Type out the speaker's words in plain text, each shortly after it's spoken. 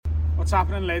What's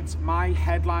happening, lids? My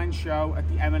headline show at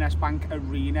the M&S Bank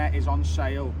Arena is on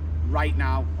sale right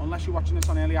now, unless you're watching this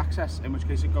on early access, in which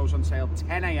case it goes on sale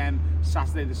 10 a.m.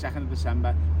 Saturday the 2nd of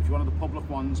December. If you're one of the public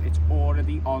ones, it's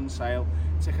already on sale.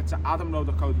 Tickets at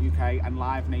adamrowe.co.uk and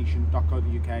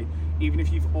livenation.co.uk. Even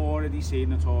if you've already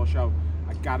seen the tour show,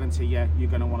 I guarantee you're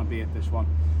going to want to be at this one.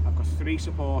 I've got 3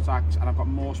 support acts and I've got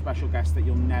more special guests that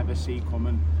you'll never see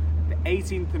coming. The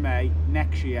 18th of May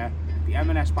next year at the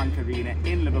M&S Bank Arena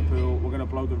in Liverpool, we're going to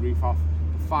blow the roof off.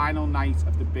 The final night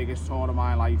of the biggest tour of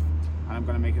my life, and I'm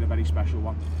going to make it a very special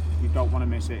one. You don't want to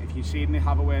miss it. If you've seen the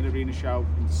Haverware Arena show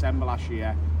in December last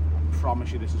year, I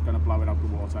promise you this is going to blow it out the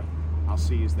water. I'll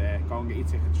see you there. Go and get your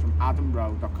tickets from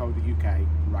adamrowe.co.uk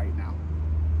right now.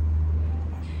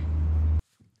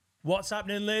 What's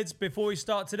happening, lids? Before we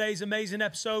start today's amazing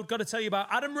episode, got to tell you about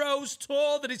Adam Rowe's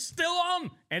tour that is still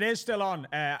on. It is still on.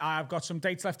 I've got some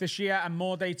dates left this year and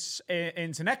more dates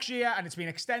into next year, and it's been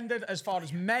extended as far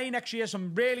as May next year.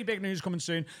 Some really big news coming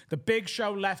soon. The big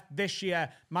show left this year,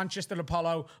 Manchester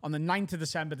Apollo, on the 9th of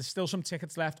December. There's still some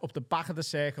tickets left up the back of the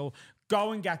circle.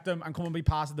 Go and get them and come and be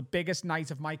part of the biggest night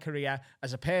of my career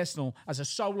as a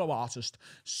solo artist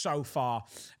so far.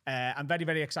 I'm very,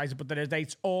 very excited, but there are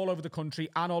dates all over the country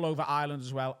and all over Ireland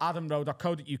as well.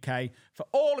 adamrowe.co.uk for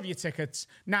all of your tickets.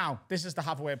 Now, this is the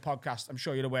Have a Word podcast. I'm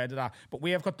sure you're aware of that. But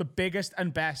we have got the biggest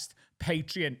and best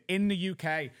Patreon in the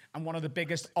UK and one of the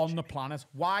biggest on the planet.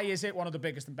 Why is it one of the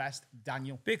biggest and best,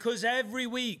 Daniel? Because every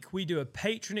week we do a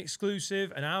Patreon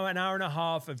exclusive, an hour and a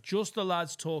half of just the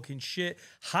lads talking shit,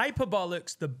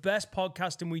 hyperbolics, the best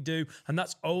podcasting we do, and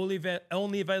that's only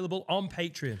available on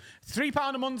Patreon.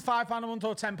 £3 a month, £5 a month,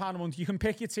 or £10 a month. You can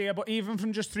pick your tier, but even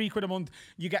from just £3 a month,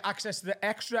 you get access to the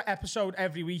extra episode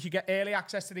every week. You get early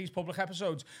access to these public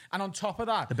episodes. And on top of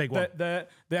that, the big one, the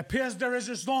pièce de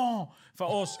résistance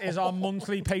for us is our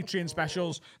monthly Patreon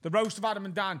specials. The roast of Adam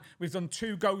and Dan. We've done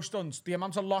 2 ghost hunts. The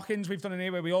amount of lock-ins we've done in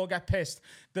here where we all get pissed.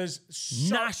 There's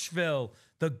Nashville,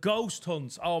 the ghost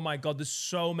hunts. Oh my God, there's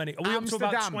so many. Are we up to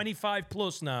about 25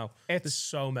 plus now? There's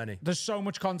so many. There's so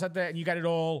much content there, and you get it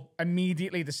all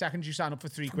immediately the second you sign up for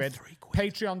 £3.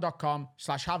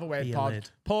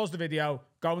 Patreon.com/haveawordpod. Pause the video,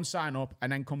 go and sign up,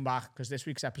 and then come back because this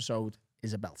week's episode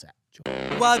is a belter.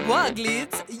 Wag wag,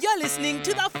 lids. You're listening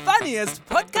to the funniest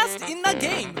podcast in the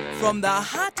game from the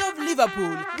heart of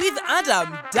Liverpool with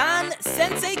Adam, Dan,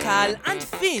 Sensei Carl, and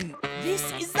Finn.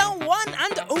 This is the one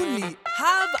and only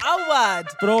Have a Word.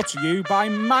 Brought to you by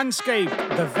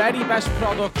Manscaped, the very best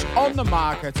products on the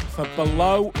market for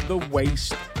below the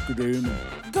waist grooming.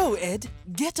 Go, Ed.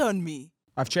 Get on me.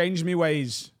 I've changed my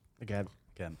ways. Again.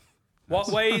 What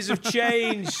ways have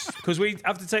changed? Because we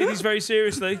have to take these very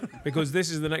seriously because this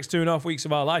is the next 2.5 weeks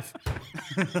of our life.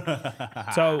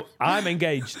 So I'm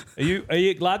engaged. Are you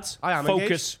lads? I am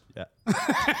Focus. Engaged.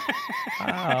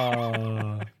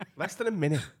 Yeah. Less than a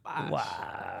minute.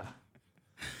 Wow.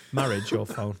 Marriage or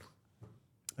phone?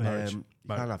 Marriage. You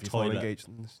can't have your phone engaged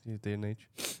in this day and age.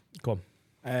 Come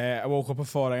on. I woke up at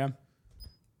 4 a.m.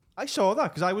 I saw that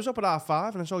because I was up at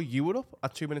 5:30 and I saw you were up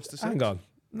at 2 minutes to 6. Hang on.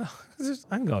 No,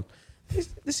 hang on.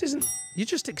 This isn't... You're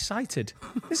just excited.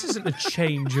 This isn't a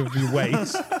change of your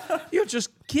ways. You're just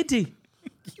giddy.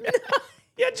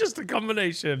 You're just a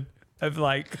combination of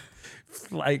like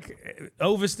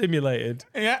overstimulated.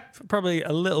 Yeah. Probably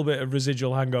a little bit of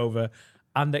residual hangover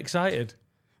and excited.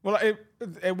 Well, it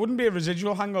wouldn't be a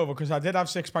residual hangover because I did have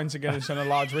 6 pints of Guinness and a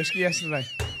large whiskey yesterday.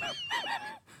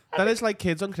 That is like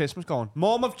kids on Christmas going,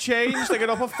 Mom, I've changed. They get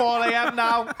up at 4 a.m.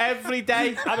 now, every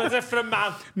day. I'm a different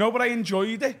man. No, but I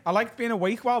enjoyed it. I liked being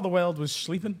awake while the world was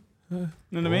sleeping. You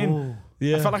know what I mean?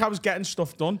 Yeah. I felt like I was getting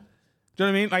stuff done. Do you know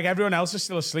what I mean? Like everyone else is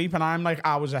still asleep and I'm like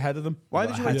hours ahead of them. Why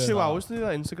did you wait 2 hours to do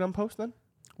that Instagram post then?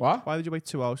 What? Why did you wait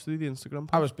 2 hours to do the Instagram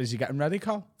post? I was busy getting ready,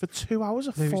 Carl. For 2 hours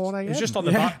at 4 a.m.? It was just on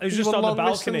the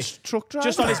balcony. Truck driver?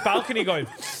 Just on his balcony going,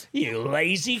 you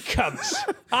lazy cunts.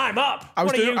 I'm up.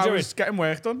 What are you doing? I was getting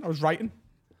work done. I was writing.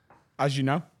 As you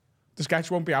know. The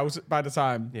sketch won't be out by the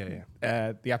time the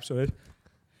episode is.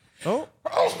 Oh,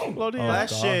 bloody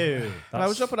bless you. And I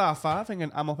was up at 5:30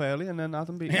 thinking I'm up early and then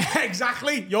Adam beat me. Yeah,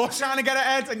 exactly. You're trying to get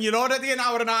ahead and you're already an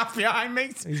hour and a half behind,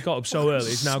 mate. He's got up so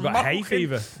early. He's now got hay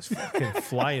fever. He's fucking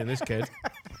flying, this kid.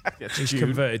 He's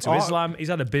converted to Islam. He's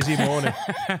had a busy morning.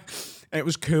 It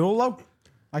was cool, though.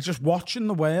 Like, just watching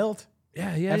the world.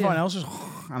 Yeah. Everyone else is...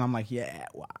 And I'm like, yeah,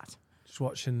 what? Just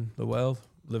watching the world.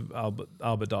 Live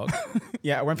Albert Dock.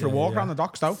 Yeah, I went for a walk around the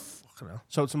docks, though. Fucking hell.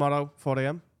 So tomorrow, 4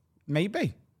 a.m.?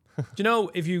 Maybe. Do you know,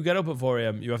 if you get up at 4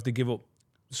 a.m., you have to give up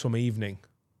some evening.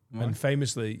 Right. And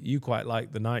famously, you quite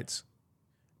like the nights.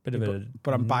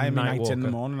 But I'm buying my nights in the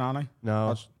morning, aren't I?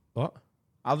 No. What?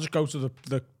 I'll just go to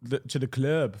the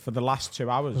club for the last 2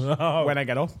 hours Oh. when I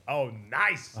get up. Oh,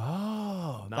 nice.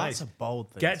 Oh, Nice. that's a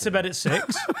bold thing. Get to bed at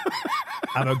 6.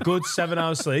 Have a good 7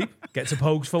 hours sleep. Get to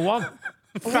Pogues for 1.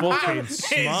 Fucking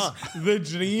smart. The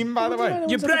dream, by the way.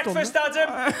 Your breakfast,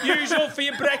 Adam. Usual for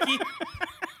your brekkie.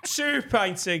 2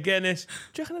 pints of Guinness.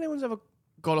 Do you reckon anyone's ever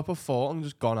got up at 4 and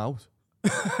just gone out?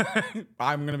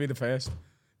 I'm going to be the first.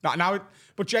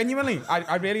 But genuinely,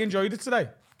 I really enjoyed it today.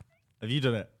 Have you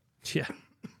done it? Yeah.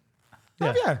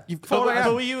 Have you? You've 4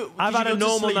 a.m. I've had a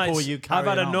normal night's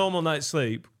I've normal night's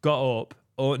sleep, got up,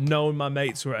 or knowing my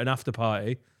mates were at an after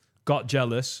party, got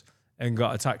jealous, and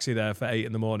got a taxi there for 8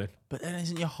 in the morning. But then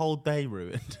isn't your whole day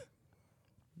ruined?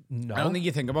 No. I don't think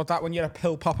you think about that when you're a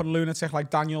pill-popping lunatic like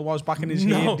Daniel was back in his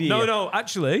no, year. no,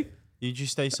 actually, Did you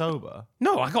stay sober?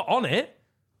 no, I got on it,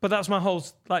 but that's my whole,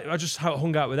 like, I just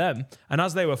hung out with them, and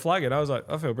as they were flagging, I was like,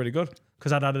 I feel pretty good,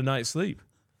 because I'd had a night's sleep.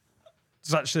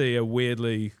 It's actually a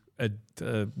weirdly,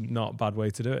 not bad way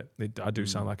to do it. I do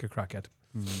sound like a crackhead.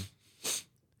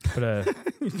 But,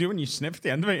 You do when you sniff at the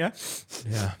end of it, yeah?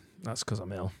 yeah, that's because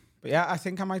I'm ill. But yeah, I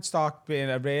think I might start being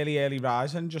a really early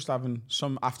riser and just having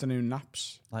some afternoon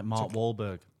naps. Like Mark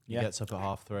Wahlberg. He Yeah. gets up at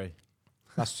 3:30.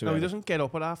 That's too No, he early. doesn't get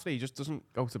up at 3:30. He just doesn't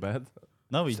go to bed.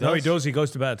 No, he does. No, he does. He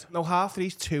goes to bed. No,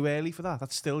 3:30's too early for that.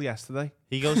 That's still yesterday.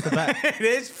 He goes to bed. It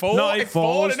is 4. No, it's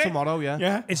 4 is isn't it? tomorrow, yeah.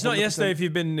 Yeah. It's not yesterday if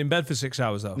you've been in bed for 6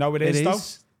 hours, though. No, it It is, though.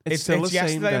 is. It's still the same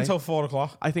yesterday day. until 4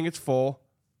 o'clock. I think it's 4,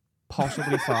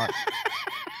 possibly 5.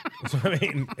 So, I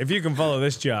mean, if you can follow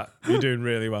this chat, you're doing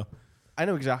really well. I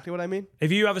know exactly what I mean.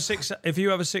 If you have a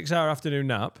 6-hour afternoon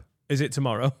nap, is it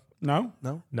tomorrow? No,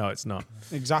 No, it's not.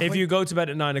 exactly. If you go to bed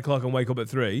at 9 o'clock and wake up at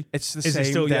 3, It's the is same it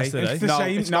still day. yesterday? It's the no,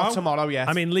 same- it's not no. tomorrow yet.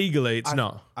 I mean, legally, it's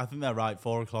not. I think they're right.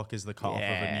 4 o'clock is the cut-off of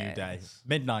a new day.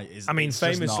 Midnight is. I mean, it's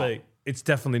just famously, not. it's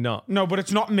definitely not. No, but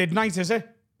it's not midnight, is it?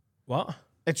 What?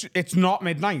 It's not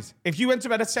midnight. If you went to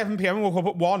bed at 7 p.m. and woke up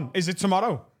at 1, is it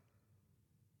tomorrow?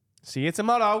 see you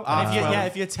tomorrow.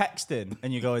 If you're texting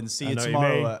and you're going, see you know what you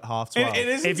tomorrow mean. at 12:30. It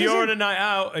isn't. If you're on a night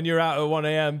out and you're out at 1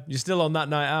 a.m., you're still on that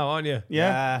night out, aren't you?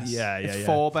 Yeah. Yes. Yeah, It's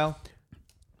 4, Bell.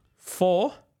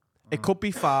 4? It could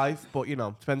be 5, but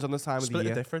depends on the time Split of the the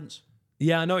year. difference.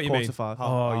 Yeah, I know what you Quarter mean. to 5.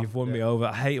 Oh, you've won me over.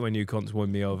 I hate when you cunts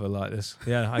win me over like this.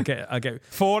 Yeah, I get.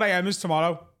 4 a.m. is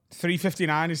tomorrow.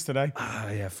 3:59 is today.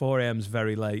 Yeah, 4 a.m.'s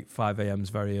very late. 5 a.m.'s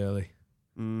very early.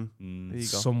 There you go.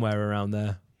 Somewhere around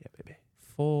there. Yeah, baby.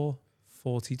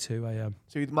 4:42 a.m.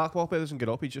 So Mark Wahlberg doesn't get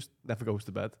up. He just never goes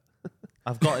to bed.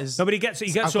 I've got his. No, but he gets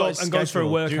I've got up his and goes for a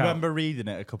schedule. workout. Do you remember reading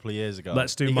it a couple of years ago?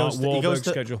 Let's do He Mark goes to- he goes Wahlberg's to-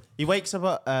 schedule. He wakes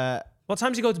up at What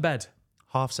time does he go to bed?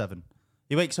 7:30.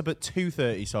 He wakes up at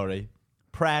 2:30. Sorry,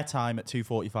 prayer time at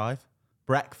 2:45.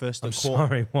 Breakfast I'm at quarter.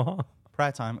 sorry, what?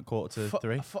 Prayer time at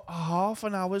 2:45. For half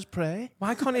an hour's prayer.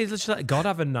 Why can't he just let God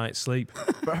have a night's sleep?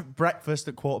 Breakfast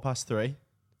at 3:15.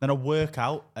 Then a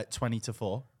workout at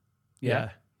 4:20.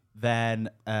 Yeah. Then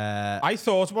I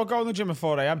thought about going to the gym at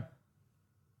 4 a.m.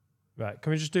 Right.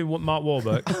 Can we just do what Mark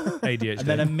Wahlberg? ADHD. and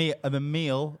then a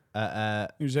meal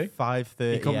at Who's he?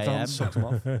 5:30 comes down a.m. and sucks him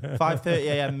off. 5:30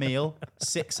 a.m. meal.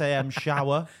 6 a.m.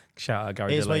 shower. Shout out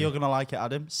Gary Here's where Delaney. you're gonna like it,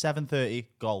 Adam. 7:30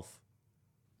 golf.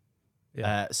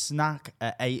 Yeah. Snack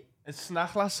at 8. His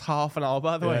snack lasts half an hour,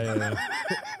 by the way.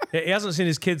 Yeah, he hasn't seen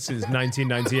his kids since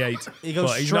 1998. He goes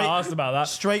but he's straight- not asked about that.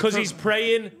 straight Because from- he's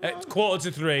praying at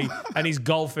 3:15 and he's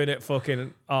golfing at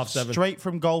fucking 7:30. Straight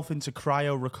from golf into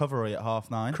cryo recovery at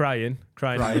 9:30. Crying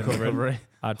and recovering.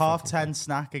 I'd fucking- 10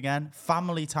 snack again.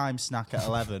 Family time snack at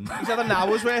 11. He's had an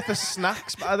hour's worth of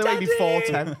snacks, by the way, Daddy! before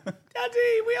 10.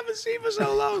 Daddy, we haven't seen for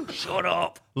so long. Shut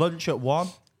up. Lunch at 1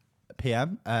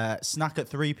 p.m. Snack at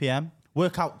 3 p.m.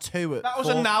 Workout 2 at That was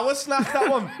 4. an hour snack, that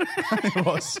one. It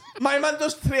was. My man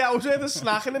does 3 hours worth of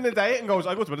snacking in a day and goes,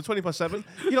 I go to bed at 20:07.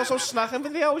 You're also snacking for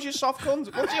 3 hours, you soft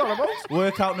cunt. What's he on about?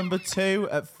 Workout number 2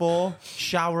 at 4.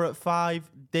 Shower at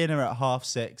 5. Dinner at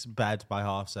 6:30. Bed by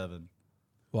 7:30.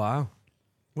 Wow.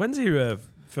 When's he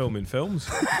filming films?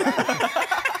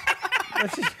 When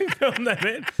did you film them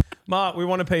in? Mark, we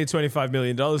want to pay you $25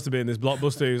 million to be in this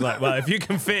blockbuster. He was like, well, if you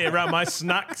can fit it around my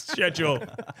snack schedule,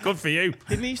 good for you.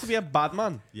 Didn't he used to be a bad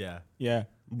man? Yeah. Yeah.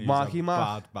 He's Marky a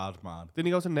Mark. Bad man. Didn't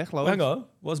he go to Nick loads? Hang on.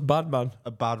 What's bad, man?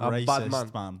 A bad A racist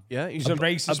bad man. Yeah, He's a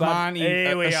racist man. He,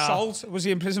 Here we are. assault. Was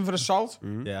he in prison for assault?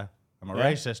 Yeah. I'm a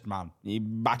Yeah. racist man. He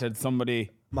battered somebody.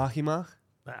 Marky Mark.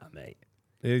 Ah, mate.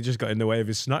 He just got in the way of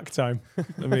his snack time.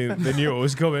 I mean, they knew it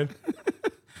was coming.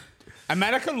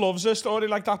 America loves a story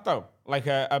like that, though. Like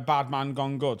a bad man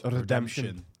gone good. A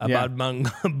redemption. A Yeah. bad man.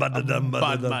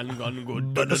 Bad man gone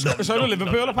good. So do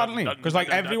Liverpool, apparently. Because like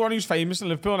everyone who's famous in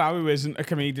Liverpool now who isn't a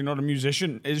comedian or a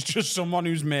musician is just someone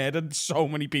who's murdered so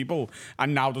many people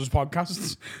and now does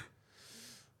podcasts.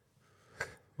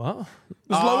 What?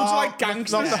 There's loads of like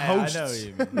gangsters. Not the I hosts. know what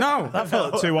you mean. No. That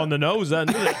felt too on the nose then,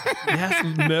 didn't it?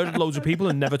 Yes, murdered loads of people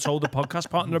and never told the podcast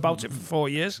partner about it for 4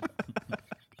 years. But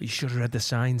you should have read the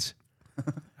signs.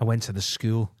 I went to the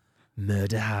school.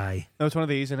 Murder high. No, it's one of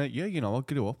these, isn't it? Yeah, you know, I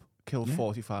grew up, killed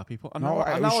 45 people. And No, now, it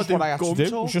and was now just I do what I had to gun do. It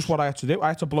was talks. just what I had to do. I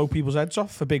had to blow people's heads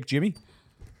off for Big Jimmy.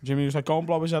 Jimmy was like, go and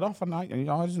blow his head off. And I didn't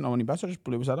know any better. I just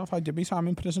blew his head off. I did my time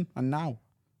in prison. And now,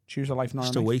 choose a life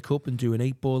Just to normally. wake up and do an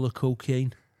 8 ball of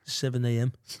cocaine, 7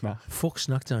 a.m. Snack. Fuck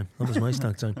snack time. That was my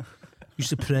snack time. Used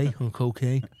to pray on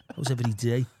cocaine. That was every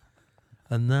day.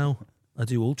 And now I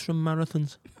do ultra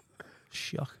marathons.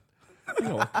 Shock. You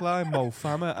know, climb Mo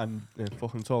Farmer and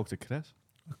fucking talk to Chris.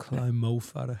 I climb Mo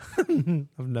Farah.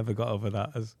 I've never got over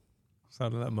that as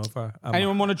sounding like Mo Farah.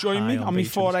 Anyone want to join me high on on my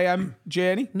beaches. 4 a.m.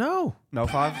 journey? No. No,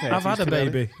 5:30. I've had a too early.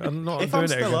 baby. I'm not If doing I'm it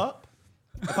still again. up,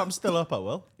 if I'm still up, I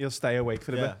will. You'll stay awake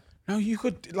for a Yeah. bit. No, you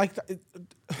could, like,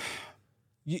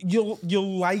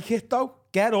 you'll like it, though.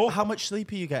 Get up. How much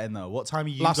sleep are you getting though? What time are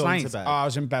you Last going night, to bed? I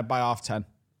was in bed by 10:30.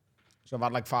 So I've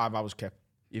had like 5 hours kip.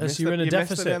 You So missed you're it- in a you missed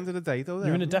deficit. at the end of the day, though. You're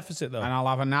in a then. deficit though. And I'll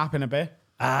have a nap in a bit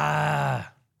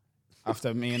Ah.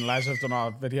 after me and Les have done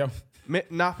our video.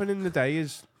 Napping in the day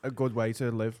is a good way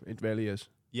to live. It really is.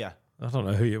 yeah. I don't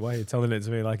know why you're telling it to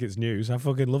me like it's news. I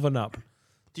fucking love a nap.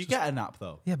 Do you get a nap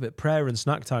though? Yeah, but prayer and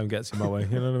snack time gets in my way.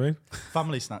 You know what I mean?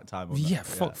 Family snack time. wasn't Yeah, it?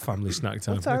 fuck family snack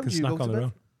time. What time They can do you snack go on to their bed?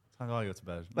 own. Time do I go to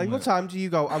bed? Like, what time do you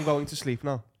go? I'm going to sleep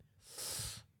now.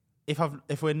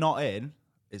 If we're not in,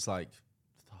 it's like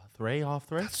 3, half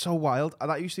 3. That's so wild. And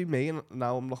that used to be me, and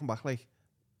now I'm looking back like,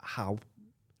 how?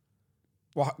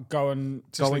 What, going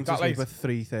to Going sleep to that sleep late? at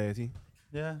 3:30.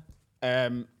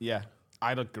 Yeah. Yeah. I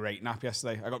had a great nap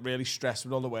yesterday. I got really stressed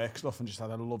with all the work stuff and just had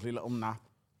a lovely little nap.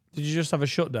 Did you just have a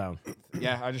shutdown?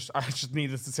 Yeah, I just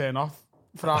needed to turn off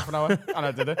for half an hour, and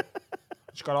I did it.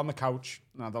 Just got on the couch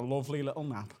and had a lovely little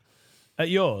nap At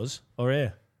yours or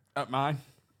here? at mine.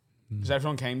 Because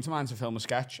everyone came to mine to film a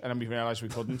sketch, and then we realised we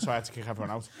couldn't, so I had to kick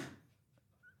everyone out.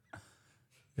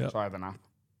 Yep. So I had a nap.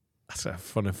 That's a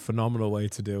phenomenal way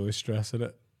to deal with stress, isn't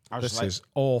it? I was This just like, is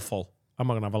awful. I'm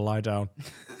not going to have a lie down.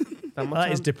 Dan,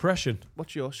 That is depression.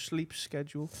 what's your sleep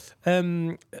schedule?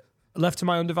 Left to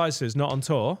my own devices, not on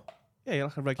tour. Yeah, you're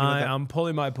like a regular. I am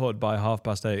pulling my pud by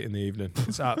 8:30 in the evening.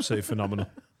 It's absolutely phenomenal.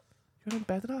 You're in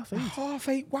bed at 8:30.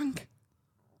 8:30 wank.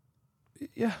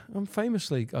 Yeah, I'm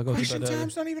famously. I go to Question bed early.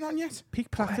 time's not even on yet. Peak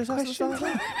practice. That's the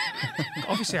start.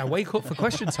 Obviously, I wake up for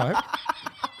question time.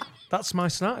 That's my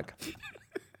snack.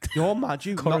 You're mad.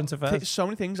 You Current affairs. So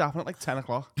many things happen at like 10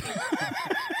 o'clock.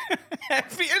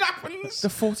 Everything happens. The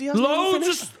 40 has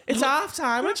Loads of It's half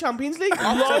time in Champions League.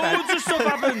 loads of stuff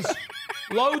happens.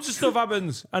 Loads of stuff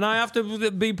happens, and I have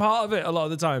to be part of it a lot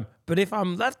of the time. But if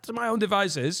I'm left to my own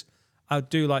devices, I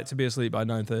do like to be asleep by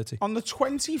 9:30. On the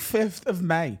 25th of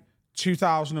May,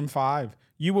 2005,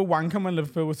 you were wanking when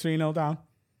Liverpool were 3-0 down.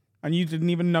 And you didn't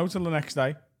even know till the next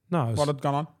day No, I was, what had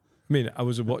gone on. I mean, I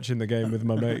was watching the game with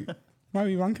my mate. Why were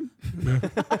you wanking?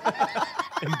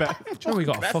 in bed. Do you know we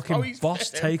got a fucking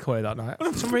boss takeaway that night?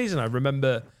 For some reason, I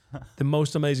remember the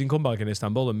most amazing comeback in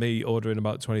Istanbul and me ordering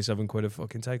about 27 quid of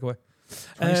fucking takeaway.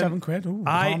 27 quid? Ooh,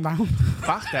 I- calm down.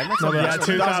 Back then, that's No, a but lot. that's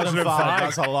 2005.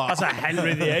 That's a lot. That's a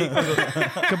Henry VIII.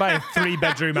 Could buy a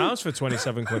 3-bedroom house for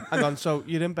 27 quid. Hang on, so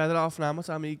you're in bed at half an hour. What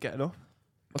time are you getting up?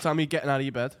 What time are you getting out of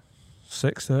your bed?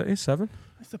 6:30, 7.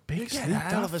 It's a big sleep. getting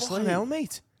hell of a Fucking sleep. hell,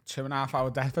 mate. 2.5 hour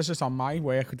deficit on my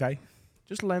work day.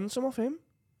 Just lend some off him.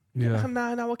 Like Yeah, a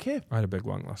 9-hour kip. I had a big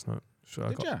wank last night. So I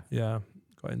Did got, ya? Yeah,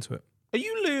 got into it. Are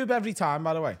you lube every time,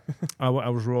 by the way? I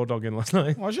was raw dogging last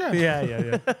night. Was you? Yeah.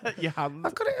 You hadn't.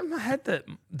 I've got it in my head that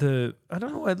I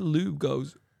don't know where the lube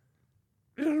goes.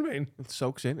 You know what I mean? It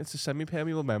soaks in. It's a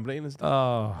semi-permeable membrane. Isn't it?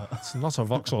 Oh, it's not a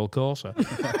Vauxhall Corsa.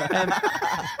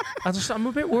 I'm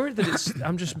a bit worried that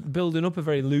I'm just building up a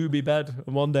very lubey bed,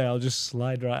 and one day I'll just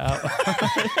slide right out.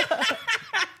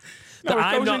 No,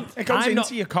 it goes I'm into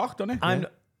not- your cock, doesn't it? I'm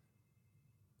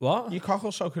what? Your cock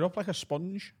will soak it up like a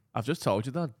sponge. I've just told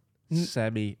you that.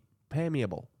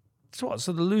 Semi-permeable. So what?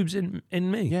 So the lube's in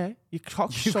me? Yeah, your cock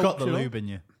You've got the soaks it up. lube in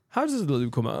you. How does the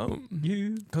lube come out?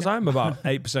 Because I'm about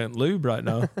 8% lube right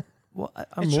now. What?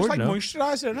 I'm It's more just like now.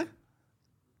 moisturiser, isn't it?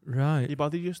 Right. Your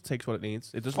body just takes what it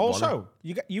needs. It doesn't want Also,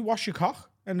 you wash your cock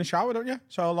in the shower, don't you?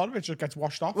 So a lot of it just gets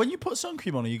washed off. When you put sun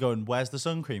cream on, are you going, where's the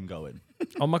sun cream going?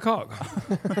 On my cock.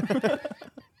 it.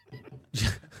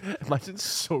 Imagine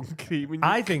sun cream in your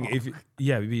I think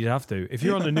you'd have to. If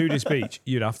you're on a nudist beach,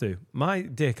 you'd have to. My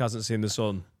dick hasn't seen the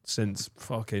sun since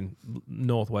fucking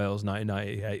North Wales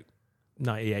 1998.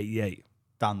 1988.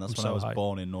 Dan, that's when so I was high.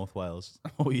 born in North Wales.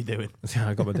 What are you doing? Yeah,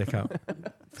 I got my dick out.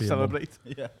 For your mum. celebrate.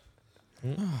 Yeah.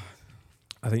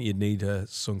 I think you'd need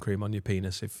sun cream on your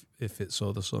penis if it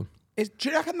saw the sun. Do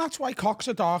you reckon that's why cocks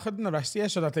are darker than the rest of you,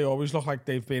 so that they always look like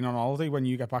they've been on holiday when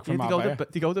you get back from Marbella? Do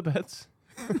you go to bed?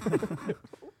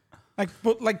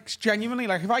 But genuinely,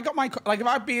 if I got if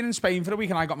I'd been in Spain for a week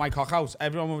and I got my cock out,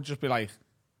 everyone would just be like,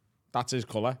 "That's his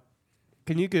colour."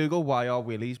 Can you Google why are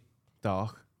willies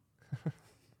dark?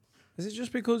 Is it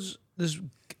just because there's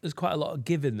quite a lot of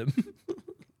give in them?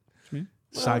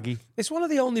 Saggy. It's one of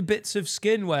the only bits of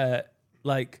skin where,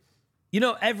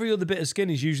 every other bit of skin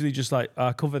is usually just I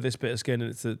cover this bit of skin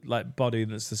and it's the body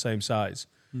that's the same size.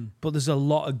 But there's a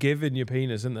lot of give in your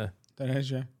penis, isn't there? There is,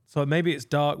 yeah. So maybe it's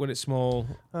dark when it's small.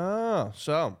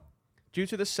 So due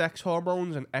to the sex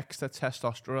hormones and extra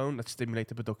testosterone that stimulate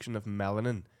the production of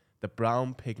melanin, the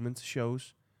brown pigment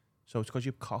shows. So it's because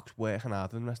your cock's working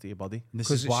harder than the rest of your body. This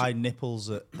is why nipples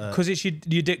are... Because it's your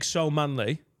dick's so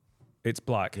manly, it's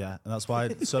black. Yeah, and that's why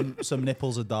some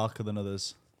nipples are darker than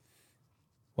others.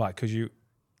 Why? Because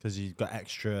you've got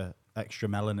extra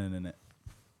melanin in it.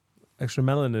 extra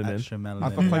melanin Extra in. melanin.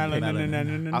 I've got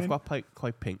melanin. I've got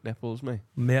quite pink nipples, me.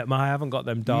 I haven't got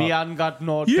them dark. Me ain't got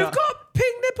no You've dark. got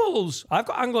pink nipples. I've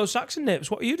got Anglo-Saxon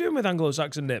nips. What are you doing with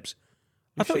Anglo-Saxon nips?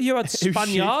 I thought you had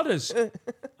Spaniardas.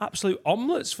 Absolute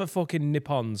omelettes for fucking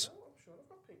nippons.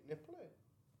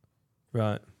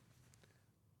 Right.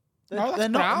 No, They're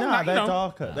not. brown, No, that, they're you know.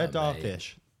 darker. They're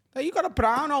darkish. Hey, you got a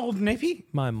brown old nippy.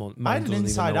 My I mum had an doesn't even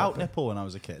inside-out know nipple when I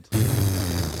was a kid.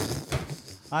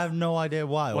 I have no idea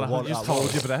why. Well, or I what just that told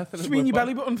was. you breath. Do you mean your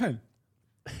belly button thing?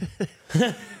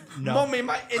 No. Mummy,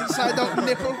 my inside-out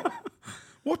nipple.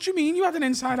 What do you mean you had an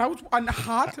inside out and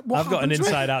had? What I've got an happened to it?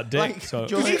 inside-out dick. Like, so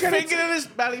Did you get finger in his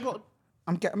belly button?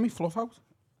 I'm getting me fluff out.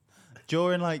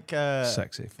 During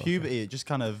Sexy. fucker. puberty, it just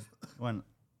kind of went,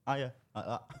 yeah, like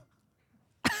that.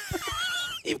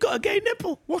 You've got a gay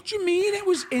nipple. What do you mean it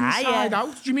was inside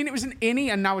out? Do you mean it was an innie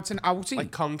and now it's an outie? Like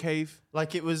concave.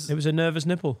 Like it was, It was a nervous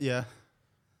nipple. yeah.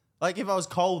 Like if I was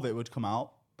cold, it would come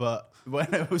out, but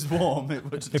when it was warm, it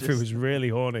would. If it was really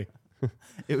horny,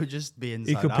 it would just be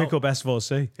inside you could pick out. up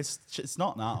S4C. It's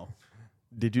not now.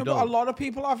 Did you No, but a know? lot of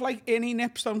people have like innie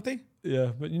nips, don't they?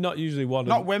 Yeah, but you're not usually one.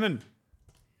 Not women.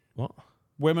 What?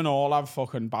 Women all have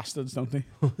fucking bastards, don't they?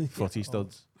 Footy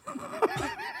studs.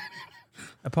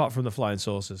 Apart from the flying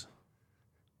saucers,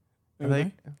 Are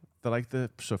they? They're like the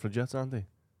suffragettes, aren't they?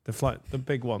 the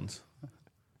big ones.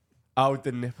 Oh,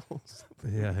 the nipples.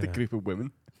 Yeah, The group of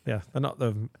women. yeah. They're not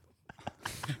the.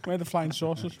 We're the flying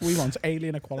saucers. We want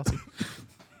alien equality.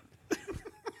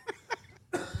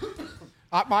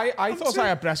 I thought I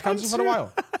had breast cancer for a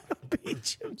while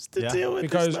to Yeah. deal with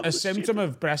because a symptom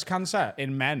of breast cancer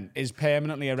in men is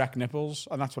permanently erect nipples,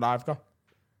 and that's what I've got.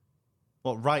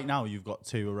 Well, right now you've got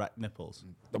 2 erect nipples.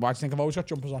 Why do you think I've always got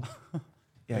jumpers on?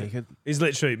 Yeah, you could. He's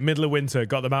literally middle of winter,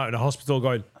 got them out in a hospital,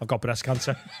 going, "I've got breast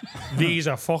cancer. These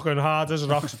are fucking hard as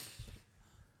rocks."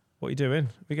 What are you doing?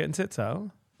 We getting tits out?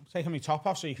 I'm taking my top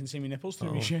off so you can see my nipples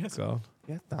through my shirt. God,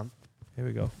 Yeah, damn. here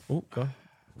we go. Oh, God,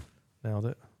 nailed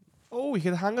it. Oh, we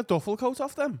could hang a duffel coat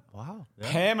off them. Wow.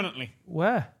 Yeah. Permanently.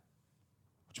 Where?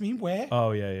 What do you mean where?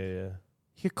 Oh yeah. You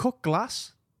could cut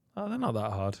glass. Oh, they're not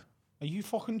that hard. Are you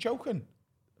fucking joking?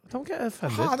 Don't get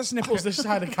offended. Hardest nipples this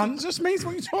side of Kansas, mate.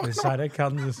 What are you talking This about? side of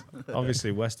Kansas,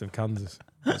 obviously west of Kansas.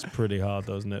 That's pretty hard.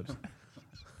 Those nips.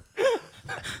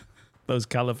 Those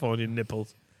California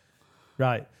nipples.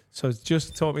 Right. So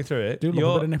just talk me through it. Do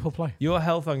love a bit of nipple play. Your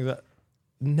health anxiety.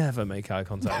 Never make eye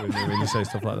contact with me when you say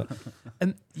stuff like that.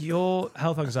 And your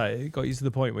health anxiety got you to the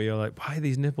point where you're like, why are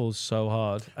these nipples so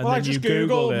hard? And Well, I then just you Googled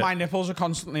Googled it, my nipples are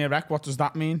constantly erect. What does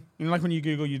that mean? You know, like when you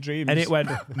Google your dreams. and it went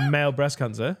male breast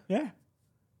cancer. Yeah.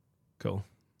 Cool.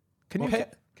 Can you Okay.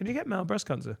 get male breast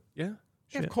cancer? Yeah. Yeah,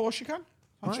 Shit. of course you can.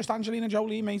 That's just Angelina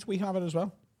Jolie, mate. We have it as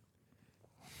well.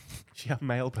 She had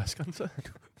male breast cancer.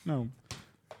 No.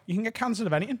 You can get cancer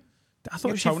of anything. I You thought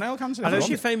get she. toenail cancer. I if know you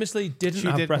she want. famously didn't She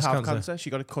have didn't breast have cancer. cancer. She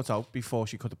got it cut out before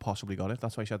she could have possibly got it.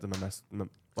 That's why she had the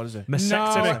what is it?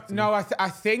 Mastectomy. No, I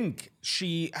think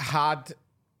she had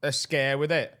a scare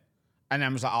with it and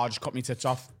then was like, I'll just cut my tits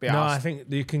off. Be No, arsed. I think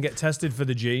you can get tested for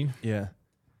the gene. Yeah.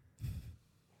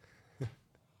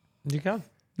 You can.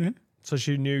 Yeah. So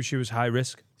she knew she was high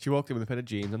risk. She walked in with a pair of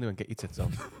jeans and they went, "Get your tits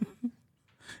off."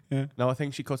 Yeah. No, I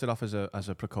think she cut it off as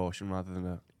a precaution rather than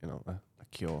a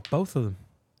cure. Both of them.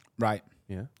 Right.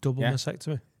 Yeah. Double Yeah.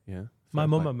 mastectomy. Yeah. My Fair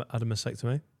mum play. had a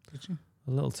mastectomy. Did you?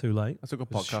 A little too late. That's a good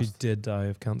 'Cause podcast. She did die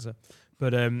of cancer.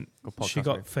 But Good podcast, she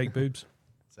got mate. fake boobs.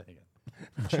 Say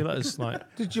again. She let us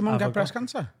like. Did your mum Have get a breast go.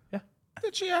 cancer? Yeah.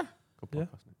 Did she? Yeah. Good Yeah. podcast.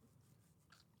 mate.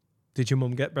 Did your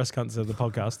mum get breast cancer? The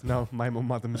podcast. No, my mum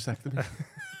had a mastectomy.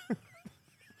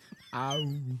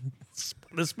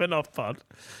 The spin-off pod.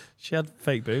 She had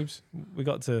fake boobs.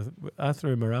 I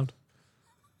threw him around.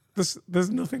 There's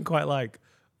nothing quite like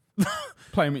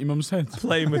Playing with your mum's head.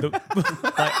 playing with them.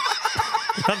 Like,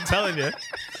 I'm telling you,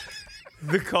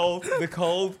 the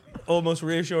cold, almost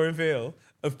reassuring feel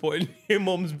of putting your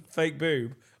mum's fake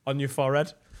boob on your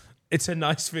forehead. It's a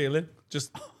nice feeling.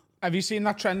 Just Have you seen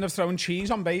that trend of throwing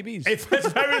cheese on babies? it's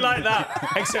very like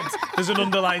that, except there's an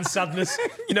underlying sadness.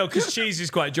 You know, because cheese is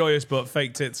quite joyous, but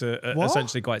fake tits are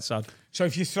essentially quite sad. So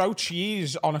if you throw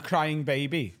cheese on a crying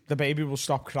baby, the baby will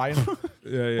stop crying.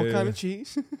 What kind of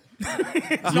cheese?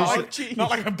 Not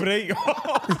like a brie.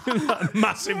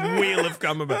 Massive wheel of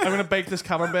camembert. I'm going to bake this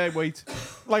camembert, wait.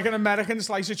 Like an American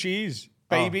slice of cheese.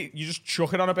 Baby, you just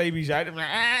chuck it on a baby's head.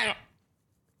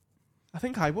 I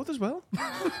think I would as well.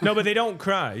 No, but they don't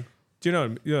cry. Do you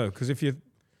know? Yeah, because if you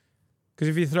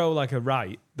throw like a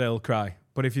right, they'll cry.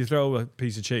 But if you throw a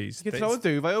piece of cheese, You could throw a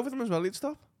duvet over them as well, you'd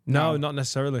stop. no, not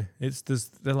necessarily.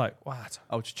 They're like, what?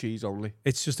 Oh, it's cheese only.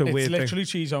 It's just a It's weird literally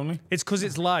thing. cheese only. It's because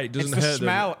it's light, doesn't It's the hurt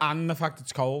smell and the fact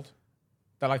it's cold.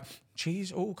 They're like,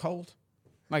 cheese, cold.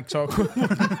 Like, so.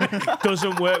 them.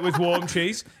 Doesn't work with warm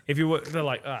cheese. If you work, they're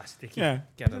like, sticky. Yeah.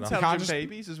 Get it off. Intelligent just-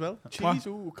 babies as well. What? Cheese,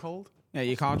 ooh, cold. Yeah,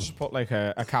 you can't just put like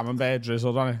a camembert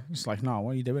drizzled on it. It's like, no,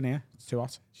 what are you doing here? It's too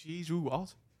hot. Cheese, ooh,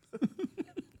 hot.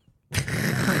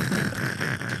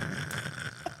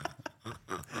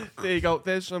 There you go.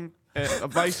 There's some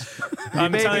advice.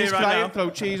 I'm Your telling baby's you right crying, now. throw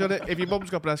cheese on it. If your mum's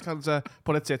got breast cancer,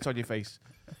 put a tit on your face.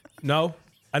 No,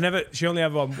 I never. She only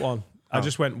ever won one. I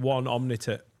just went one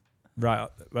omnitit. Right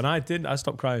when I didn't, I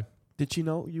stopped crying. Did she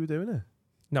know you were doing it?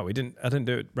 No, we didn't. I didn't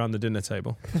do it around the dinner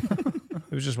table.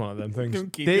 It was just one of them things.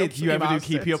 Did you ever do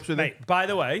keepy ups with it? Mate, by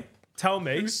the way, tell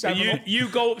me, you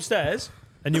go upstairs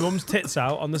and your mum's tits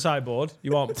out on the sideboard.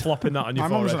 You aren't flopping that on your My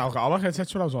mum's forehead. an alcoholic. I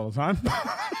tits with us all the time.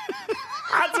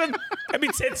 Adam, get me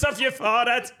tits off your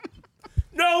forehead.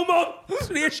 No, mum. It's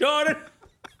reassuring.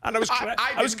 And I was crying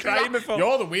didn't do that. before.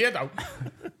 You're the weirdo.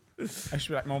 I should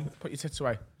be like, Mum, put your tits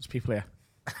away. There's people here.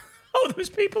 Oh, there was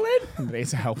people in. I'm here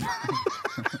to help.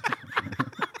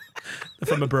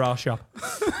 From a bra shop.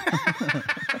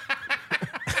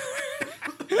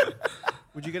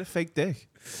 Would you get a fake dick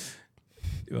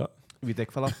What? if your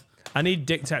dick fell off? I need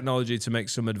dick technology to make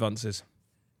some advances.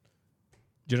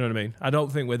 Do you know what I mean? I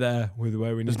don't think we're there with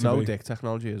where we need There's to no be. dick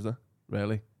technology, is there?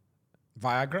 Really?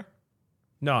 Viagra?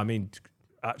 No, I mean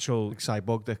actual Like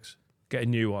cyborg dicks. get a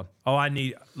new one. Oh, I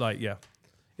need yeah.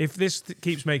 If this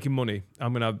keeps making money,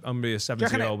 I'm gonna be a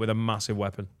 70-year-old with a massive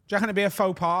weapon. Do you reckon it'd be a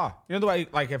faux pas? You know the way,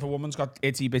 like, if a woman's got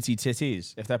itty bitty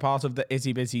titties, if they're part of the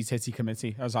itty bitty titty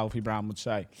committee, as Alfie Brown would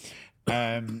say,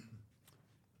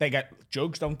 they get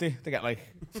jugs, don't they? They get like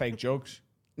fake jugs.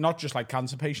 Not just like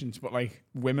cancer patients, but like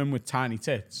women with tiny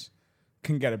tits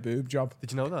can get a boob job.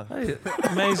 Did you know that? Hey,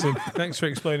 amazing. Thanks for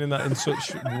explaining that in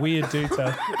such weird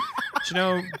detail. Do you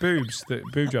know boobs?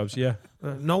 Boob jobs, yeah.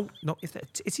 No, if they're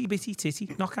itty bitty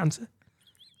titty, not cancer.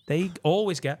 They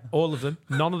always get, all of them.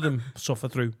 None of them suffer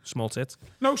through small tits.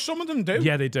 No, some of them do.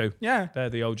 Yeah, they do. Yeah. They're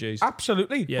the OGs.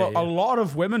 Absolutely. Yeah, but yeah. a lot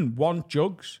of women want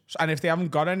jugs. And if they haven't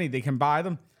got any, they can buy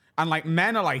them. And like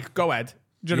men are like, go ahead.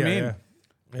 Do you know what I mean?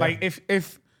 Yeah. Like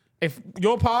if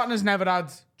your partner's never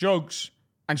had jugs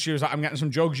and she was like, I'm getting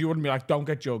some jugs, you wouldn't be like, don't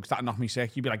get jugs. That'd knock me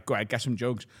sick. You'd be like, go ahead, get some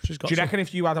jugs. She's got Do you some. reckon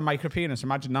if you had a micro penis,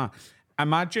 imagine that.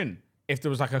 Imagine if there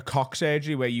was like a cock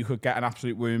surgery where you could get an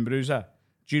absolute wound bruiser.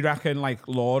 Do you reckon like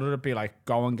Laura would be like,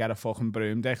 go and get a fucking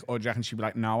broom dick? Or do you reckon she'd be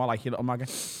like, no, I like your little maggot?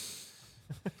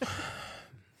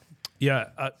 Yeah.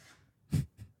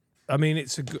 I mean,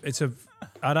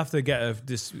 I'd have to get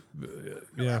this.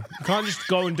 Yeah. You can't just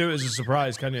go and do it as a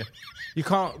surprise, can you? You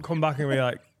can't come back and be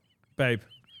like, babe,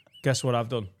 guess what I've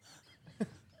done?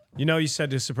 You know, you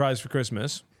said a surprise for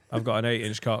Christmas. I've got an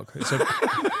 8-inch cock.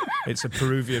 It's a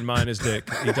Peruvian miner's dick.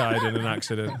 He died in an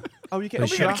accident. Oh, you get They a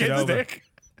shipped it Kid's over. dick.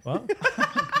 What?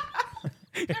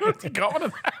 You got one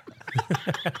of them.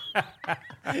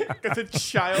 Got a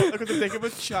child. I got the dick of a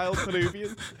child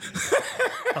Peruvian.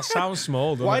 That sounds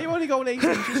small, doesn't Why are it? you only going 8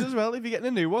 inches as well? If you're getting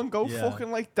a new one, go Yeah.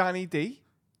 fucking like Danny D.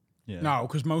 Yeah. No,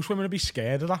 because most women would be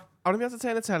scared of that. I don't even have to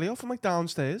turn the telly off from like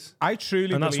downstairs. I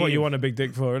truly And that's what believe you want a big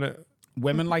dick for, isn't it?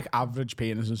 women like average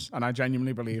penises, and I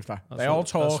genuinely believe that. They all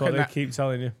That's talk what and they that. keep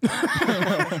telling you.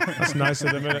 That's nice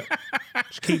of them, innit?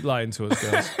 Just keep lying to us,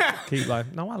 girls. Keep lying.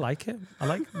 No, I like it. I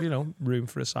like, room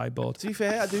for a sideboard. To be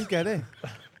fair, I do get it.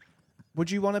 Would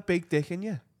you want a big dick in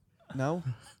you? No.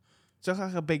 It's just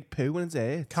like a big poo when it's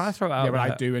hurt. Can I throw it out? Yeah, but I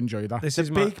there? do enjoy that. This It's is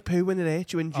a my... big poo when it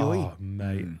hurts, you enjoy. Oh,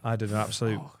 mate. I did an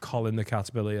absolute Colin the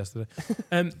Caterpillar yesterday.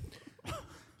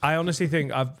 I honestly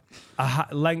think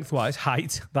lengthwise,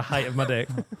 the height of my dick,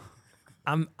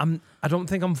 I don't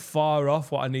think I'm far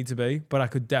off what I need to be, but I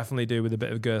could definitely do with a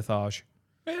bit of girthage.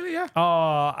 Really, yeah.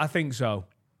 Oh, I think so.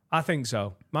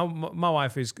 My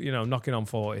wife is, knocking on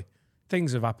 40.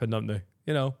 Things have happened, haven't they?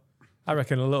 I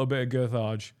reckon a little bit of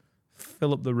girthage,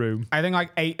 fill up the room. I think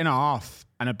like 8.5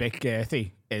 and a bit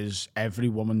girthy is every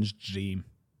woman's dream.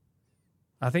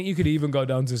 I think you could even go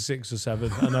down to 6 or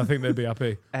 7, and I think they'd be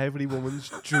happy. Every woman's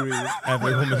dream.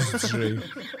 Every woman's dream,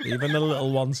 even the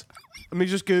little ones. Let me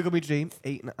just Google my dream.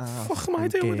 8.5. What am I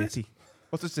doing with this?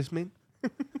 What does this mean?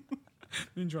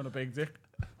 Means you're on a big dick.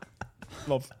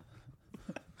 Love.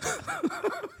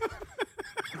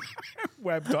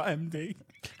 Web.md.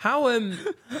 How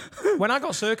when I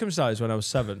got circumcised when I was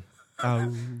 7,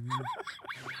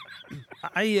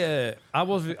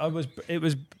 it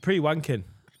was pre-wanking.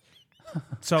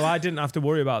 So I didn't have to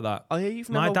worry about that.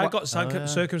 My dad got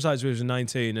circumcised when he was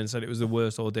 19 and said it was the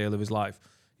worst ordeal of his life.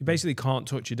 You basically can't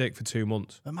touch your dick for 2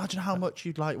 months. Imagine how much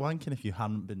you'd like wanking if you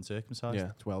hadn't been circumcised.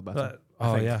 Yeah, it's well better.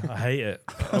 I hate it.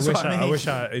 I wish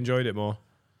I enjoyed it more.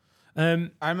 I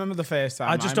remember the first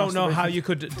time. I just don't know how you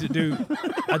could do.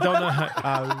 I don't know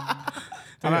how.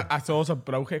 And I thought I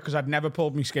broke it because I'd never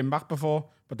pulled my skin back before.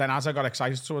 But then as I got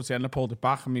excited towards the end, I pulled it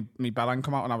back and my bell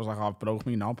come out and I was like, I've broke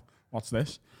my knob. What's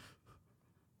this?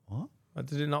 What?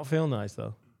 Did it not feel nice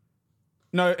though?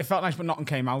 No, it felt nice, but nothing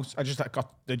came out. I just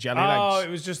got the jelly legs. Oh, it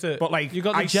was just a. But like, you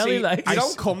got the jelly legs. I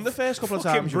don't come the first couple of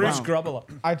times. Bruce Grobbler.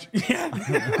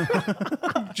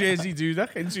 Jersey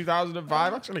Dudek in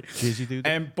 2005, actually. Jersey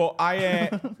Dudek. But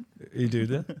You do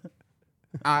that?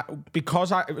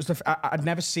 because I'd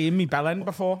never seen me bell end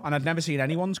before, and I'd never seen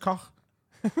anyone's cock.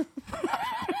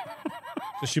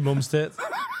 Just your mum's tits.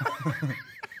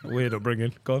 Weird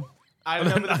upbringing. Go on. I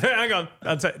remember Hang on.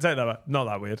 I'll take that back. Not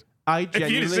that weird. I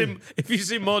genuinely... If you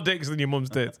see more dicks than your mum's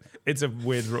tits, it's a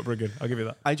weird upbringing. I'll give you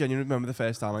that. I genuinely remember the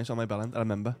first time I saw my bellend. I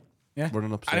remember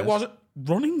running upstairs. And it wasn't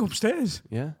running upstairs.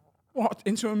 Yeah. What?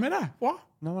 Into a mirror? What?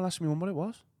 No one asked me what it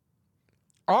was.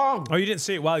 Oh, you didn't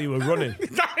see it while you were running.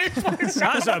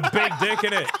 That's a big dick,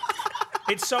 isn't it?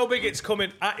 It's so big, it's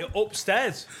coming at you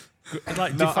upstairs. It's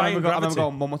like defying gravity. I remember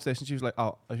going, Mum, what's this? And she was like,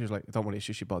 don't worry, it's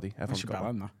just your body. Everyone's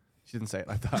got it. She didn't say it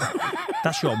like that.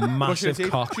 That's your massive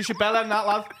cock. She should bell end that,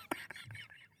 lad.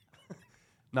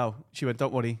 No, she went,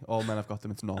 don't worry, all men have got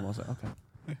them, it's normal. I was like,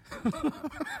 okay.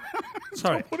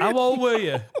 Sorry, how old were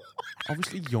you?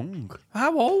 Obviously young.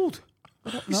 How old?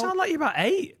 You sound like you're about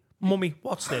 8. Mummy,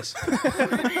 what's this?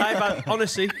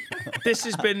 Honestly,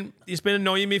 it's been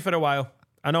annoying me for a while.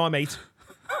 I know I'm 8.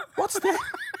 What's this?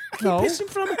 No. Pissing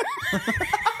from it.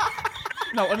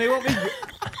 No, I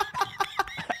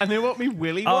knew what me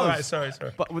willy was. Oh, right, sorry.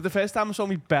 But with the first time I saw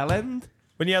me bell end.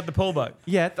 When you had the pullback?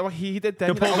 Yeah, he did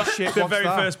then. The very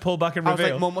first pullback and reveal. I reveal.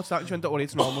 was like, Mum, what's that? And she went, don't worry,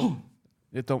 it's normal.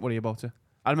 Yeah, don't worry about it.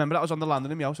 I remember that was on the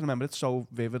landing in my house. I remember it so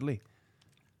vividly.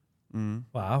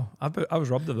 Wow, I was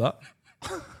robbed of that.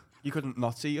 You couldn't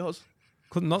not see yours?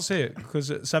 Couldn't not see it, because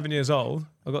at 7 years old,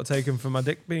 I got taken for my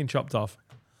dick being chopped off.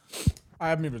 I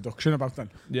had my reduction about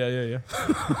then. Yeah.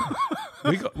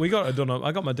 we got it done.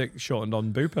 I got my dick shortened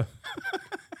on Booper.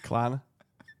 Clan.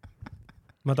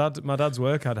 My dad's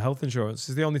work had health insurance.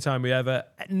 It's the only time we ever...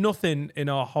 Nothing in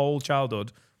our whole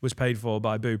childhood was paid for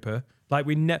by Booper. Like,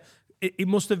 it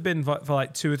must have been for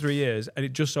like 2 or 3 years, and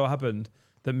it just so happened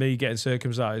that me getting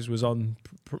circumcised was on...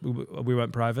 We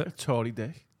went private. A Tory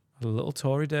dick. A little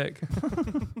Tory dick.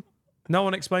 No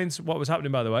one explains what was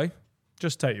happening, by the way.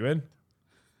 Just take you in.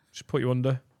 Just put you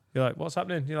under. You're like, what's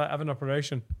happening? You're like, have an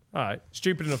operation. All right.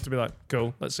 Stupid enough to be like,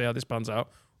 cool, let's see how this pans out.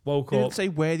 Woke You up. didn't say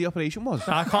where the operation was.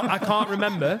 I can't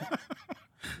remember.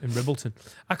 In Ribbleton.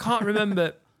 I can't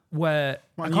remember where.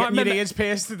 I can't remember. Your ears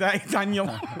pierced today, Daniel.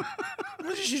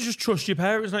 You just trust your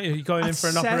parents, don't you? You're going in for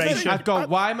an operation. I'd go,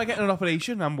 why am I getting an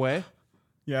operation and where?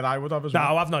 Yeah, I would have as well.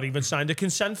 No, I've not even signed a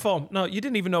consent form. No, you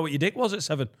didn't even know what your dick was at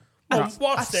 7. Oh,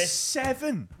 what's At this?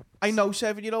 7? I know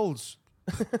 7-year-olds.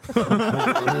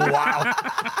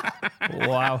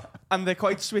 Wow. And they're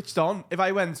quite switched on. If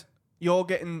I went, you're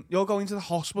going to the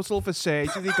hospital for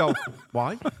surgery, they go,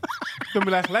 why? Then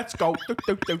we're like, let's go.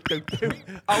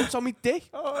 Out on me dick.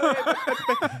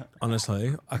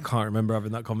 Honestly, I can't remember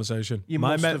having that conversation. You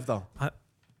must have, though.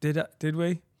 Did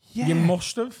we? Yeah. You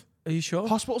must have. Are you sure?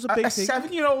 Hospital's a big thing. A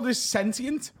 7-year-old is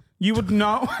sentient. You would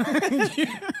know.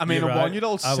 I mean, You're a right.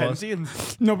 1-year-old's I was. sentient.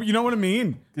 No, but you know what I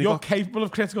mean? You're got- capable of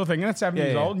critical thinking at 7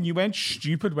 years yeah. old, and you weren't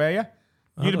stupid, were you?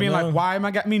 You'd have don't been know. like, why am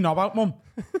I getting me knob out, Mum?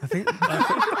 I think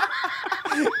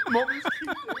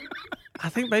I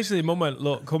think basically Mum went,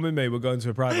 look, come with me. We're going to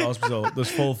a private hospital.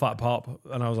 There's full fat pop.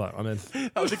 And I was like, I'm in.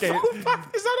 That was a game. Is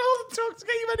that all the talk to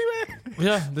get you anywhere?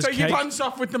 Yeah, there's Take your cake. pants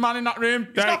off with the man in that room.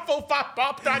 He's not full fat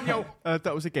pop, Daniel.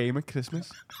 That was a game at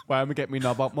Christmas. Why am I getting me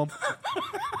knob up, Mum?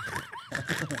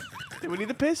 Do we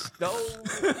need a piss? No.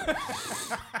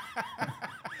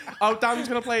 Oh, Dan's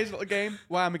going to play his little game.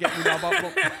 Why am I getting me knob up,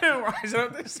 Mum? Why is it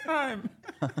up this time?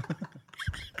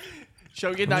 Show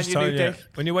your I'm nan just your telling new you, dick.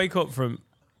 when you wake up from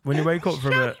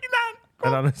a,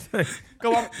 an anesthetic,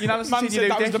 Go on, your nan's Man seen said your new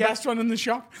that was dick, the yeah? best one in the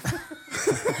shop.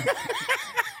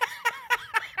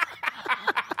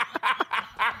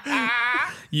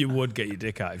 you would get your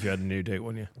dick out if you had a new dick,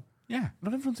 wouldn't you? Yeah.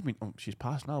 Not in front of me. Oh, she's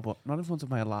passed now, but not in front of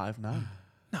my alive nan.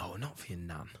 No, not for your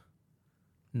nan.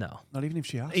 No. Not even if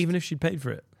she asked. Even if she'd paid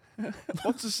for it.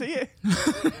 Wants to see it.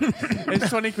 It's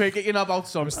 20 quid. Get your knob out,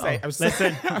 son.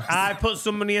 Listen, I put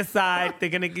some money aside.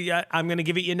 I'm gonna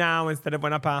give it you now instead of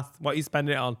when I pass. What are you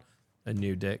spending it on? A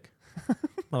new dick.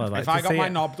 Well, I'd like If to I got see my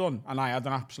it. knob done and I had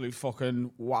an absolute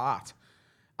fucking what,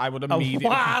 I would immediately.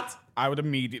 what? I would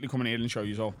immediately come in here and show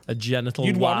you all. A genital.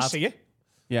 You'd want to wad. see it.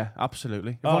 Yeah,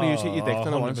 absolutely. If only you see your dick,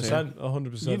 then I want to see it.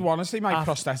 100%. You'd want to see my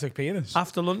prosthetic penis.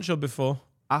 After lunch or before?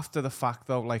 After the fact,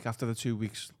 though, like after the 2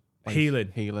 weeks. Like,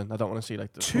 Healing. I don't want to see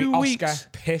like the... 2 Oscar weeks.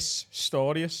 Piss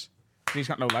Storius. He's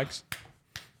got no legs.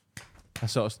 I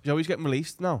sort of, Joey's getting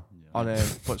released now. On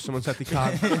but someone said they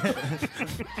can't.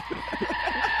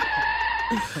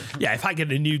 Yeah, if I get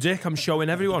a new dick, I'm showing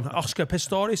everyone. Oscar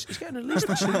Pistorius. He's getting released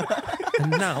this year.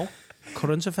 And now,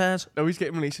 current affairs. No, he's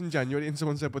getting released in January, and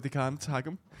someone said, but they can't tag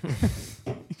him.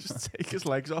 You just take his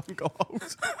legs off and go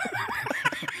out.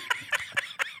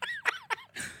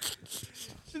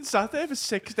 He's been sat there for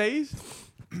 6 days.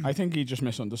 I think he just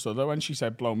misunderstood her when she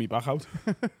said, blow me back out.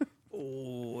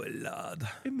 Oh, lad.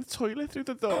 In the toilet through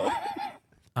the door.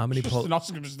 How many Just an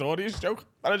Oscar Pistorius joke.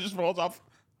 And I just falls off.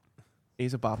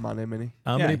 He's a bad man, him, isn't he?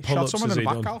 How many shot pull-ups someone has in he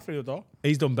the back done? out through the door.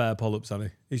 He's done bare pull-ups, hasn't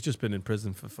he? He's just been in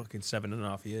prison for fucking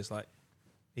 7.5 years. Like,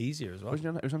 easier as well. He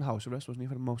was on house arrest, wasn't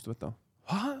he, for most of it, though?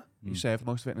 What? He served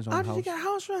most of it in his own How did house. he get a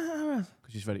house rent?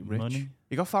 Because he's very rich. Money.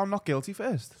 He got found not guilty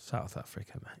first, South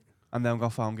Africa, mate. and then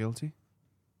got found guilty.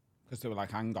 Because they were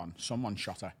like, hang on, someone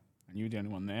shot her. And you were the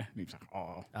only one there. And he was like,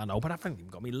 oh. I know, but I haven't even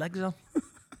got my legs on.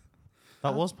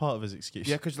 That was part of his excuse.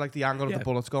 Yeah, because like the angle of Yeah. the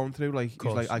bullets going through, like he's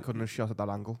Course. like, I couldn't have shot at that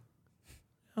angle.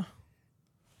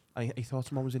 He thought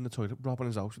someone was in the toilet robbing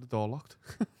his house with the door locked.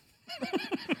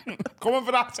 Coming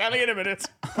for that telly in a minute.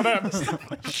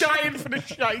 But dying for the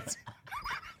shite.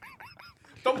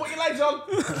 Don't put your legs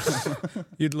on.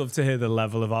 You'd love to hear the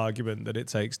level of argument that it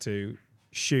takes to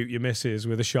shoot your missus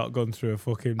with a shotgun through a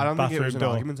fucking I don't think it bathroom was an door.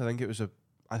 argument.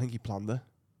 I think he planned it.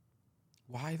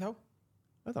 Why though?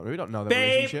 I don't really don't know the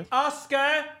Babe, relationship.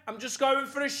 Oscar, I'm just going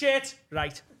for a shit.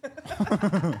 Right.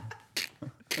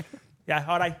 Yeah,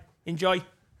 all right. Enjoy.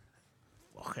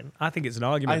 Fucking, I think it's an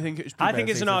argument. I think it's it's an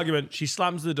premeditated. argument. She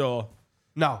slams the door.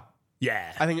 No,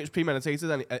 Yeah. I think it was premeditated,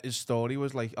 and his story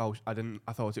was like, "Oh, I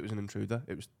thought it was an intruder.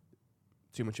 It was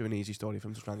too much of an easy story for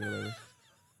him to try and get away with."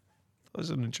 That was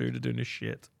an intruder doing his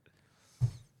shit.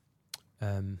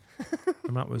 And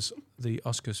that was the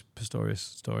Oscar Pistorius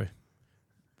story.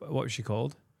 What was she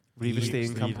called? Reva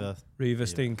Steenkamp. Reva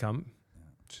Steenkamp.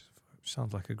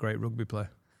 Sounds like a great rugby player.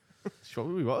 Sure,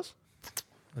 who he was.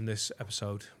 And this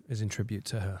episode is in tribute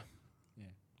to her. Yeah.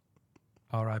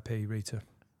 R.I.P. Rita.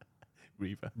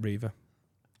 Reva.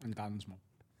 And Dan's mum.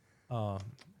 Oh.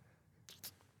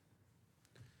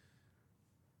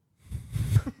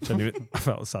 I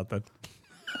felt sad then.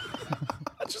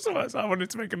 I wanted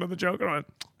to make another joke. And I went,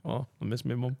 oh, I miss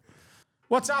my mum.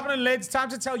 What's happening, lads? Time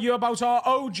to tell you about our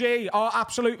OG, our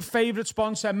absolute favourite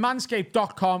sponsor,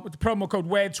 manscaped.com. With the promo code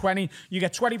WORD20, you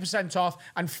get 20% off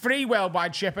and free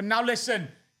worldwide shipping. Now listen,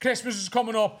 Christmas is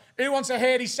coming up. Who wants a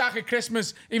hairy sack at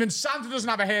Christmas? Even Santa doesn't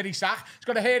have a hairy sack. He's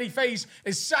got a hairy face.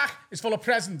 His sack is full of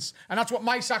presents. And that's what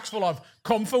my sack's full of.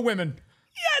 Come for women.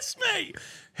 Yes, mate.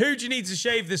 Who do you need to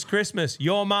shave this Christmas?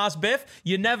 Your Mars Biff?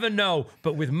 You never know.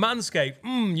 But with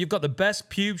Manscaped, you've got the best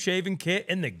pube shaving kit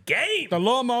in the game. The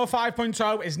Lawnmower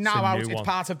 5.0 is now It's a out. new It's one.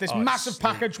 part of this Oh, it's massive sweet.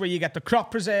 package where you get the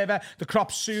crop preserver, the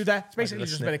crop soother. It's basically a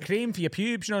just a snip. bit of cream for your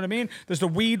pubes, you know what I mean? There's the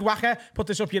weed whacker. Put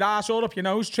this up your arsehole, up your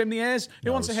nose, trim the ears.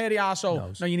 Who wants a hairy arsehole?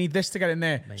 Nose. No, you need this to get in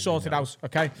there. Sort it out,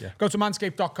 okay? Yeah. Go to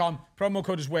manscaped.com. Promo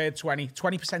code is WORD20.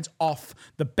 20% off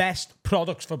the best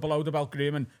products for below the belt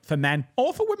grooming for men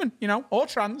or for women, you know, or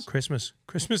trans. Christmas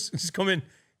is coming.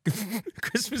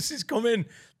 Christmas is coming.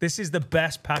 This is the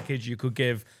best package you could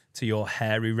give to your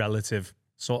hairy relative.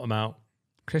 Sort them out.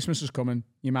 Christmas is coming.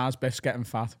 Your Mars Biff's getting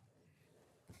fat.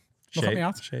 Look at me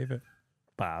out. Shave it.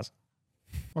 Bars.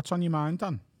 What's on your mind,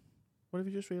 Dan? What have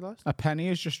you just realised? A penny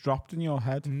has just dropped in your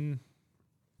head.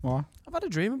 What? I've had a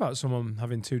dream about someone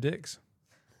having 2 dicks.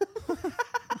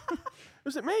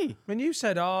 Was it me? When you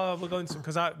said, "Oh, we're going to,"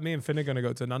 because me and Finn are going to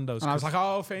go to Nando's, And I was like,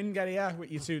 oh, Finn, get here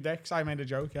with your 2 dicks. I made a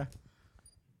joke, yeah.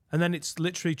 and then it's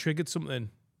literally triggered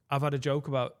something. I've had a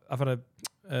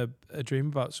dream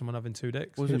about someone having 2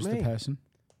 dicks. Was Who's it me? the person?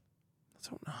 I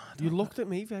don't know. You looked at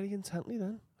me very intently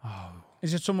then. Oh,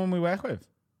 Is it someone we work with?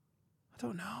 I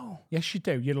don't know. Yes, you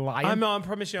do. You're lying. I'm not. I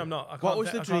promise you, I'm not. I What can't was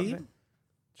thi- the I can't dream? think.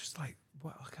 Just like,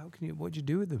 what? How can you? What'd you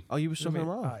do with them? Oh, you were sucking them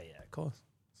Oh off? yeah, of course.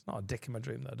 It's not a dick in my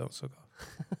dream that I don't suck off.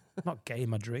 I'm not gay in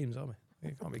my dreams, are we?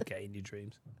 You can't be gay in your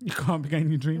dreams. You can't be getting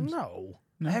your dreams. No.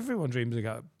 Everyone dreams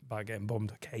about getting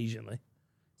bummed occasionally.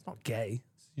 It's not gay.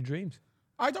 It's your dreams.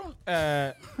 I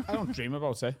don't dream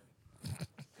about it.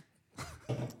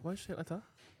 Why did you say it like that?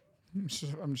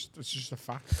 It's just a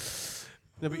fact.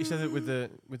 No, but you said it with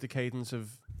the cadence of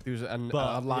there was a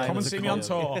But, line. Come and of the see me on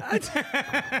chorus. tour.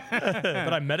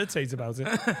 But I meditate about it.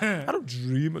 I don't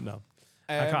dream it now.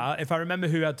 I can't, if I remember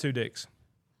who had 2 dicks,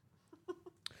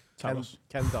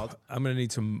 Ken Dodd. I'm going to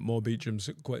need some more beat drums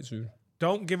quite soon.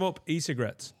 Don't give up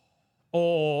e-cigarettes.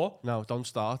 Or, No, don't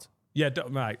start. yeah,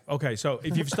 right. Okay, so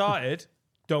if you've started,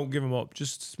 don't give them up.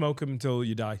 Just smoke them until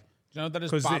you die. Do you know that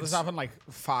as 'Cause bad it's- as having like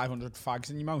 500 fags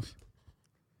in your mouth?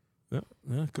 Yeah,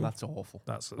 cool. That's awful.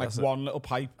 That's Like a one little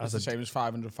pipe that's is the a- same as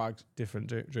 500 fags. different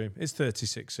dream. It's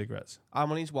 36 cigarettes. How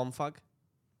many's one fag?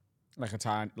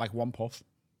 Like one puff.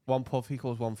 One puff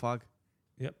equals one fag.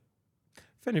 Yep.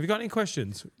 Finn, have you got any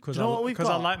questions? Because Do you know what we've I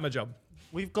got? like my job.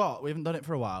 We haven't done it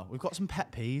for a while. We've got some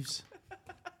pet peeves.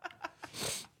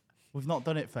 We've not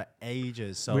done it for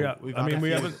ages. So we we've had a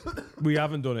few-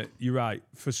 haven't done it. You're right.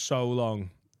 For so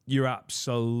long. You're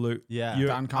absolute. Yeah, You're-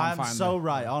 Dan I'm find so them.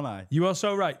 right, aren't I? You are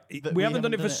so right. We haven't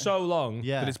done it for so long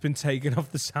Yeah. that it's been taken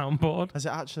off the soundboard. Has it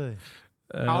actually?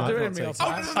 I'll do it in I've real not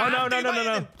time. Oh,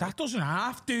 no. That doesn't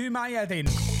have to do my head in.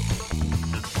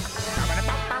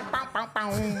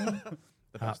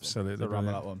 Absolutely. The ram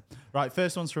of that one. Right,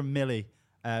 first one's from Millie.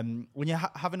 When you're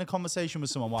having a conversation with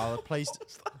someone while a place,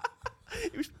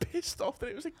 He was pissed off that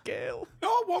it was a girl. No,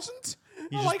 I wasn't.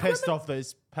 you're I just like pissed women. off that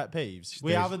it's pet peeves.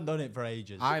 We does. haven't done it for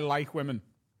ages. I like women.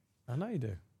 I know you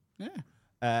do.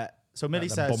 Yeah. So Millie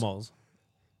The says, bumholes.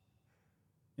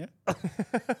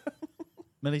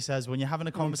 Millie says, when you're having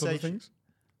a Amongst other conversation, things.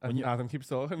 And Adam keeps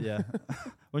talking. yeah,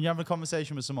 when you're having a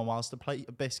conversation with someone whilst a plate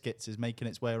of biscuits is making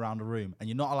its way around a room, and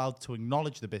you're not allowed to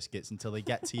acknowledge the biscuits until they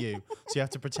get to you, so you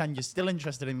have to pretend you're still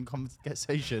interested in the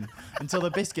conversation until the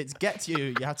biscuits get to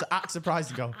you. You have to act surprised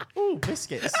and go, "Ooh,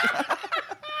 biscuits!"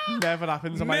 Never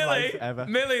happens in my life ever.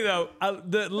 Millie, though,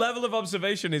 the level of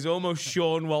observation is almost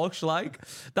Sean Walsh-like.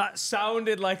 That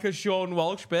sounded like a Sean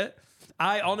Walsh bit.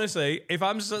 I honestly, if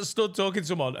I'm stood talking to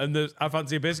someone and I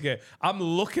fancy a biscuit, I'm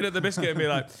looking at the biscuit and be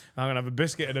like, I'm going to have a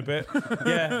biscuit in a bit.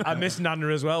 Yeah, I miss Nana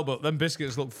as well, but them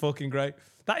biscuits look fucking great.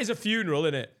 That is a funeral,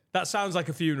 isn't it? That sounds like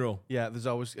a funeral. Yeah, there's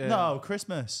always. No,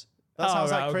 Christmas. That Oh,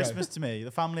 sounds right, like okay. Christmas to me.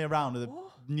 The family around, the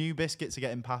new biscuits are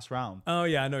getting passed round. Oh,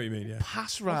 yeah, I know what you mean, yeah.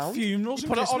 pass round. Funerals You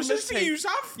and put it on the Christmases do table. you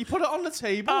have? You put it on the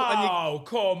table and you. Oh,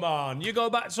 come on. You go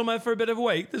back somewhere for a bit of a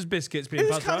wake, there's biscuits being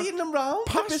Who's passed around. carrying them round?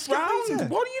 The Pass biscuit round. eater.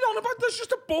 What are you on about? There's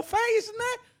just a buffet, isn't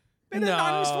there? Bit of No.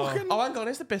 nan's fucking. Oh, hang on,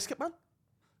 it's the biscuit man.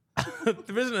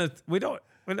 There isn't a... We don't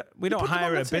put them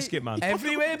hire on a the biscuit man.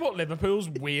 Everywhere but Liverpool's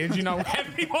weird, you know.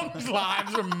 Everyone's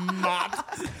lives are mad.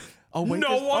 Oh wait, No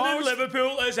there's- one in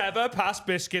Liverpool has ever passed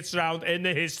biscuits round in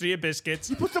the history of biscuits.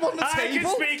 You put them on the I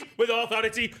table? can speak with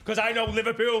authority because I know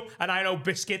Liverpool and I know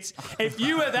biscuits. If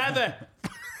you had ever...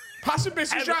 Passing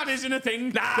biscuits Ever- round isn't a thing.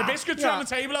 Nah. The biscuits are on the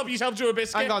table. Help yourself to a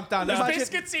biscuit. Hang on, Dan, There's imagine-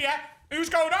 biscuits here. Who's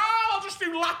going, oh, I'll just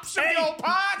do laps of the old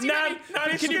party. Nan,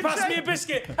 Maybe can you biscuits pass me a in.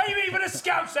 biscuit? Are you even a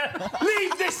scouser?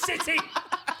 Leave this city!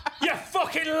 You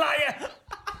fucking liar!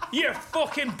 You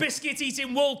fucking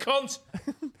biscuit-eating wool cunt!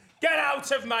 Get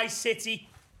out of my city!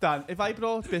 Dan, if I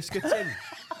brought biscuits in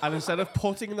and instead of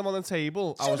putting them on the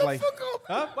table, I was like,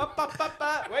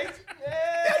 wait.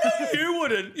 You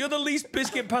wouldn't. You're the least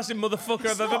biscuit-passing motherfucker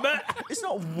I've ever met. It's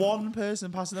not one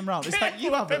person passing them round. It's like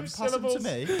you have them, pass them to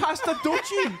me. Pass the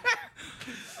duchy.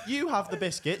 You have the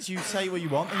biscuits. You say what you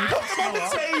want, and you pass them on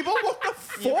the table. What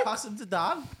the You fuck? pass them to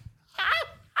Dan.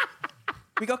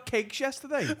 We got cakes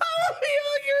yesterday. How are you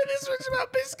arguing this much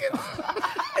about biscuits?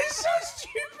 It's so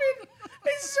stupid.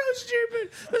 It's so stupid.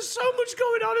 There's so much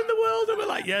going on in the world, and we're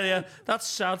like, yeah, that's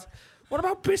sad. What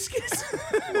about biscuits?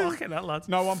 Fucking hell, lads.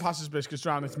 No one passes biscuits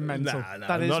round. It's mental. Nah,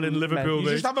 That is not in Liverpool. mental. You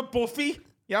mate. just have a buffet.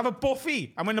 You have a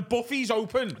buffet. And when the buffet's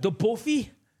open, The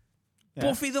Buffy?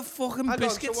 Buffy the fucking Hang on,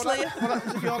 biscuit so what slayer?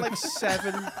 happens if you're like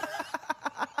 7?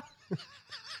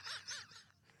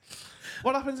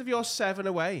 What happens if you're 7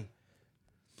 away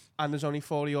and there's only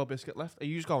 4 of your biscuit left? Are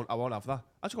you just going, I won't have that?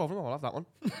 I just go over and I won't have that one.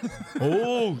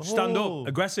 Oh, stand up.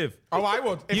 Aggressive. Oh, I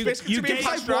would. If biscuits are being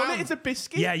passed around, It's a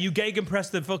biscuit. Yeah, you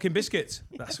gegenpress the fucking biscuits.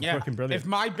 That's fucking brilliant. If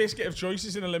my biscuit of choice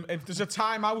is in a if there's a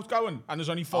timeout going and there's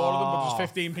only 4 of them, but there's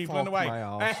 15 people in the way.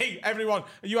 Hey, everyone,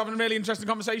 are you having a really interesting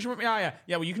conversation with me, are you?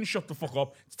 Yeah, well, you can shut the fuck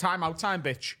up. It's timeout time,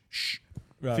 bitch. Shh.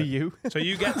 Right. For you. So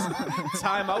you get...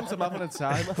 Time out. I'm having a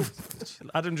time out.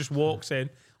 Adam just walks in.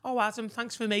 Oh, Adam,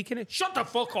 thanks for making it. Shut the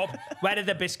fuck up. Where are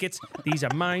the biscuits? These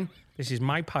are mine. This is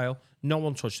my pile. No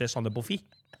one touch this on the buffet.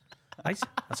 Right?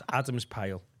 That's Adam's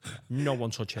pile. No one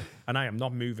touch it. And I am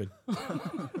not moving.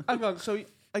 Hang on. So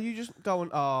are you just going,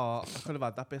 oh, I could have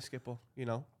had that biscuit, but,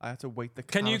 I had to wait the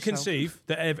Can you carousel. conceive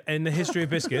that in the history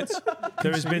of biscuits,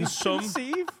 there has been some...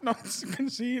 Conceive? Not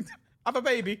conceived. Have a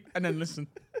baby and then listen.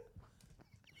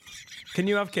 Can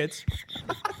you have kids?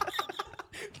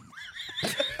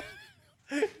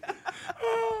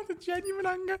 Oh, the genuine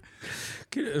anger.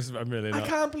 I'm really not. I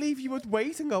can't believe you would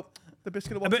wait and go, the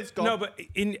biscuit of it's gone. No, but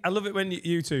I love it when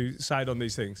you two side on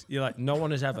these things. You're like, no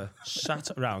one has ever sat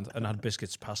around and had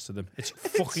biscuits passed to them. It's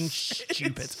fucking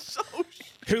stupid. It's so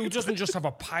Who doesn't just have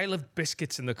a pile of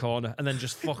biscuits in the corner and then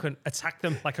just fucking attack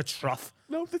them like a trough?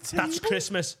 No, the table. That's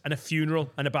Christmas and a funeral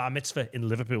and a bar mitzvah in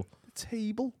Liverpool. The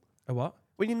table. A what?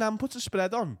 When your nan puts a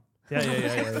spread on. Yeah.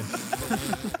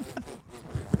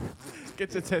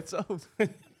 Get your tits out.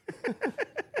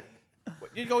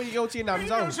 you go to your nan's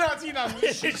house.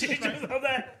 She's just up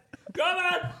there. Come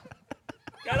on!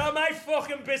 Get on my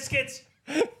fucking biscuits!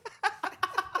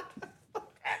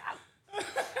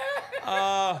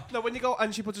 No, when you go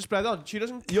and she puts a spread on, she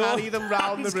doesn't carry them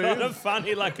round the got a room.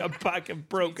 fanny like a pack of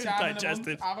broken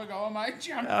digestive. Have a go, mate.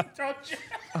 Jam touch.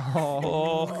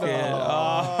 Oh.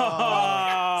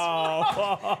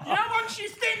 You know, once you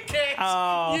think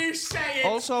it, you say it.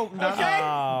 Also, Okay.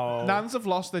 nans have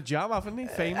lost their jam, haven't they?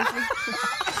 Famously.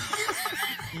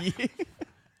 Yeah.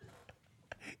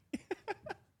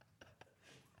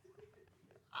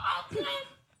 How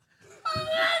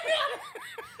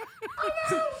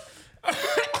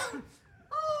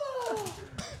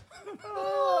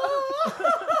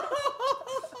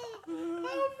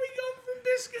have we gone from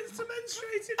biscuits to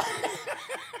menstruating?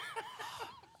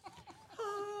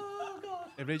 Oh, God.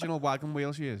 Original wagon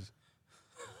wheel she is.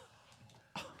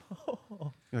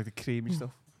 You like the creamy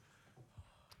stuff.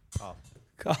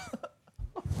 God.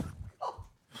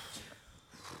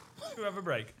 Should we have a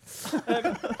break?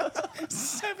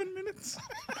 7 minutes.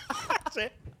 That's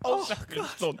it. Oh,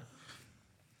 seconds done.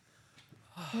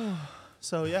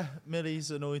 So yeah,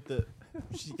 Millie's annoyed that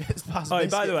she gets past. Oh,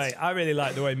 biscuits. by the way, I really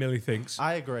like the way Millie thinks.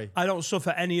 I agree. I don't suffer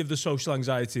any of the social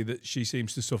anxiety that she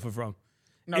seems to suffer from.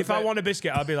 No, if I but- want a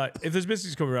biscuit, I'll be like, if there's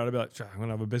biscuits coming around, I'll be like, I'm going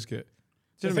to have a biscuit.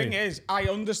 Do you The know what I thing mean? is, I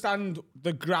understand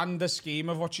the grander scheme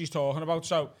of what she's talking about.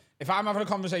 So if I'm having a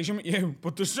conversation with you,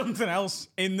 but there's something else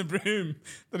in the room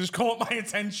that has caught my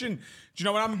attention, do you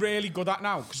know what I'm really good at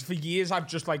now? Because for years I've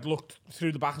just like looked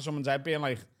through the back of someone's head being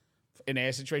like, in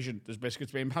a situation, there's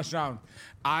biscuits being passed around.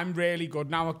 I'm really good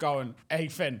now at going, hey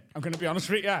Finn, I'm going to be honest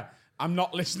with you, I'm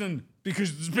not listening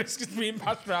because there's biscuits being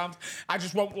passed around. I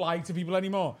just won't lie to people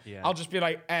anymore. Yeah. I'll just be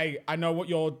like, hey, I know what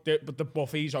you're doing, but the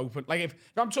buffet's open. Like, if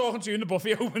I'm talking to you and the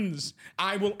buffet opens,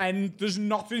 I will end. There's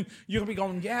nothing. You'll be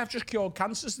going, yeah, I've just cured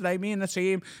cancers today, me and the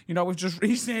team. You know, we've just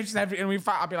researched everything.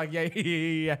 I'll be like, yeah.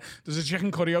 There's a chicken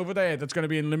curry over there that's going to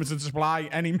be in limited supply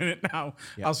any minute now.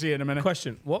 Yeah. I'll see you in a minute.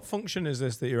 Question, what function is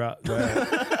this that you're at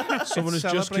where someone has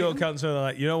just cured cancer and they're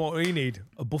like, you know what we need?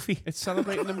 A buffet? It's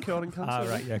celebrating them curing cancer. Ah,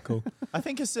 right, yeah, cool. I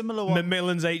think a similar one.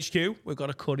 Macmillan's HQ, we've got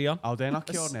a curry on. Oh, they're not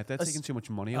curing it. They're taking too much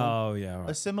money on. Oh, yeah, right.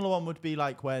 A similar one would be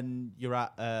like when you're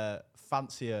at a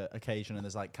fancier occasion and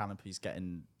there's like canopies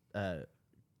getting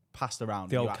passed around.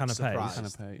 The and old you act canapés. surprised.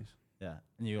 Canapés. Yeah,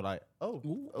 and you're like, oh,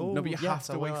 No, but you have yes,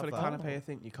 to I wait will for the have that. canapé, I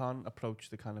think. You can't approach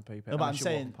the canapé. No, but I'm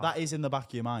saying that is in the back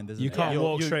of your mind, isn't You it? can't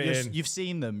walk straight you're, in. You've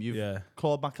seen them. You've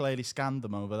Claude McAlealy scanned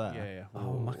them over there. Yeah.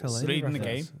 Oh, Makalele reading the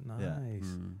reference. Nice. Yeah.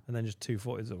 And then just 2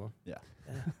 footed of them. Yeah.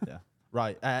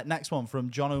 Right. Next one from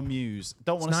John O'Muse.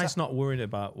 Don't It's want to nice not worrying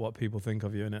about what people think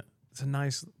of you, innit? It's a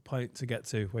nice point to get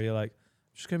to where you're like,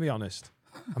 I'm just going to be honest.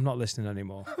 I'm not listening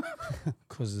anymore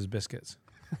because there's biscuits.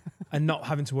 And not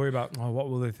having to worry about, what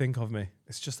will they think of me?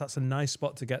 It's just, that's a nice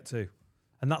spot to get to.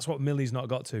 And that's what Millie's not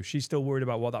got to. She's still worried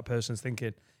about what that person's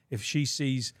thinking. If she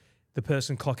sees the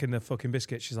person clocking the fucking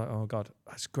biscuit, she's like, oh God,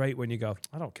 that's great when you go,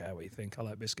 I don't care what you think. I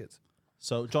like biscuits.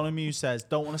 So John O'Muse says,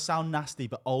 don't want to sound nasty,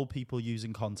 but old people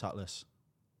using contactless.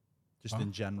 Just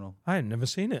in general. I ain't never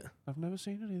seen it. I've never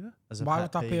seen it either. As a Why pet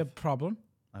would that be a peeve. problem?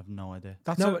 I have no idea.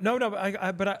 No,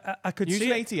 but I could Using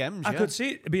see it. ATMs, I yeah. could see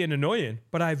it being annoying,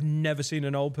 but I've never seen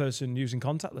an old person using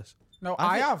contactless. No,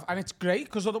 I have, and it's great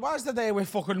because otherwise they're there with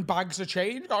fucking bags of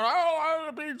change going, oh,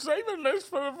 I've been saving this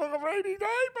for a fucking rainy day,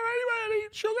 but anyway, I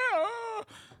need sugar. Oh.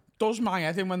 Does my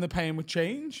head in when they're paying with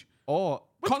change. Or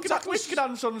Contactless. which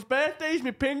grandson's birthday's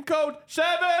my pin code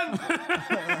 7.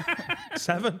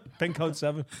 7? Pin code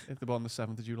 7. If they're born the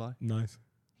 7th of July. Nice.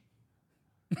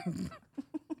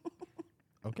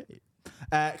 Okay.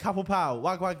 Capel Pow,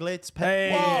 Wag Wag Lids,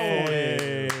 Pet.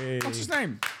 Hey. What's his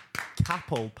name?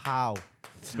 Capel Pow.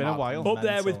 It's been a while. Up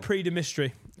there with Mental. Pre the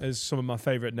Mystery as some of my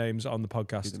favourite names on the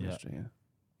podcast. Yeah.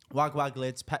 Wag Wag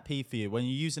Lids, pet peeve for you. When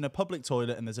you're using a public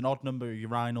toilet and there's an odd number of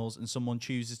urinals and someone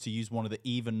chooses to use one of the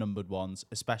even numbered ones,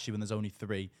 especially when there's only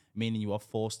 3, meaning you are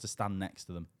forced to stand next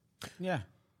to them. Yeah.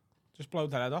 Just blow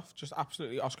their head off. Just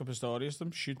absolutely Oscar Pistorius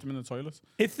them. Shoot them in the toilet.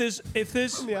 If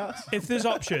there's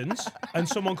options and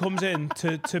someone comes in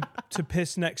to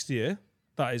piss next to you,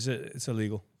 it's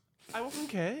illegal. I wouldn't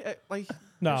care.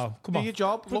 No, come do on. your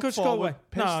job. Look Just go forward. away.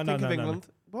 Piss, No, think of no. England.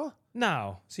 What?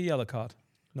 No, it's a yellow card.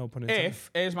 No pun intended.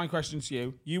 Here's my question to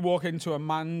you. You walk into a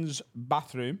man's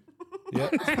bathroom. Yeah.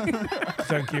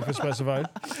 Thank you for specifying.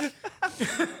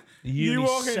 You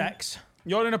walk in- Unisex.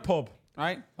 You're in a pub,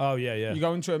 right? Oh, yeah. You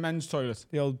go into a men's toilet.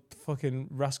 The old fucking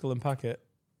Rascal and Packet.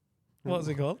 What's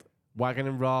it called? Wagon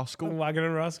and Rascal. Wagon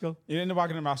and Rascal. You're in the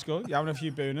Wagon and Rascal. You're having a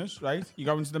few booners, right? You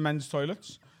go into the men's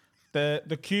toilets.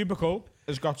 The cubicle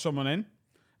has got someone in,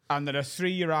 and there are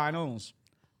 3 urinals.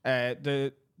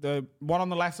 The one on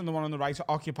the left and the one on the right are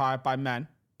occupied by men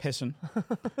pissing,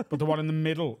 but the one in the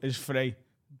middle is free.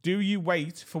 Do you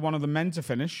wait for one of the men to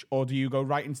finish, or do you go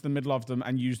right into the middle of them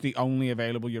and use the only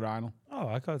available urinal? Oh,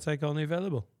 I can't take only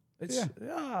available. Yeah.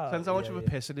 Depends how much of a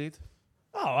piss I need.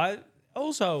 I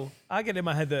get in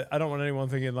my head that I don't want anyone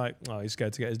thinking like, oh, he's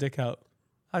scared to get his dick out.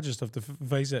 I just have to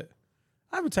face it.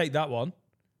 I would take that one.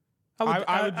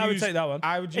 I would take that one.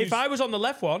 If I was on the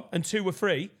left one and 2 were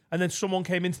free, and then someone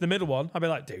came into the middle one, I'd be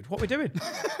like, dude, what are we doing?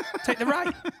 Take the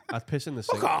right. I'd piss in the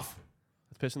sink. Fuck off.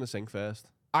 I'd piss in the sink first.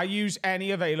 I use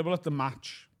any available at the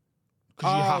match.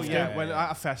 Because you have to. When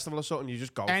at a festival or something, you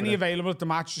just go Any for it. available at the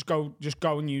match, just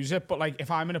go and use it. But like, if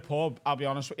I'm in a pub, I'll be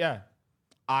honest with you,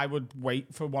 I would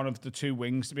wait for one of the 2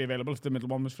 wings to be available if the middle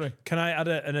one was free. Can I add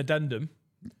an addendum?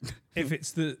 if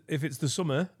it's the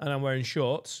summer and I'm wearing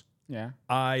shorts, Yeah.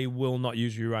 I will not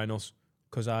use urinals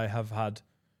because I have had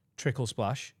trickle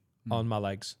splash on my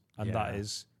legs, and that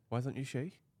is Why don't you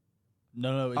shake?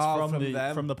 No,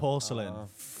 it's from the porcelain.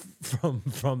 from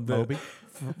the Moby?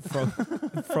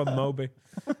 from Moby.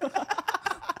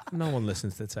 No one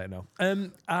listens to techno.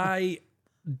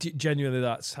 Genuinely,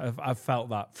 I've felt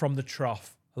that from the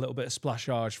trough. A little bit of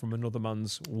splashage from another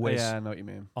man's whiz Yeah, I know what you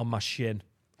mean. on my shin.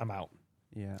 I'm out.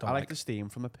 Yeah, Don't I like like the steam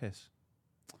from a piss.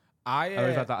 I We've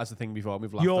had that as a thing before.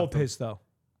 We've laughed Your at them. piss though.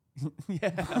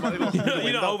 Yeah.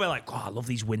 You're not over like, I love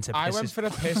these winter pisses. I went for a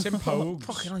piss in Pogues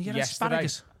Fucking hell, you're yesterday.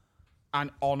 asparagus. And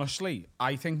honestly,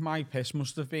 I think my piss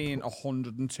must have been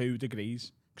 102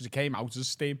 degrees because it came out as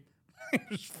steam. It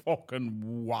was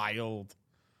fucking wild.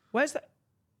 Where's that?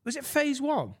 Was it phase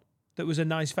 1 that was a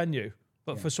nice venue,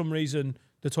 but for some reason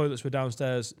the toilets were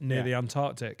downstairs near the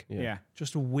Antarctic? Yeah.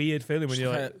 Just a weird feeling when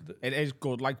you're like, It is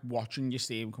good, like watching your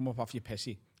steam come up off your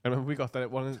pissy. I remember we got that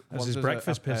at one. this is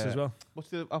breakfast piss as well. What's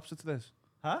the opposite to this?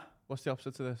 Huh? What's the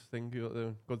opposite to this thing you're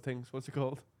doing? Good things. What's it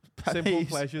called? Pet Simple peeves.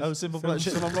 pleasures. Oh, simple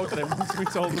pleasures. Someone wrote it in once we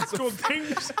told them. Good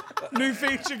things. New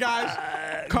feature, guys.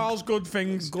 Carl's good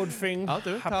things. Good thing. I'll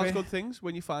do it. Happy. Carl's good things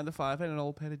when you find a £5 in an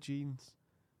old pair of jeans.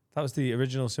 That was the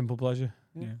original Simple Pleasure.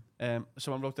 Yeah.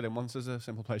 Someone wrote it in once as a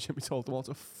simple pleasure. We told them all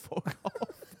to fuck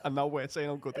off, and now we're saying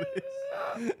how good it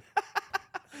is.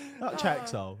 That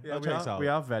checks though. That checks out. We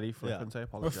are very flippant. I We're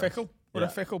apologise. fickle. We're a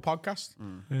fickle podcast.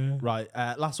 Right,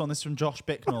 last one. This is from Josh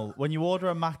Bicknell. When you order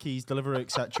a Mackey's, Deliveroo,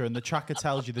 etc., and the tracker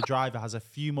tells you the driver has a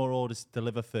few more orders to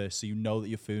deliver first, so you know that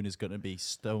your food is going to be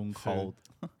stone cold.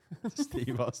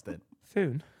 Steve Austin.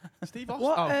 Foon. Steve Austin.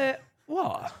 What? Oh.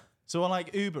 What? So on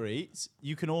like Uber Eats,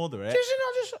 you can order it. Is it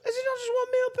not just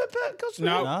 1 meal per customer?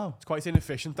 No. No. It's quite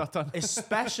inefficient, that time.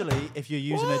 Especially if you're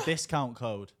using a discount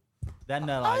code. Then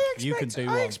they're like, you can do I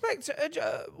one. expect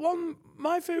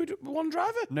my food, one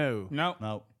driver. No.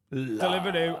 No.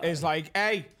 Deliveroo is like,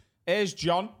 hey, here's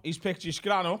John. He's picked your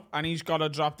scran up and he's got to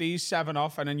drop these 7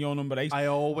 off and then you're number 8. I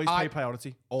always pay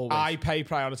priority. Always. I pay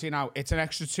priority now. It's an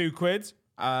extra £2.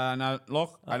 And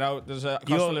look, I know there's a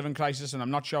cost of living crisis and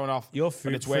I'm not showing off. You're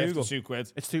but it's worth the frugal.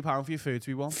 £2. It's £2 for your food to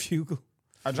be one. Fugal.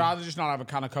 I'd rather just not have a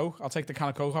can of Coke. I'll take the can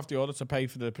of Coke off the order to pay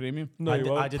for the premium. No, you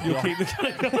won't. I did You'll the keep the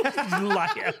can.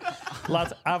 Liar.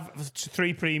 Lads, have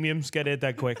 3 premiums. Get it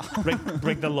dead quick.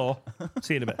 Break the law.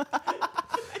 See you in a bit.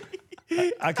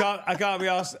 I can't be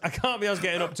asked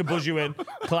getting up to buzz you in,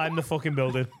 climb the fucking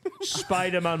building,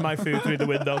 Spider-Man my food through the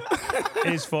window.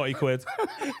 Here's 40 quid.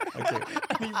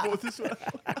 He would as well.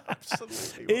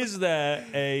 Absolutely. Is there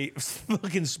a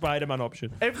fucking Spider-Man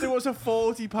option? If there was a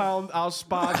 £40, I'll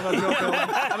Spider-Man your building,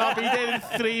 and I'll be there in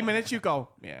 3 minutes. You go,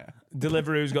 yeah.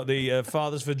 Deliveroo's got the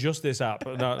Fathers for Justice app.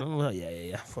 No,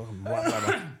 yeah. Fucking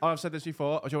whatever. Oh, I've said this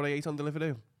before. Do you want to eat on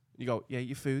Deliveroo? You go, yeah,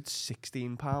 your food's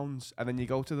 £16. And then you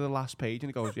go to the last page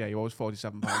and it goes, yeah, you owe us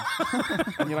 £47.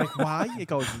 And you're like, why? It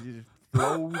goes,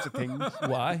 loads of things.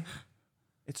 Why?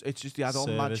 It's just the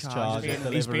add-on mad Service charge. charge,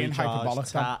 He's being delivery charge, hyperbolic.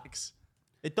 tax.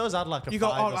 It does add like a You go,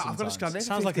 fiver oh, I've got to sometimes. scan this.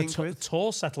 Sounds like a 15 quid.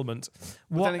 tour settlement.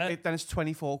 But What? then it's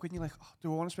 24 quid and you're like, oh,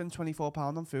 do I want to spend £24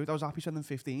 on food? I was happy spending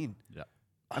 15. Yeah.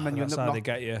 And then you end That's up how they not...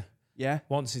 get you. Yeah,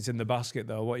 Once it's in the basket,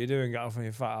 though, what you doing? Get off on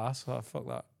your fat ass. Oh, fuck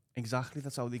that. exactly.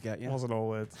 That's how they get you. Wasn't all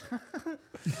words.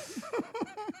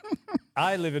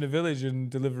 I live in a village and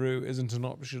Deliveroo isn't an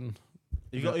option.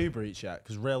 You got Uber Eats yet?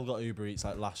 Because Rail got Uber Eats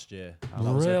like last year.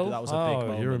 And Real? That was a big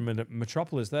moment. You're in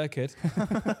Metropolis there, kid.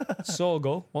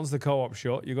 Sorgo, once the co-op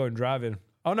shut, you're going driving.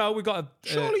 Oh, no, we got a...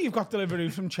 Surely you've got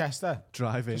Deliveroo from Chester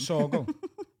Driving. to Sorghum.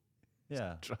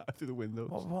 Yeah. Drive through the windows.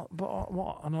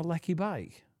 what, on a lecky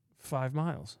bike? 5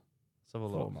 miles? Let's have a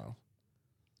 4 look. miles?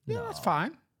 Yeah, that's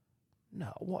fine.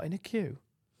 No, what, in a queue?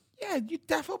 Yeah, you'd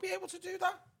definitely be able to do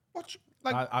that. What?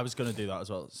 Like, I was going to do that as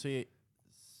well. See,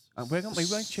 And we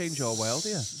won't change your world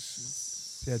here.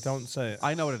 Yeah, don't say it.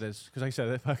 I know what it is because I said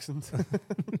it by accident.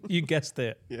 You guessed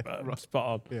it. Yeah, right. Spot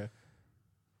on. Yeah.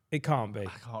 It can't be. I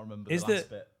can't remember Is the last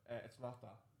the- bit. It's not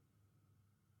that.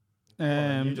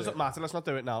 It do doesn't matter. Let's not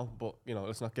do it now. But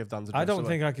let's not give Dan's I address don't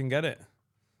away. think I can get it.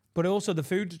 But also, the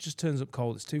food just turns up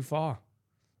cold. It's too far.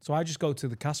 So I just go to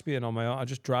the Caspian on my own. I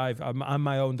just drive. I'm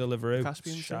my own Deliveroo.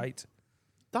 Caspian It's too? shite.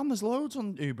 Dan, there's loads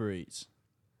on Uber Eats.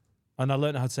 And I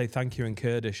learned how to say thank you in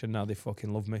Kurdish, and now they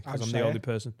fucking love me How'd because you I'm the say only it?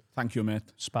 person. Thank you, mate.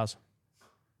 Spaz.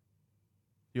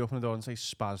 You open the door and say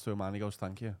spaz to a man. He goes,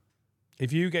 "Thank you."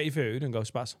 If you get your food and go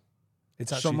spaz,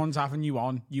 it's actually Someone's having you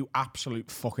on, you absolute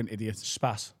fucking idiot.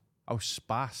 spaz. Oh,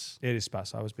 spaz. It is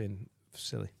spaz. I was being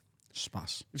silly.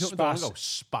 Spaz. If you open the door and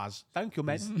Spaz. go, spaz. Thank you,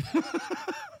 mate.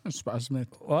 Spaz, mate.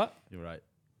 What? You're right.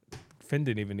 Finn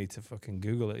didn't even need to fucking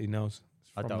Google it. He knows.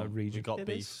 It's I from don't. the region. We got It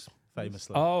beef, is.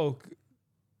 famously. Oh,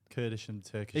 Kurdish and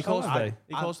Turkish. He calls them-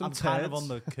 he calls them I'm kind of turds. on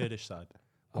the Kurdish side.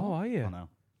 oh, are I you? know.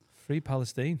 Free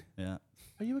Palestine. Yeah.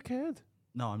 Are you a kid?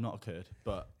 No, I'm not a Kurd,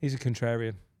 but He's a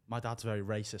contrarian. my dad's very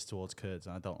racist towards Kurds,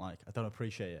 and I don't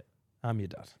appreciate it. I'm your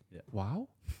dad. Wow.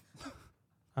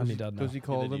 I'm your dad now. Does he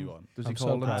call You're the them? new one. Does I'm he so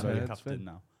call them proud of you. I'm turds? captain Finn?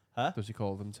 now. Huh? Does he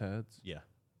call them turds? Yeah.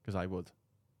 Because I would,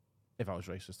 if I was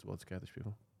racist towards Kurdish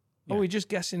people. Oh, we're just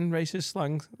guessing racist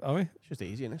slang, are we? It's just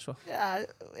easy, innit? So.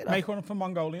 Make one up for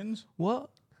Mongolians. What?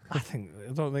 I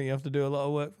don't think you have to do a lot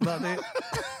of work for that, do you?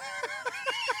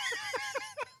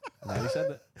 Now he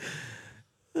said it.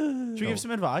 Should we give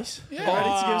some advice? Yeah.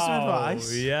 Ready to give some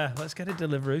advice? Yeah, let's get a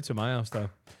Deliveroo to my house, though.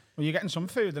 Well, you're getting some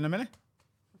food in a minute.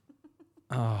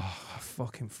 Oh, I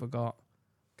fucking forgot.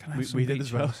 Can I have some We did beach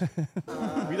as well. house?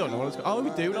 We don't know what it's going to be. Oh, we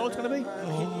do know what it's going to be.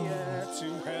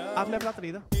 I've never had that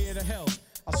either.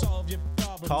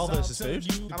 Carl versus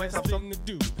food. I might have some.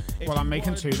 Well, I'm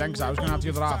making 2 then because I was going to have the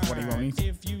other half. What do you want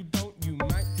eat?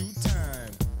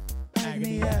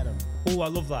 Oh, I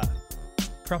love that.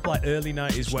 Proper like early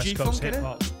 90s West G-funk, Coast innit? hip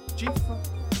hop. G-funk.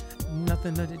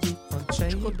 Nothing but a G-funk,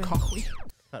 baby. Good coffee.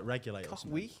 That regulators.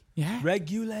 We. Yeah.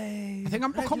 Regulate. I think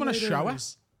I'm becoming a shower.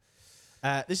 This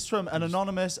is from an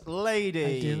anonymous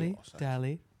lady. Dilly,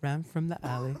 dally, ran from the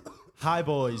alley. Hi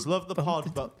boys, love the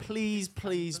pod, but please,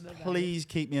 please, please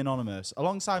keep me anonymous.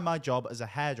 Alongside my job as a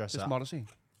hairdresser. Just Morrissey.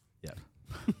 Yeah,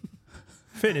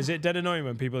 Finn, is it dead annoying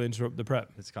when people interrupt the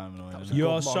prep? it's kind of annoying. Isn't it?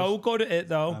 You're so good at it,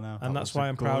 though, I know. and That that's was why a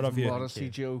I'm proud of you.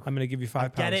 Morrissey joke. I'm going to give you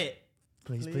 £5. Get it?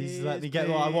 Please let me get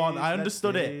what I want. I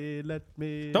understood it. Let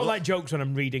me. Don't like jokes when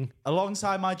I'm reading.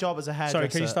 Alongside my job as a hairdresser. Sorry,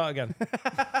 can you start again?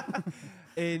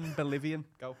 In Bolivian.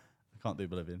 Go. I can't do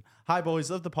Bolivian. Hi boys,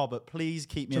 love the pod, but please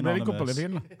keep me It's a really anonymous. good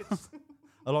Bolivian.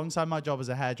 Alongside my job as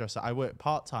a hairdresser, I work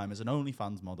part-time as an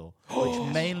OnlyFans model,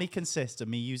 which mainly consists of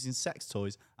me using sex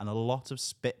toys and a lot of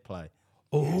spit play.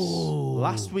 Oh.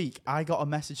 Last week, I got a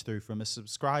message through from a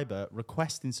subscriber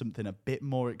requesting something a bit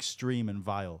more extreme and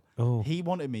vile. Oh. He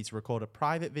wanted me to record a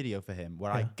private video for him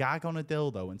where I gag on a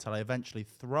dildo until I eventually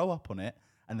throw up on it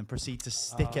and then proceed to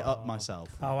stick it up myself.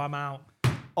 Oh, I'm out.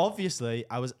 Obviously,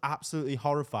 I was absolutely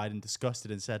horrified and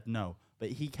disgusted and said no. but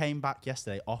he came back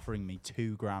yesterday offering me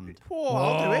 $2,000. Oh,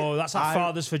 I'll do it. Oh, that's like I-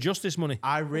 Fathers for Justice money.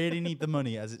 I really need the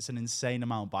money as it's an insane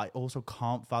amount, but I also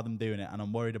can't fathom doing it, and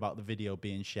I'm worried about the video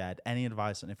being shared. Any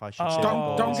advice on if I should share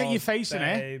Don't it? get your face in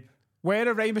it. babe. Wear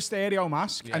a Rey Mysterio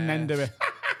mask and then do it.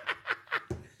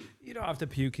 You don't have to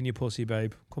puke in your pussy,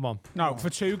 babe. Come on. No, for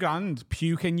 $2,000,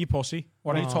 puke in your pussy.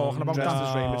 What are you talking about? Dressed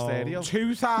Dan? as Rey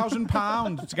Mysterio.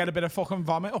 £2,000 to get a bit of fucking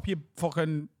vomit up your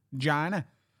fucking vagina.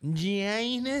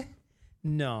 Gina?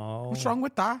 No. What's wrong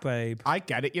with that? Babe. I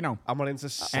get it, I'm not into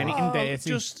anything dirty.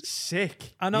 Just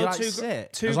sick. I know You like two sick?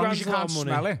 as long grand's as you a lot can't of money.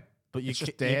 smell it. But It's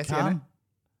just you dirty, can. innit?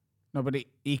 No, but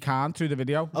he can't through the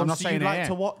video. Oh, I'm not so saying you'd like it.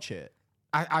 to watch it?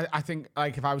 I think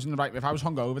like if I was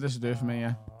hungover, this would do it for me.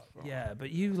 Yeah. Yeah, but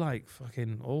you like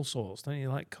fucking all sorts, don't you?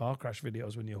 Like car crash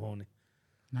videos when you're horny.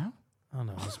 No. I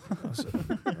know. That's being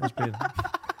Look at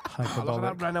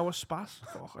hyperbolic. that Renault Spas.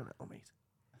 Fucking hell, mate.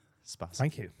 Spaz.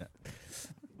 Thank you.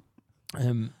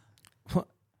 Yeah. What?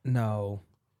 No.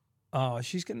 Oh,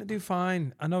 she's gonna do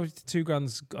fine. I know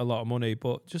 $2,000's a lot of money,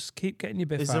 but just keep getting your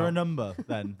biff Is out. there a number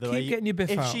then? The Keep way getting your biff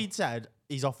if out. she'd said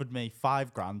he's offered me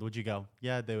 $5,000, would you go?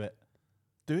 Yeah, do it.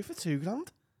 Do it for $2,000.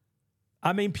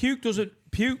 I mean, puke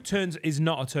is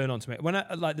not a turn on to me. When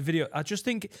I like the video, I just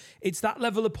think it's that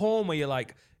level of porn where you're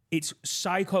like, it's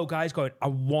psycho guys going, I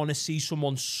want to see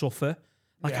someone suffer.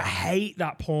 Like I hate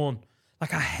that porn.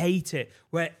 Like I hate it.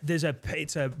 Where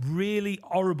it's a really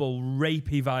horrible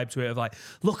rapey vibe to it of like,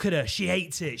 look at her, she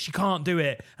hates it, she can't do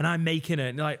it, and I'm making it.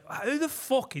 And you're like, who the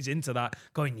fuck is into that?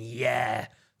 Going, yeah.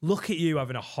 Look at you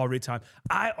having a horrid time.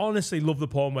 I honestly love the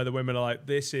porn where the women are like,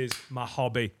 this is my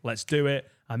hobby. Let's do it.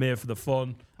 I'm here for the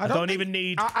fun. I don't think- even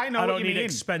need I know I what don't you need mean.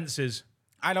 expenses.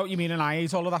 I know what you mean, and I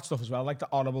hate all of that stuff as well, like the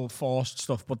horrible forced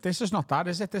stuff. But this is not that,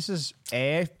 is it? This is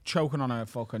air choking on a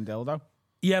fucking dildo.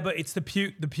 Yeah, but it's the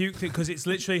puke thing because it's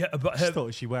literally I just thought,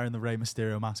 is she wearing the Rey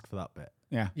Mysterio mask for that bit?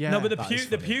 Yeah. no, but that is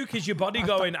the funny. puke is your body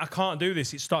going, I can't do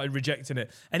this. It started rejecting it.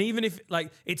 And even if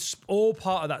like it's all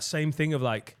part of that same thing of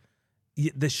like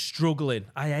they're struggling.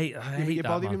 I hate Your that,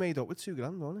 body man. be made up with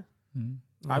 $2,000, won't it?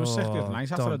 I was sick the other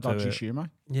night after a don't do dodgy it. shoe, mate.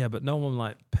 Yeah, but no one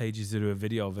like pages to do a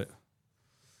video of it.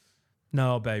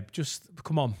 No, babe, just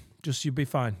come on. Just you'll be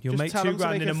fine. You'll Just make tell him to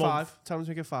 $2,000 make in a it month. 5. Tell him to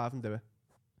make it 5 and do it.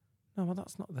 No, well,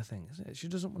 that's not the thing, is it? She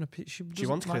doesn't want to. She She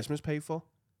wants like, Christmas paid for.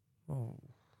 Oh.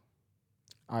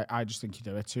 I just think you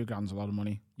do it. $2,000's a lot of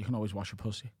money. You can always wash your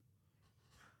pussy.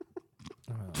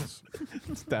 Oh, that's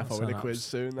It's definitely an a quiz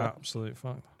soon. That. absolute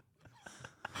fact.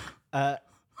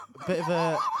 Bit of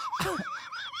a.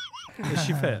 Is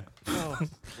she fit?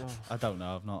 I don't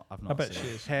know. I've not. I bet seen she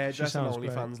it. is. Hairdressing sounds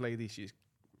great. OnlyFans lady. She's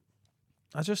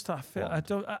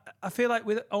I feel like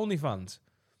with OnlyFans,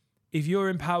 if you're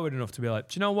empowered enough to be like,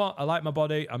 do you know what? I like my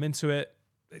body. I'm into it.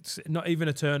 It's not even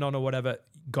a turn on or whatever.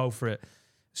 Go for it.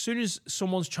 As soon as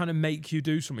someone's trying to make you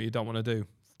do something you don't want to do,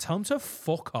 tell them to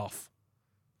fuck off.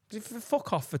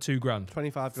 Fuck off for $2,000.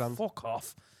 25 grand. Fuck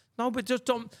off. No, but just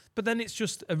don't. But then it's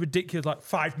just a ridiculous, like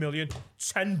 5 million,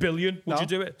 10 billion. Would No, you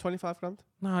do it? 25 grand.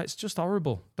 No, it's just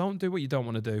horrible. Don't do what you don't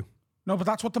want to do. No, but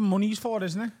that's what the money's for,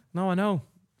 isn't it? No, I know.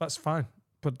 That's fine.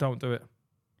 But don't do it.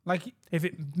 Like, If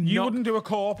it you wouldn't do a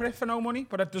corporate for no money,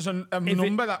 but if there's a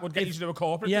number that would get you to do a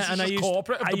corporate, this is just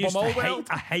corporate of the bumhole world.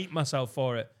 I hate myself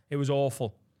for it. It was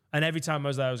awful. And every time I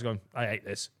was there, I was going, I hate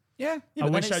this. Yeah. I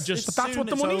wish I just. But that's what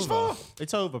the money's for.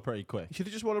 It's over pretty quick. You should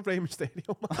have just won a Rey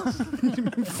Mysterio.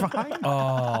 Fine.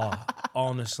 Oh,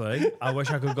 honestly, I wish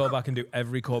I could go back and do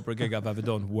every corporate gig I've ever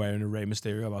done wearing a Rey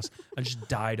Mysterio mask and just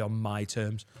died on my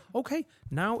terms. Okay,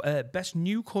 now best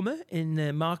newcomer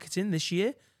in marketing this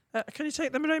year. Can you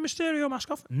take the Rey Mysterio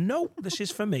mask off? No, this is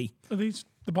for me. Are these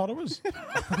the borrowers?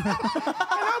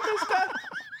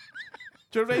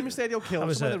 Do you know Rey Mysterio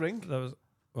killed someone in the ring? That was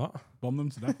what? Bomb them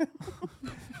to death.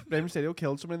 Rey Mysterio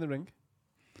killed someone in the ring.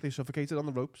 They suffocated on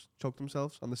the ropes, choked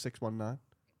themselves on the 619.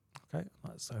 Okay,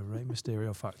 that's a Rey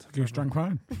Mysterio fact. Goose drank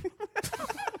wine.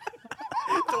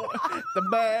 The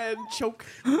man choke.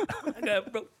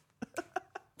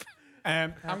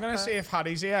 I'm going to see if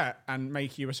Harry's here and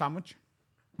make you a sandwich.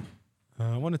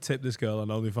 I want to tip this girl on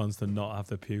OnlyFans to not have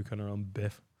to puke on her own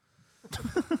biff.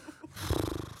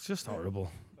 It's just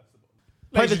horrible.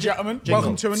 Ladies and gentlemen,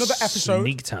 welcome to another episode.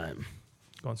 Sneak time.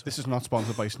 Go on, This is not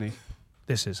sponsored by Sneak.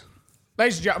 This is.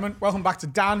 Ladies and gentlemen, welcome back to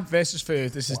Dan versus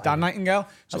Food. This is Dan Nightingale.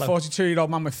 He's a Hello. 42-year-old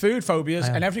man with food phobias,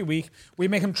 and every week we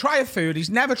make him try a food he's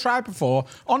never tried before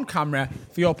on camera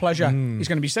for your pleasure. He's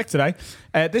going to be sick today.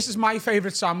 This is my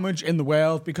favourite sandwich in the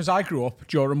world because I grew up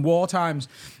during war times.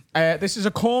 This is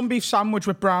a corned beef sandwich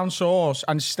with brown sauce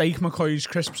and steak McCoy's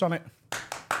crisps on it.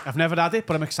 I've never had it,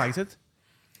 but I'm excited.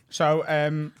 So,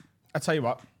 I tell you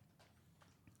what,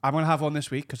 I'm going to have one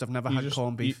this week because I've never had just-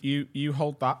 corned beef. You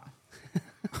hold that.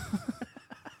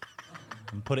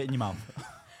 And put it in your mouth.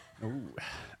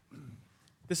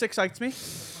 This excites me.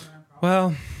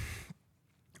 Well,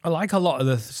 I like a lot of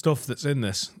the stuff that's in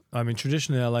this. I mean,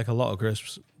 traditionally, I like a lot of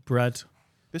crisps. Bread.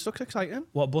 This looks exciting.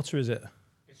 What butter is it?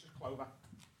 It's just clover.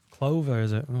 Clover,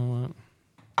 is it? Oh, right.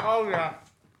 Oh, yeah.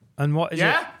 And what is it?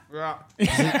 Yeah?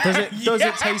 Does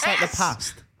it taste like the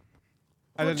past?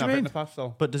 I didn't do you have it in mean? the past,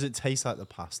 though. But does it taste like the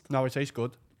past? No, it tastes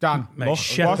good. Dan, Mate, look,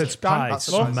 shepherd's Dan, pie that's-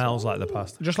 look, smells like the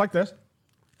past. just like this.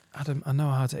 Adam, I know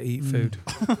how to eat food.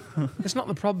 It's not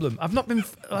the problem. I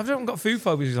haven't got food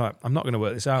phobia. He's like, I'm not going to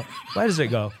work this out. Where does it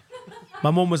go?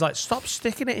 My mum was like, stop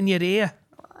sticking it in your ear.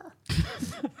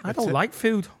 I don't like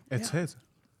food. It's it.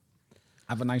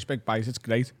 Have a nice big bite. It's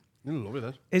great. You love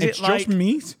it. Is It's it like, just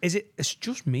meat. It's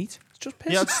just meat? It's just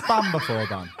piss? You had spam before,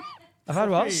 Dan. I've had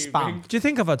what? Spam. Do you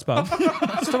think I've had spam?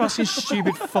 Stop asking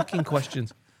stupid fucking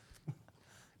questions.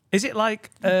 Is it like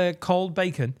cold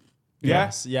bacon?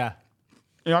 Yes. Yeah.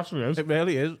 It actually is. It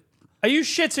really is. Are you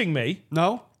shitting me?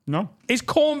 No? No. Is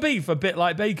corned beef a bit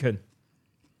like bacon?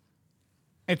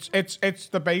 It's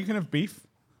the bacon of beef.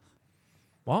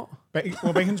 What?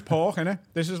 Well, bacon's pork, innit?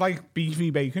 This is like beefy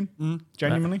bacon.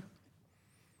 Genuinely.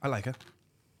 I like it.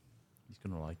 He's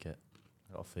going to like it.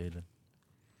 I got a feeling.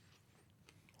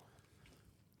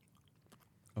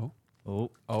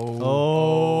 Oh.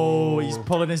 Oh, he's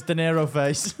pulling his De Niro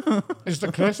face. It's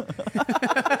the crisp.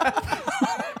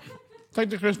 Take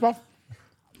the crisp off.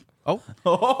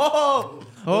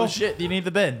 Oh, shit. Do you need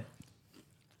the bin?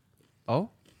 Oh.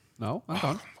 No, I'm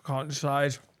done. I can't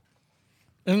decide.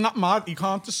 Isn't that mad? He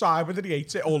can't decide whether he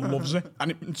hates it or loves it,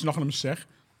 and it's knocking him sick.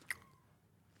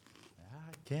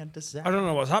 I can't decide. I don't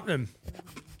know what's happening.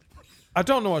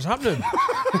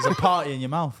 There's a party in your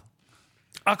mouth.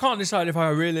 I can't decide if I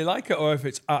really like it or if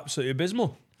it's absolutely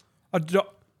abysmal. I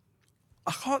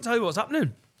can't tell you what's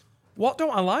happening. What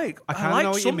don't I like? I I kinda like know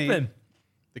what you something. mean.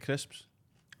 The crisps.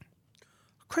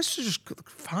 Crisps are just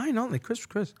fine, aren't they?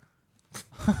 Crisp. Say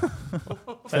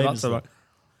that's Famously. all right.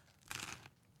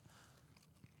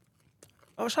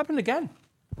 Oh, it's happened again.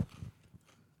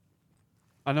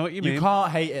 I know what you You mean.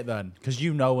 can't hate it then, because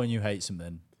you know when you hate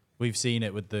something. We've seen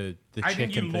it with the I chicken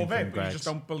think you thing love from it, but you Greg's. just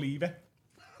don't believe it.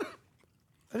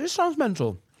 This sounds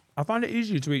mental. I find it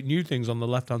easier to eat new things on the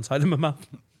left-hand side of my mouth.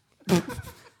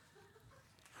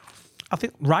 I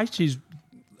think right is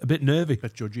a bit nervy.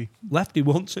 Bit judgy. Lefty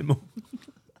wants it more.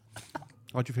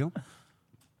 How do you feel?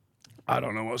 I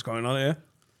don't know what's going on here.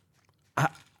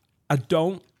 I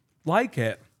don't like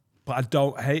it, but I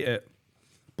don't hate it.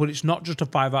 But it's not just a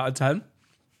 5 out of 10.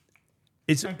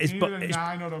 It's either a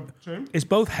 9 or a 2. it's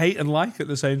both hate and like at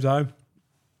the same time.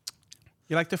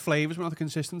 You like the flavours, but not the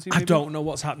consistency? I Maybe? don't know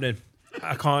what's happening.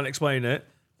 I can't explain it.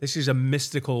 This is a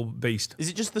mystical beast. Is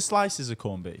it just the slices of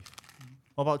corned beef?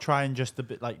 What about trying just a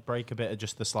bit, like break a bit of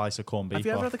just the slice of corned beef Have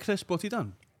you ever off? had the crisp butty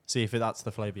done? See if that's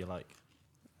the flavour you like.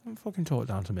 Don't fucking talk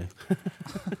down to me.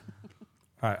 All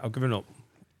right, I've given up.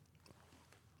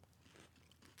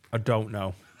 I don't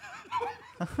know.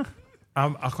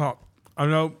 I can't. I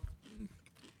know.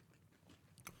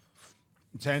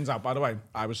 It turns out, by the way,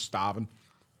 I was starving.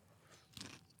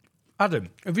 Adam,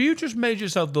 have you just made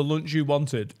yourself the lunch you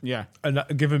wanted Yeah. and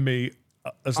given me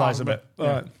a slice of it? Yeah.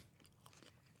 All right.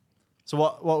 So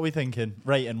what are we thinking,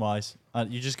 rating wise?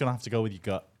 You're just gonna have to go with your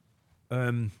gut.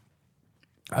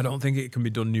 I don't think it can be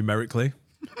done numerically.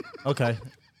 Okay.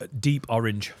 Deep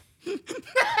orange.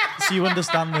 So you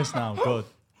understand this now. Good.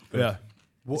 Yeah.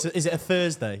 Is it a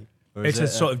Thursday? Or It's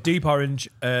is a sort of deep orange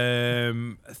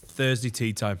Thursday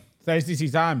tea time. Thursday tea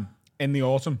time in the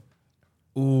autumn.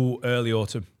 Ooh, early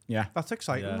autumn. Yeah. That's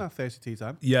exciting, Yeah. that Thursday tea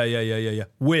time. Yeah.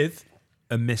 With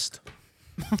a mist.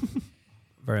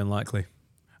 Very unlikely.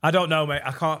 I don't know, mate.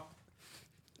 I can't.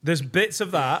 There's bits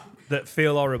of that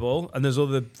feel horrible, and there's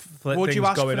other Would things you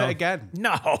ask going for on. it again?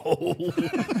 No.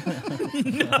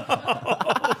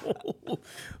 No.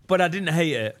 But I didn't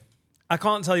hate it. I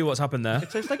can't tell you what's happened there. It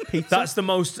tastes like pizza. That's the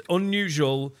most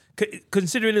unusual,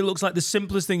 considering it looks like the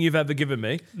simplest thing you've ever given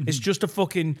me. It's just a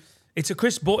fucking, it's a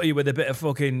crisp butty with a bit of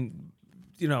fucking,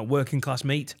 working class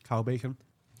meat. cow bacon.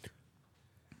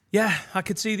 Yeah, I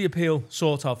could see the appeal,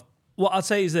 sort of. What I'd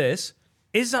say is this.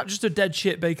 Is that just a dead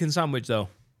shit bacon sandwich, though?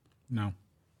 No.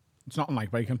 It's not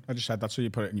unlike bacon. I just said that so you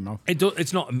put it in your mouth.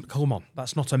 It's not, come on,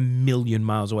 that's not a million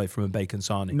miles away from a bacon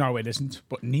sarnie. No, it isn't.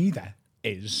 But neither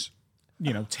is,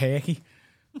 turkey.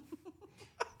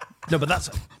 No, but that's,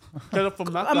 Get up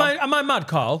from that. am I mad,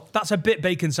 Carl? That's a bit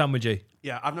bacon sandwichy.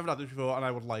 Yeah, I've never had this before, and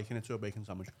I would liken it to a bacon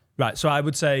sandwich. Right, so I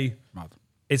would say Mad.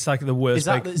 it's like the worst Is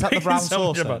that the bacon brown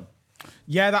sandwich sauce? I've Then? had.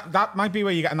 Yeah, that might be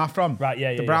where you're getting that from. Right,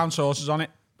 yeah, The yeah. brown sauce is on it.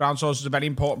 Brown sauce is a very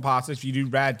important part. If you do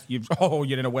red,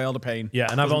 you're in a world of pain. Yeah,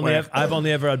 and I've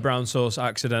only ever had brown sauce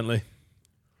accidentally.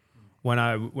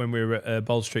 When we were at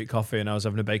Bold Street Coffee and I was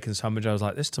having a bacon sandwich, I was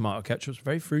like, this tomato ketchup's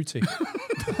very fruity.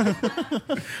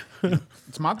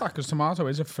 It's mad that because tomato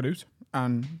is a fruit,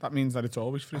 and that means that it's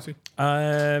always fruity.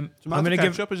 I'm gonna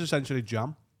ketchup is essentially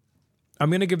jam. I'm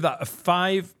gonna give that a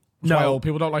 5. That's why No, old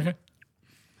people don't like it.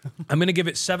 I'm gonna give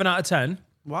it 7 out of 10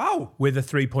 Wow. with a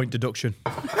 3-point deduction.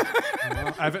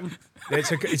 Everton. It's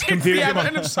confusing.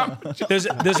 Everton of sandwich. There's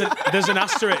an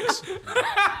asterisk.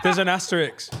 There's an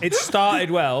asterisk. It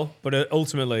started well, but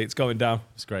ultimately it's going down.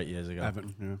 It's great years ago.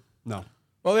 Everton, yeah. No.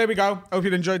 Well, there we go. Hope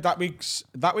you enjoyed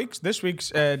this week's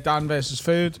Dan versus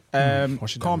food.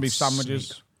 Corned beef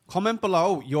sandwiches. Comment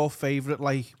below your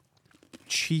favourite,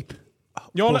 cheap...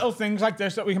 Your little things like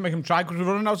this that we can make them try, because we're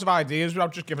running out of ideas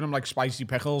without just giving them, spicy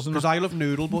pickles and Because I love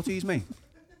noodle butties, mate.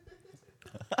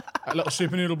 a little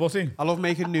super noodle butty. I love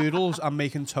making noodles and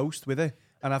making toast with it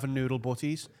and having noodle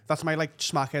butties. That's my,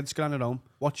 smackhead scran at home.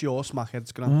 What's your smackhead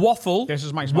scran? Waffle. This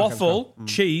is my smackhead waffle,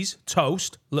 cheese,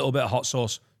 toast, a little bit of hot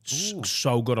sauce.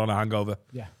 So good on a hangover.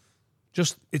 Yeah.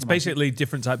 It's basically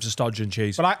different types of stodge and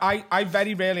cheese. But I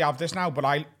very rarely have this now,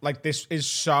 but this is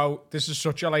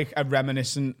such a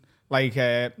reminiscent,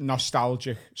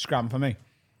 nostalgic scram for me.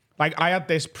 I had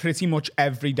this pretty much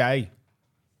every day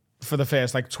for the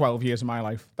first 12 years of my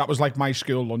life. That was my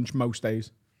school lunch most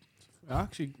days.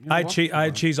 Actually, I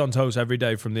had cheese on toast every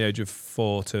day from the age of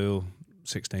 4 to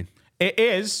 16. It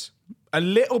is a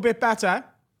little bit better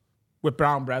with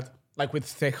brown bread, with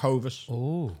thick hovers.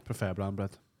 Oh, prefer brown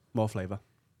bread. More flavour.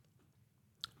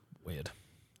 weird.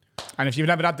 And if you've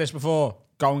never had this before,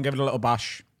 go and give it a little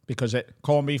bash, because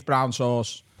corned beef, brown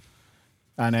sauce,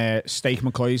 and steak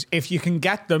McCoys. If you can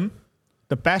get them,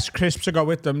 the best crisps to go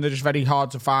with them, they're just very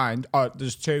hard to find.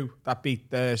 There's two that beat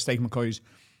the steak McCoys.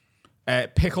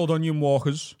 Pickled onion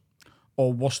walkers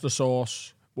or Worcester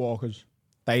sauce walkers.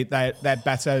 They're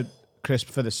better crisp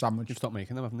for the sandwich. You've stopped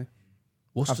making them, haven't they?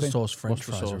 Worcester sauce French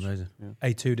Worcester fries sauce. are amazing. Yeah.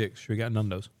 Hey, 2 dicks. Should we get a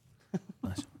Nando's?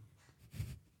 Nice.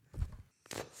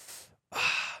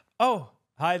 Oh,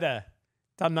 hi there.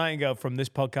 Dan Nightingale from this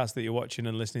podcast that you're watching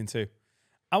and listening to.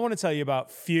 I want to tell you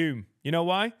about Fume. You know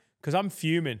why? Because I'm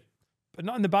fuming, but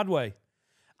not in the bad way.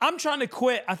 I'm trying to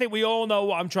quit. I think we all know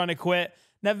what I'm trying to quit.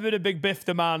 Never been a big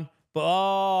bifter man,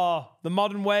 but the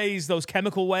modern ways, those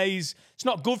chemical ways, it's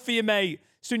not good for you, mate.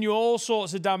 It's doing you all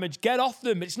sorts of damage. Get off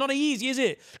them. It's not easy, is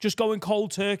it? Just going cold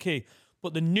turkey.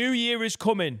 But the new year is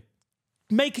coming.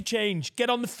 Make a change. Get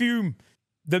on the Fume.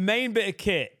 The main bit of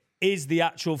kit is the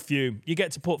actual Fume. You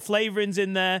get to put flavorings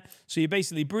in there, so you're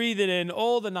basically breathing in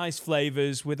all the nice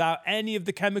flavors without any of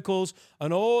the chemicals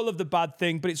and all of the bad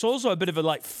thing, but it's also a bit of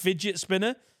a fidget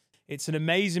spinner. It's an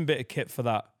amazing bit of kit for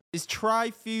that. It's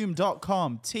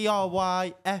tryfume.com,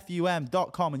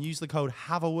 tryfum.com, and use the code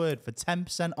HAVEAWORD for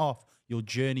 10% off your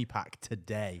journey pack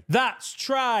today. That's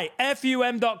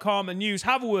tryfum.com and use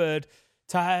Have a Word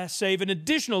to save an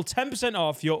additional 10%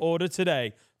 off your order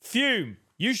today. Fume.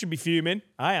 You should be fuming.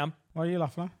 I am. Why are you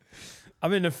laughing at?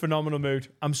 I'm in a phenomenal mood.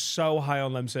 I'm so high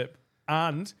on Lemsip.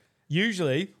 And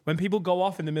usually, when people go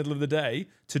off in the middle of the day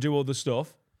to do all the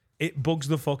stuff, it bugs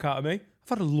the fuck out of me. I've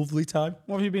had a lovely time.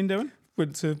 What have you been doing?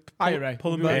 Went to Hi, Ray.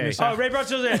 pull them Hey. back. Oh, Ray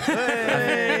Bradshaw's here.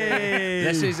 Hey.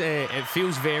 This is it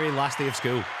feels very last day of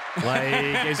school.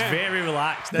 It's very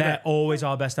relaxed. Isn't They're it? always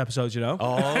our best episodes, you know?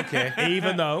 Oh, okay.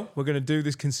 Even though we're going to do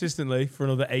this consistently for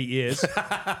another 8 years.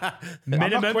 I'm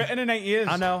Minimum. not quitting in 8 years.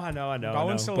 I know.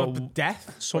 Going till But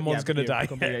death. someone's going to die.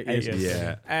 Could be 8 8 years. years.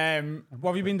 Yeah.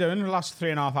 What have you been doing in the last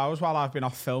 3.5 hours while I've been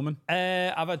off filming?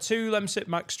 I've had 2 Lemsip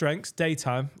Max strengths,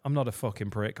 daytime. I'm not a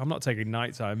fucking prick. I'm not taking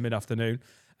nighttime, mid-afternoon.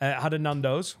 Had a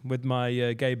Nando's with my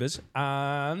Gabers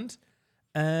and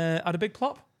had a big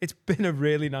plop. It's been a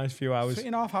really nice few hours.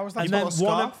 3.5 hours. That's And then bought a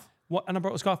scarf. and I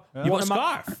brought a scarf. You want got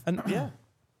a scarf? And yeah.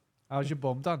 How's your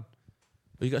bum done?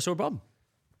 Well, you got a sore bum.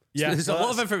 Yeah, There's a lot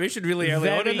of information really early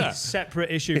on in very there. separate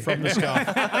issue from the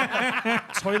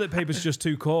scarf. Toilet paper's just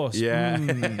too coarse. Yeah.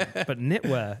 But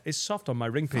knitwear is soft on my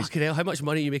ring piece. Fucking hell, how much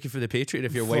money are you making for the Patreon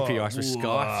if you're wiping your ass with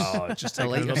scarves? Oh, just I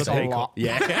taking like another this pay a cut. lot.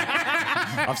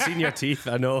 Yeah. I've seen your teeth,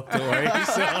 I know. Don't worry.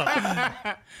 So,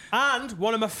 And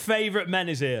one of my favourite men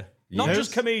is here. Not Yes.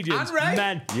 just comedians, And Ray.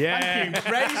 men. yeah.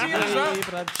 Ray's here as well.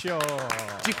 Bradshaw.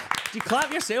 Do you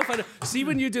clap yourself? See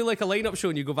when you do a lineup show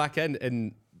and you go back in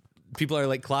and people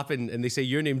are clapping and they say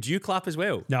your name, do you clap as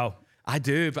well? No. I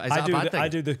do, but is that a bad thing? I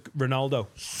do the Ronaldo.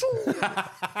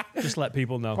 Just let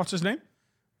people know. What's his name?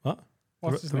 What?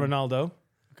 What's his the name? Ronaldo.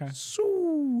 Okay.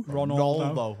 So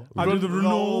Ronaldo. Ronaldo. I do the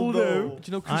Ronaldo. Do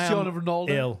you know I am Cristiano Ronaldo?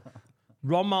 ill.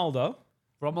 Ronaldo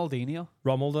Ronaldinho.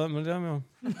 Ronaldo.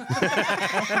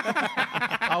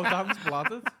 Oh, Dan's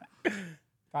bladdered.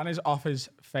 Dan is off his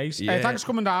face. Yeah. Thanks for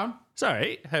coming down. It's all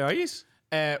right. How are you?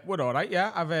 We're all right,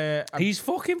 yeah. I've He's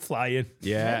fucking flying.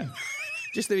 Yeah.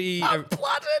 Just the wee. I'm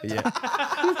blooded. Yeah.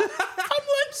 I'm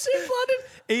Lindsay blooded.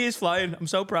 He is flying. I'm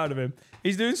so proud of him.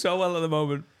 He's doing so well at the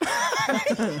moment. I'm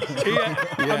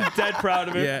dead proud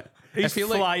of him. Yeah. He's I feel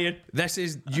flying. like this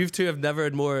is you two have never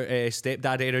had more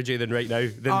stepdad energy than right now.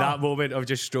 Than that moment of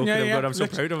just stroking him. But I'm so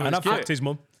proud of him. And It's I've hacked cute. his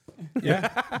mum. Did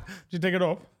you dig it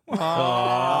up? For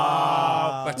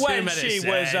 2 When minutes she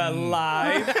was in.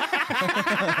 alive.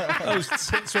 Those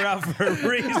tits were out for a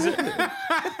reason.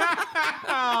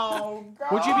 Oh,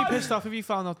 God. Would you be pissed off if you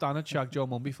found out Dan had shagged your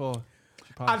mum before?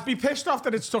 she passed? I'd be pissed off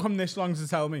that it's took him this long to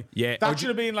tell me. Yeah. That Or should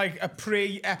have been like a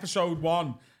pre-episode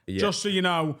 1. Yeah. Just so you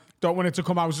know, don't want it to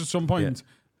come out at some point.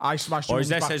 I smashed Or your is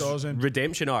mum's this back doors his in.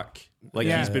 redemption arc? Like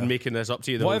Yeah. he's been making this up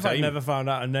to you the What whole if I time. never found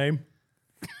out a name?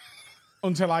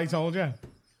 Until I told you.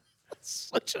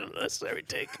 Such an unnecessary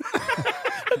take.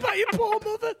 About your poor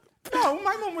mother. No,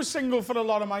 my mum was single for a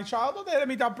lot of my childhood. Then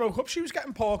my dad broke up. She was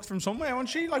getting porked from somewhere, wasn't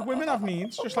she? Like women have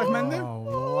needs, just like men do.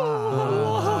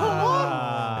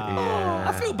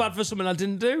 I feel bad for something I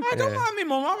didn't do. I don't mind my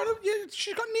mum.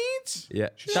 She's got needs. Yeah.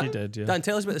 She did, yeah. Dan,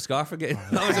 tell us about the scarf again.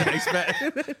 That was a nice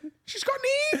bit. She's got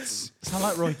needs. Sound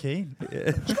like Roy Keane. I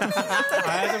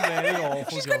had a really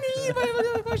awful She's job. got needs.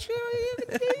 She hasn't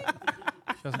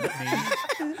got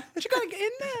knees. She gotta get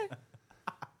in there.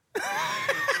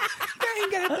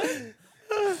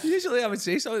 Usually I would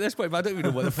say something at this point, but I don't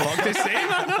even know what the fuck to say.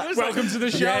 Welcome to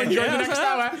the show. Yeah, Enjoy yeah. the next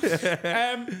hour.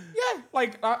 Yeah,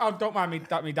 like I don't mind me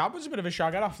that my dad was a bit of a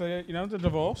shagger after the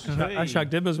divorce. I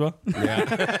shagged him as well. Yeah.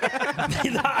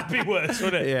 That'd be worse,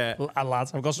 wouldn't it? Yeah.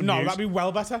 Lads, I've got some No, news. that'd be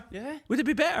well better. Yeah. Would it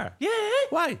be better? Yeah.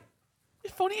 Why?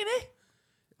 It's funny, innit?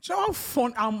 So how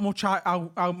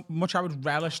much I would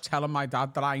relish telling my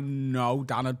dad that I know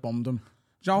Dan had bummed him.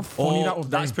 Do you know how funny that would be?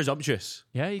 That's presumptuous.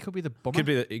 Yeah, you could be the bummer.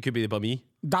 It could be the bummy.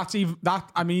 That's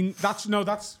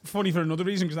funny for another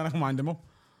reason because then I can wind him up.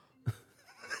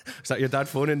 Is that your dad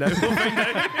phoning now?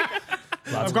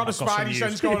 I've got a some spidey news.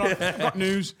 sense going on. I've got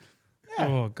news.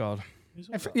 Oh, God.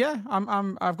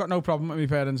 I've got no problem with my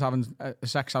parents having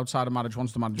sex outside of marriage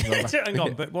once the marriage is over. Hang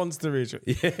on, but once the reason.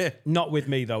 Not with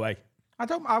me, though, eh?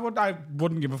 I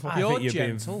wouldn't give a fuck. I You're think you're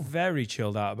gentle. being very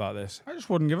chilled out about this. I just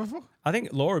wouldn't give a fuck. I think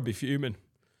Laura would be fuming.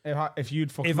 If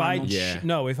you'd fuck If my I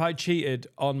mum. if I cheated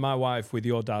on my wife with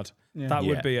your dad, that Yeah.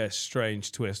 would be a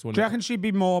strange twist, Do wouldn't you it? reckon she'd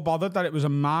be more bothered that it was a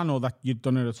man or that you'd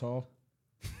done it at all?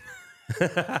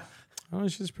 Oh,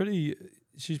 she's pretty.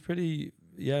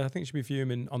 Yeah, I think she'd be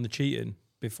fuming on the cheating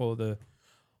before the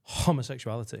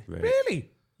homosexuality. Right.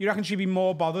 Really? You reckon she'd be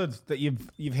more bothered that you've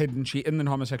hidden cheating than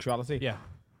homosexuality? Yeah.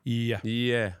 Yeah,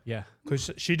 Yeah. Yeah.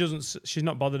 because she doesn't. She's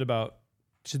not bothered about.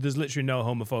 There's literally no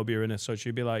homophobia in her, so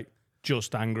she'd be like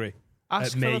just angry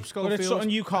Ask at me. Philip But Schofield. it's something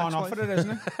you can't offer her, isn't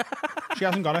it? She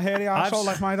hasn't got a hairy arsehole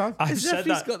like my dad. I've As said if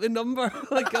he's that. got the number.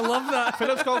 Like, I love that.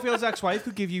 Philip Schofield's ex-wife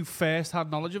could give you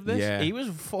first-hand knowledge of this. Yeah. He was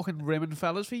fucking rimming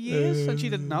fellas for years, and she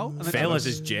didn't know. And then- Fellas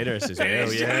is generous as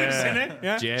well. Yeah.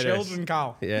 Yeah. Generous. Children,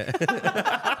 Carl. Yeah.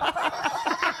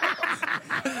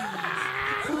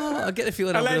 I get the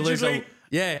feeling I'm going to lose. Allegedly.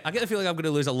 I get the feeling I'm going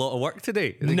to lose a lot of work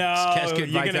today. No, you're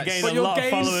going to gain a lot of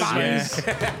followers.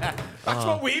 That's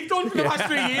what we've done for the last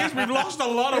 3 years. We've lost a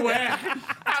lot of work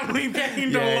and we've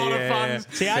gained a lot of fans.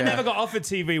 See, I never got offered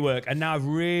TV work, and now I've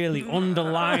really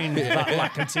underlined that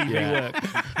lack of TV work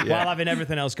while having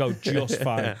everything else go just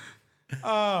fine.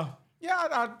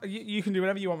 You can do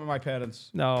whatever you want with my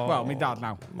parents. No. Well, my dad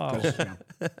now. Oh. 'Cause, you know,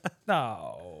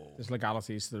 No. there's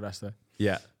legalities to the rest of it.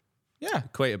 Yeah. Yeah.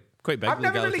 Quite big I've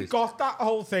never really legalities. got that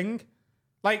whole thing.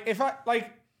 Like if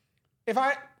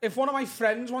one of my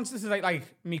friends wanted to date like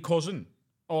me cousin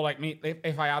or like me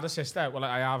if I had a sister, well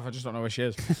I have, I just don't know where she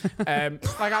is.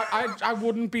 Like I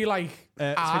wouldn't be like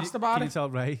asked about Can you it. tell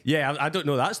Ray? Yeah, I don't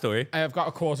know that story. I've got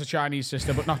a quarter Chinese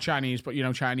sister, but not Chinese, but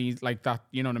Chinese like that.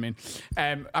 You know what I mean?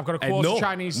 I've got a quarter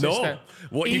Chinese sister.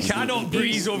 What you cannot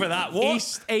breeze over that. What?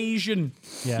 East Asian.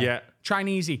 Yeah.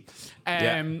 Chinesey.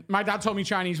 My dad taught me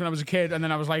Chinese when I was a kid, and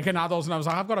then I was like an adult, and I was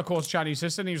like, I've got a quarter Chinese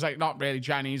sister, and he was like, not really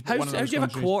Chinese, but How one of do those you have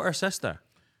a countries. quarter sister?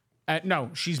 No,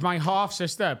 she's my half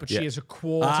sister, but Yeah. she is a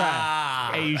quarter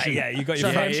Asian. Yeah, you got your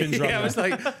So- fractions wrong. Yeah, I was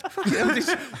like, fucking hell,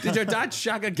 did your dad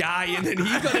shag a guy and then he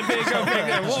got a bigger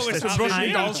finger? What was It's a happening?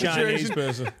 Russian doll Chinese situation.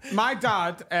 person. My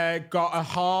dad got a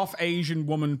half Asian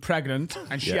woman pregnant,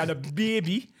 and she had a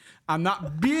baby, and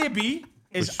that baby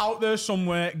is out there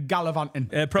somewhere gallivanting.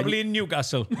 Probably in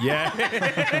Newcastle.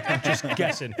 Yeah. Just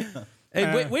guessing.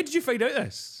 Where did you find out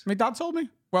this? My dad told me.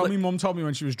 Well, my mum told me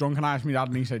when she was drunk, and I asked my dad,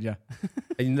 and he said, yeah.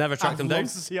 And you never tracked him down? to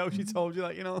see how she told you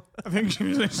that, you know. I think she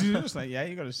was just like, yeah,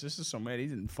 you got a sister somewhere. He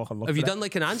didn't fucking look Have you for it. done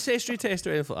like an ancestry test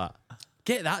or anything like that?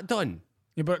 Get that done.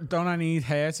 Yeah, but don't I need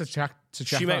her to check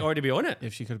She might her? already be on it.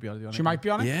 If she could be on it. She might be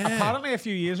on it. Yeah. Apparently, a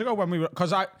few years ago when we were,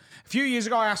 a few years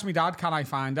ago I asked my dad, "Can I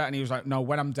find it?" And he was like, "No,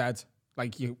 when I'm dead.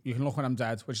 Like you can look when I'm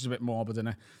dead," which is a bit morbid, isn't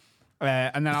it?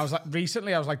 And then I was like,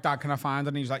 recently I was like, "Dad, can I find it?"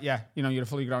 And he was like, "Yeah, you know, you're a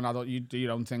fully grown adult. You do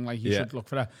your own thing. Like you should look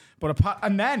for it." But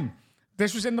and then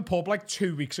this was in the pub like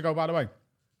 2 weeks ago, by the way.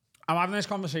 I'm having this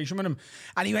conversation with him,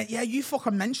 and he went, "Yeah, you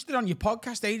fucking mentioned it on your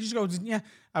podcast ages ago, didn't you?"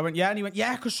 I went, "Yeah," and he went,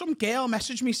 "Yeah, because some girl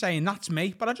messaged me saying that's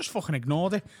me, but I just fucking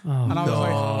ignored it." And I was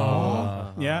like,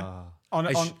 "Oh, yeah." Do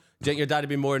you think your dad would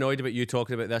be more annoyed about you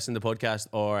talking about this in the podcast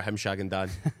or him shagging Dan?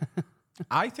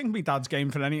 I think my dad's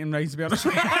game for anything, right, to be honest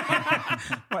with you.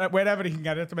 Wherever he can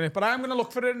get it at the minute. But I'm going to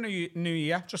look for it in the new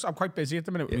year. I'm quite busy at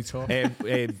the minute with me talk.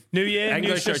 New Year,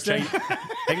 English new or system.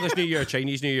 English New Year or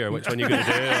Chinese New Year? Which one are you going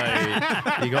to do?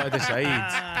 Like, you got to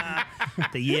decide.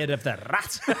 The year of the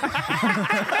rat.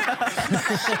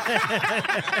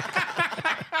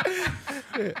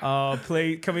 Oh,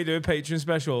 please, can we do a Patreon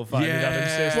special? For Yeah. Adam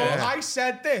Sister? Well, I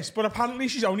said this, but apparently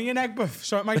she's only an egg buff,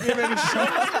 so it might be a really short.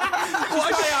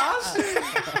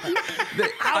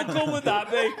 How cool would that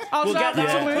be? We'll get that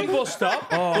up and we'll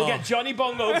stop. We'll get Johnny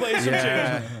Bongo playing some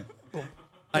tunes.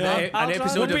 An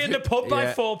episode We'll be of in the pub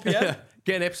by 4 p.m.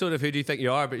 Get an episode of Who Do You Think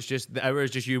You Are, but it's just the hour is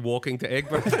just you walking to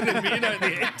Egbert and then being out the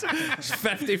end. It's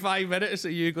 55 minutes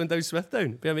of you going down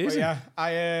Smithdown. Be amazing.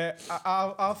 But yeah,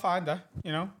 I'll find her,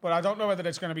 you know. But I don't know whether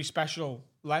it's going to be special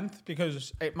length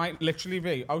because it might literally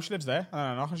be, oh, she lives there. I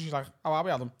don't know. And she's like, oh, I'll be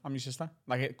Adam. I'm your sister.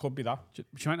 Like, it could be that.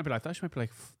 She might not be like that. She might be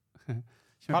like.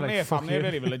 Apparently, her family are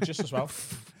really religious as well.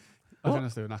 I don't know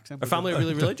if they do an accent. Her family are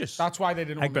really religious. That's why they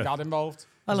didn't want my Egbert. dad involved.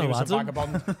 'Cause Hello, he was a Adam.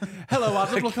 vagabond. Hello,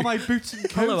 Adam. Look at my boots and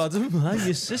coat. Hello, Adam. I'm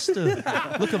your sister.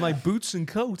 Look at my boots and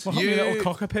coat. Look at me little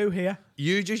cockapoo here.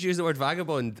 You just use the word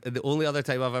vagabond. The only other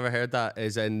time I've ever heard that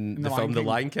is in the The film Lion The King.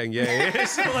 Lion King. Yeah.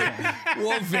 So like,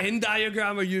 what Venn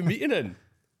diagram are you meeting in?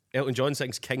 Elton John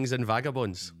sings Kings and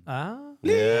Vagabonds. Ah.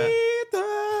 Yeah.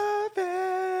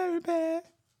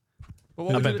 But A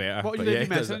what bit would better, What but you yeah, did it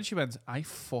you does mention? it. She went, I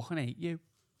fucking hate you.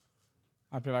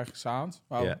 I'd be like, sound.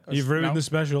 Well, Yeah. You've ruined the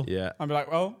special. Yeah. I'd be like,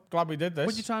 well, glad we did this.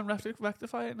 Would you try and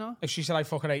rectify it now? If she said I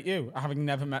fucking hate you, having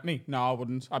never met me, no, I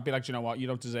wouldn't. I'd be like, do you know what? You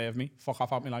don't deserve me. Fuck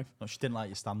off out my life. No, she didn't like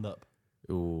your stand up.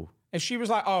 Ooh. If she was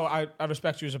like, oh, I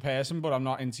respect you as a person, but I'm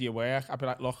not into your work, I'd be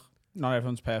like, look, not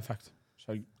everyone's perfect,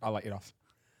 so I'll let you off.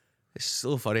 It's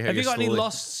so funny how Have you you're got any slowly-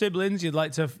 lost siblings you'd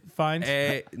like to find?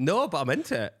 No, but I'm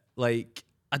into it. Like,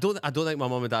 I don't think my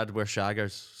mum and dad were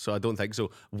shaggers, so I don't think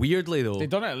so. Weirdly though, They've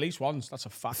done it at least once. That's a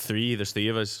fact. there's three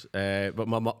of us. But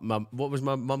my what was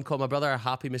my mum called my brother? A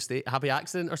happy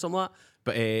accident or something like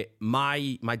that. But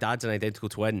my dad's an identical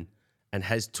twin, and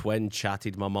his twin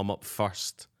chatted my mum up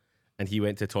first, and he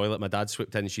went to the toilet. My dad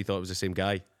swooped in, and she thought it was the same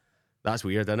guy. That's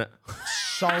weird, isn't it?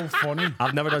 So funny.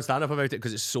 I've never done stand up about it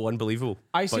because it's so unbelievable.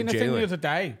 I But seen a thing genuinely- the other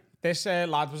day. This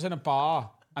lad was in a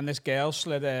bar, and this girl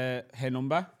slid her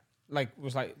number.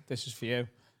 Was like, this is for you.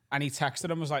 And he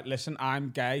texted him, was like, listen, I'm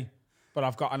gay, but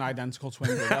I've got an identical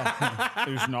twin brother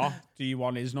who's not. Do you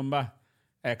want his number?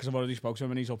 Because I've already spoke to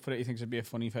him and he's up for it. He thinks it'd be a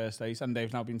funny first date. And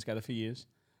they've now been together for years.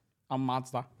 How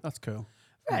mad's that? That's cool.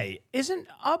 Hey,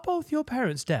 are both your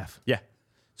parents deaf? Yeah.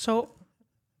 So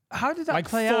how did that Like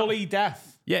play fully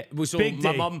deaf. Yeah, well, so Big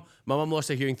my D. mum lost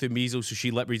her hearing through measles, so she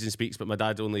lip reads and speaks, but my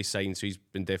dad only signs, so he's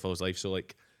been deaf all his life. So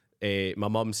like, my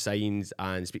mum signs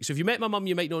and speaks. So if you met my mum,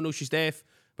 you might not know she's deaf,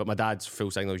 but my dad's full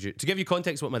sign language. To give you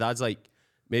context, what my dad's like,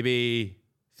 maybe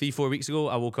 3-4 weeks ago,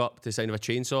 I woke up to the sound of a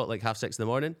chainsaw at like 6:30 in the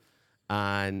morning,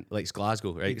 and like it's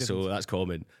Glasgow, right? So that's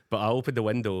common. But I opened the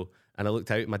window and I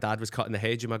looked out. My dad was cutting the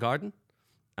hedge in my garden,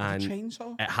 and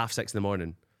chainsaw? at 6:30 in the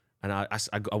morning. And I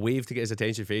waved to get his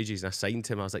attention for ages, and I signed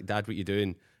to him. I was like, Dad, what you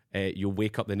doing? You'll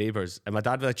wake up the neighbours. And my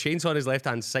dad, with a chainsaw in his left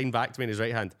hand, signed back to me in his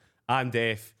right hand. I'm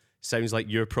deaf. Sounds like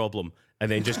your problem. And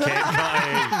then just kept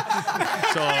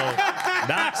cutting. So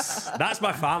that's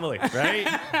my family,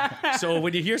 right? So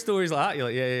when you hear stories like that, you're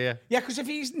like, yeah. Yeah, because if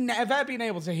he's never been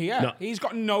able to hear, No. he's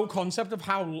got no concept of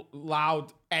how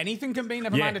loud anything can be,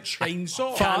 never Yeah. mind a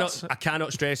chainsaw. I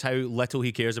cannot stress how little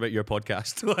he cares about your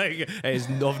podcast. Like, it is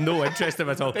of no interest to him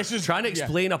at all. This is- trying to yeah.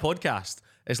 explain a podcast.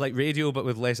 It's like radio, but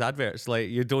with less adverts. Like,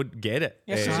 you don't get it.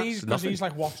 Yes, It's because nothing. he's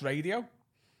like, what's radio?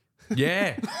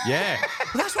 Yeah. But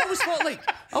that's what I always thought. Like,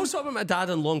 I was talking about my dad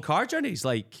on long car journeys.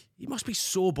 Like, he must be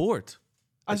so bored.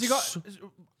 Has he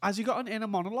got an inner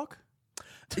monologue?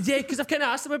 Yeah, because I've kind of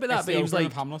asked him about that, It's but the he was opening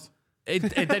like, of Hamlet. it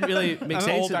didn't really make And all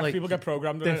sense. deaf Like, people get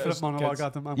programmed with it Different as monologue, kids.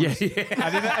 Adam. yeah,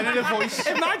 I need a voice.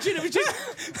 Imagine it was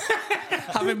just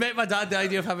having met my dad. The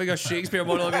idea of having a Shakespeare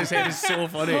monologue in his head is so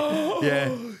funny.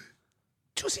 Yeah.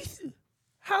 Does he?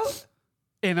 How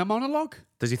In a monologue?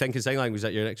 Does he think in sign language? Is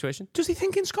that your next question? does he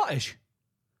think in Scottish?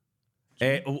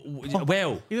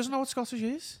 Well, He doesn't know what Scottish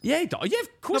is. yeah, yeah, of No,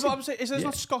 course. but I'm saying, there's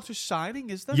not Scottish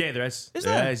signing, is there? Yeah, there is. Is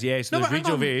there there? is, yeah. So No, there's but hang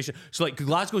regional on. variation. So like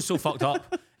Glasgow's so fucked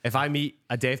up. If I meet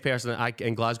a deaf person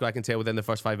in Glasgow, I can tell within the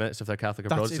first 5 minutes if they're Catholic or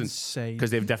That's Protestant insane.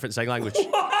 because they have different sign language.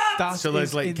 That So there's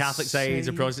is like Catholic signs and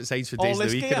insane. Protestant signs for All days of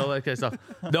this the week gear? and all that kind of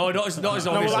stuff. No, not as No, obvious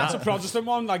well, as that's a that. Protestant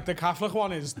one. Like the Catholic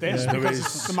one is this There because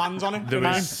is- the man's on it. There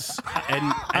was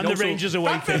and And the also- Rangers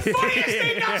away That's the kit. funniest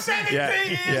thing I've said in Yeah, 3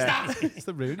 years. yeah. That. It's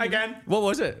the Rooney. Again, What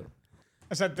was it?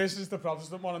 I said this is the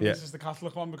Protestant one and Yeah. this is the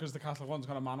Catholic one because the Catholic one's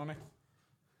got a man on it.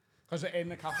 Because in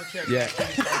the Catholic Church, Yeah.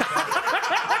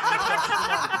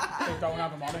 they don't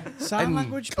have him on it. Sign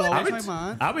language blows my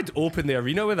mind. I would open the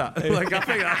arena with that. Like I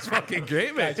think that's fucking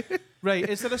great, mate. Right,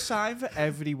 is there a sign for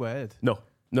every word? No.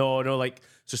 Like,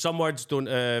 so some words don't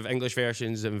have English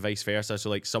versions and vice versa. So,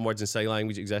 like, some words in sign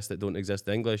language exist that don't exist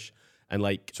in English. And,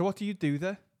 like, So what do you do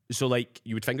there? so, like,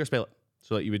 you would finger spell it.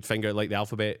 So, like, you would finger, like, the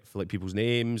alphabet for, like, people's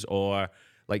names or,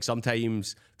 like,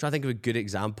 sometimes, try to think of a good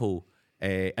example.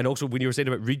 And also, when you were saying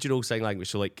about regional sign language,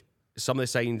 so, like, some of the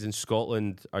signs in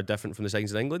Scotland are different from the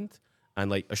signs in England. And,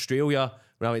 like, Australia,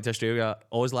 when I went to Australia,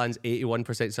 Auslan's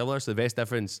 81% similar. So, the best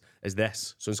difference is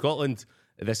this. So, in Scotland,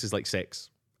 this is, like, 6.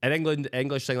 In England,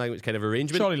 English sign language kind of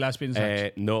arrangement. Surely lesbian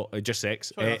sex. No, just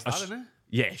 6. Surely that's that, isn't it?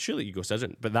 Yeah, surely you go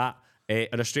scissors. But that,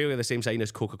 in Australia, the same sign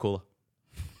as Coca-Cola.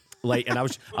 Like, and I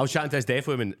was chatting to this deaf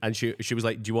woman, and she was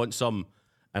like, "Do you want some?"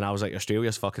 And I was like,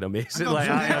 "Australia's fucking amazing." Like,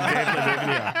 I am definitely moving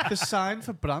here. The sign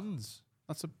for brands.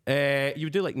 That's a. You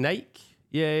would do like Nike.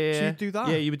 Yeah. So you'd do that?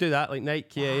 Yeah, you would do that, like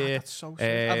Nike. Yeah. That's so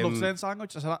sick. I'd love to Um, learn sign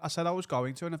language. I said I was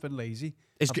going to, and I've been lazy.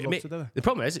 It's I'd good, love mate. to do it. The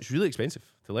problem is it's really expensive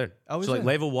to learn. Oh, is so like it?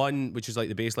 level 1, which is like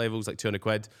the base level, is like 200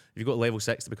 quid. If you go to level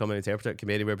 6 to become an interpreter, it can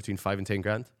be anywhere between 5 and 10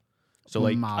 grand. So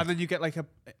like And then you get like a.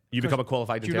 you become a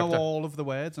qualified Do you know interpreter. all of the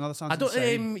words? Another sounds I don't.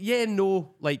 insane. Yeah,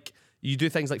 no. Like you do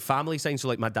things like family signs. So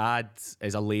like my dad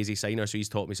is a lazy signer, so he's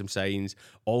taught me some signs.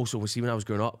 Also, see when I was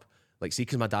growing up, like see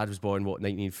because my dad was born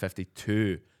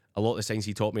 1952. A lot of the signs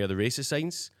he taught me are the racist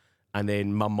signs. And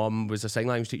then my mum was a sign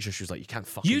language teacher. She was like, "You can't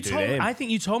fucking do them." I think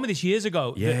you told me this years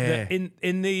ago. Yeah. That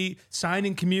in the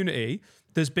signing community,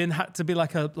 there's been had to be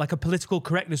like a political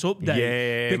correctness update.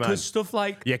 Yeah, because man. stuff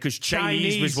like Yeah, because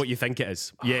Chinese was what you think it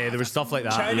is. Yeah, there was stuff like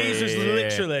that. Chinese yeah, is yeah, yeah.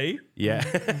 literally Yeah.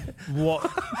 what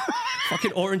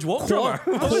Fucking orange walk drummer.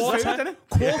 quarter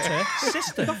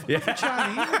sister.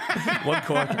 One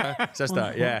quarter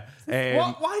sister. Yeah.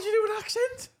 Why did you do an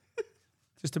accent?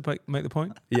 Just to make the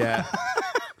point. Yeah.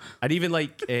 And even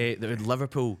like in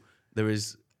Liverpool, there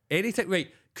was anything,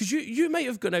 right? Because you might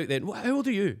have gone out then. How old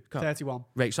are you? Carl? 31.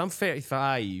 Right, so I'm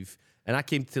 35 and I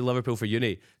came to Liverpool for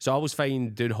uni. So I always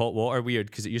find doing hot water weird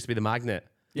because it used to be the magnet.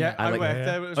 Yeah, And I like- worked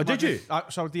there. It was Oh, did magnet- you?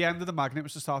 So the end of the magnet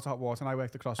was to start hot water, and I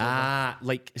worked across.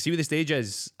 Like, see where the stage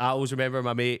is? I always remember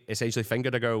my mate essentially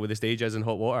fingered a girl with the stage is in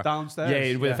hot water. Downstairs,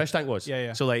 Yeah, where yeah. the fish tank was. Yeah,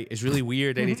 yeah. So, like, it's really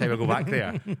weird anytime I go back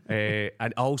there.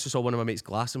 And I also saw one of my mates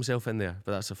glass himself in there,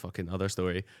 but that's a fucking other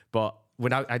story. But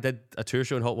when I did a tour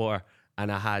show in hot water and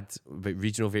I had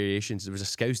regional variations, there was a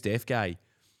Scouse deaf guy.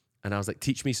 And I was like,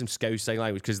 teach me some Scouse sign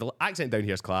language because the accent down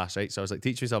here is class, right? So I was like,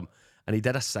 teach me some. And he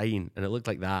did a sign and it looked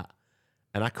like that.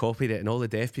 And I copied it, and all the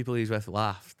deaf people he was with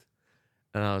laughed.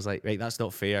 And I was like, right, that's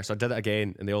not fair. So I did it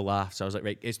again, and they all laughed. So I was like,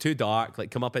 right, it's too dark.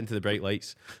 Like, come up into the bright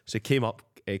lights. So he came up,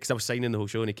 because I was signing the whole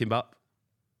show, and he came up,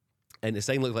 and the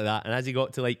sign looked like that. And as he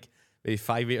got to like maybe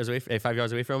 5 yards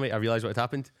away from me, I realised what had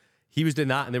happened. He was doing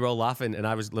that, and they were all laughing, and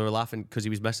they were laughing because he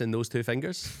was missing those 2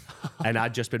 fingers. And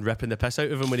I'd just been ripping the piss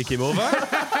out of him when he came over.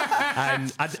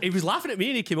 And he was laughing at me,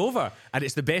 and he came over, and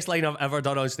it's the best line I've ever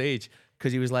done on stage.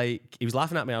 Because he was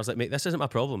laughing at me. I was like, mate, this isn't my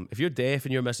problem. If you're deaf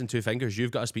and you're missing 2 fingers, you've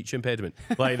got a speech impediment.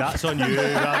 Like, that's on you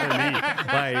rather than me.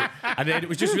 Like, and then it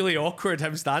was just really awkward,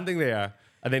 him standing there.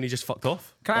 And then he just fucked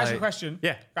off. Can I ask you a Like, question?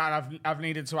 Yeah. And I've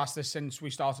needed to ask this since we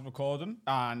started recording.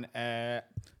 And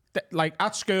like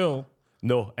at school,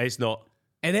 No, it's not.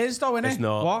 it is though, isn't it? It's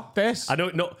not. What? This? I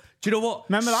don't know. Do you know what?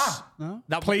 Remember that? No.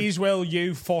 That Please will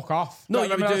you fuck off? No,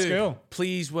 Remember you that would at do. school?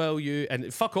 Please will you.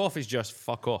 And fuck off is just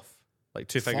fuck off. Like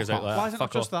 2 fingers out like that. Why is it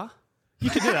not Fuck just off. that? You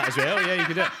could do that as well. Yeah, you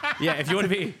could do it. Yeah, if you want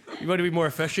to be more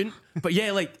efficient. But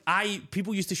yeah, like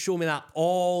people used to show me that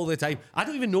all the time. I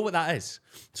don't even know what that is.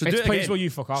 So It's do it please again. will you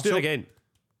fuck off. Just do it again.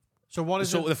 So what is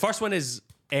So it? the first one is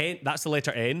N. That's the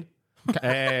letter N.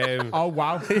 Oh,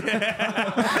 wow.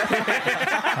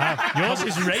 Yours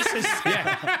is racist.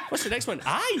 Yeah. What's the next one?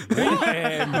 Aye.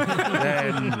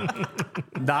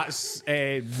 That's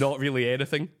not really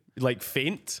anything. Like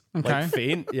faint. Okay. Like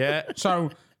faint, yeah. So,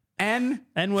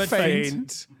 N-word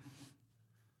faint.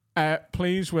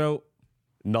 Please, Will.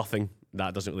 Nothing.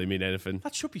 That doesn't really mean anything.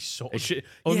 That should be so. It should,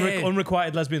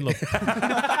 Unrequited lesbian love.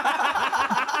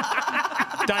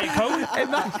 Diet Coke?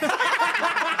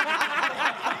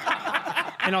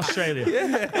 In Australia.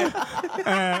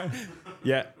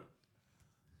 Yeah.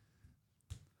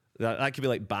 That could be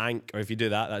like bank, or if you do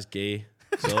that, that's gay.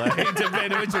 So like,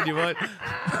 depending which one you want.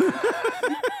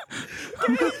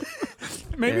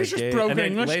 Maybe it's just gay. broken And then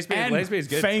English. lesbian's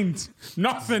good. Faint.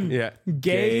 Nothing. Yeah.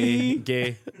 Gay.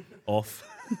 Gay. Off.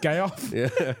 Gay off. Yeah.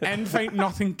 N faint,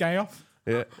 nothing, gay off.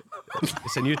 Yeah.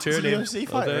 It's a new tour It's a name. UFC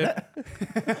fighter,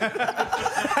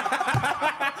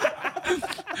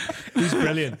 He's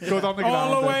brilliant. Good on the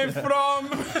All the ground. way from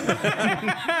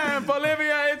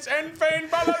Bolivia, it's N faint,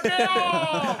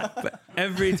 Bolivia.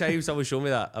 Every time someone showed me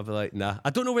that, I'd be like, nah. I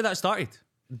don't know where that started.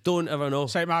 Don't ever know.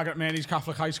 St. Margaret Mary's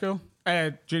Catholic High School.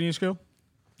 Junior school.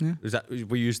 Was that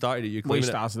where you started it? You We claiming it?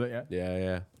 started it, yeah. Yeah,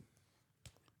 yeah.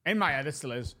 In my head, it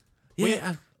still is.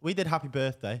 Yeah. We did Happy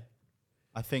Birthday.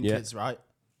 I think Yeah. it's right.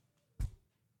 Is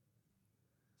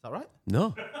that right?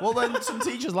 No. Well, then some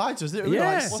teachers lied to us. Didn't we?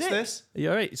 Yeah. Like, what's this?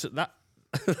 You're right. So that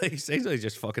like, essentially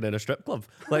just fucking in a strip club.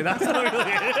 Like that's not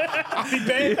really Happy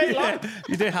birthday, lad.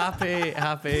 You do happy. the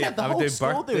I would whole do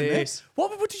school doing birthday. this.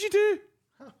 What did you do?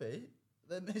 Happy.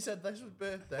 Then they said this was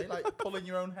birthday, like pulling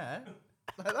your own hair.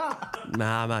 Like that.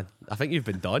 Nah, man. I think you've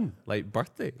been done. Like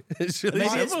birthday. It's really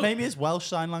Maybe it's simple. Welsh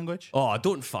Sign Language. Oh,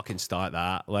 don't fucking start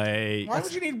that. Like Why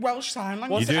would you need Welsh Sign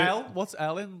Language? What's You do- L? What's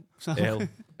L in? L.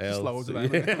 Just loads of L.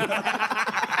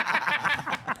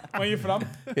 Where are you from?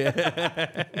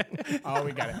 Oh,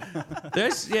 we get it.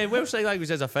 There's Welsh Sign Language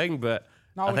is a thing, but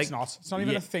No, I it's think, not. It's not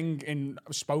even yeah. a thing in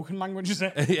spoken language, is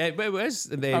it? Yeah, but it is.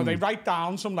 And then, No, they write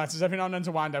down some letters every now and then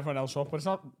to wind everyone else up, but it's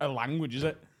not a language, is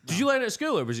it? did you learn it at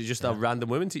school, or was it just a random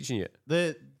woman teaching you?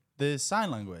 The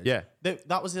sign language. Yeah.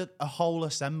 That was a whole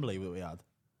assembly that we had.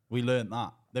 We learned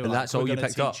that. They were And like, that's "We're all you gonna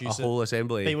picked up? teach A so-" whole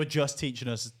assembly? They were just teaching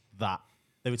us that.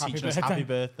 They were Happy teaching us birthday. happy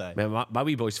birthday. Man, my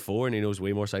wee boy's 4 and he knows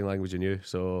way more sign language than you.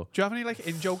 So Do you have any like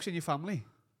in jokes in your family?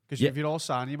 Because Yeah. if you're all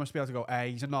sign, you must be able to go,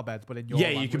 hey, he's a knobhead, but in your yeah,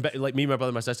 language. you can bet like me, my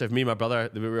brother, my sister. If me and my brother,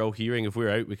 we were all hearing. If we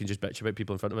were out, we can just bitch about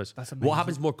people in front of us. That's What amazing.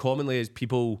 happens more commonly is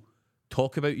people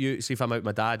talk about you. See, if I'm out with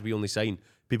my dad, we only sign.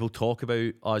 People talk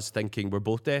about us thinking we're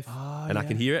both deaf, and I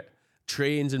can hear it.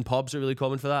 Trains and pubs are really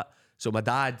common for that. So my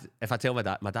dad, if I tell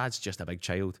my dad's just a big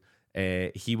child.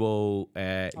 He will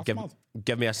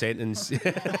give me a sentence.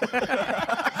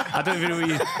 I don't even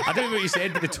know what you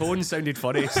said, but the tone sounded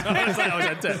funny. So I was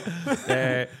into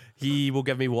it. He will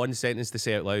give me one sentence to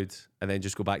say out loud and then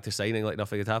just go back to signing like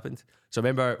nothing had happened. So I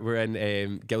remember we're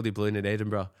in Gilded Balloon in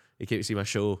Edinburgh. He came to see my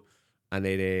show and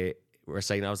then we were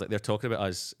signing. I was like, they're talking about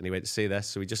us. And he went to say this.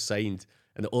 So we just signed.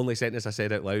 And the only sentence I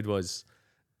said out loud was,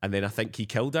 and then I think he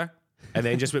killed her. And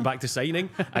then just went back to signing,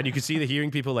 and you could see the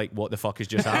hearing people like, "What the fuck has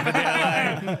just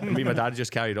happened?" And me and my dad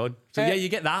just carried on. So yeah, you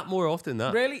get that more often.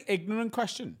 That Really ignorant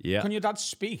question. Yeah. Can your dad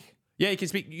speak? yeah, you can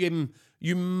speak.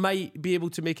 You might be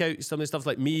able to make out some of the stuff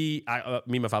like me.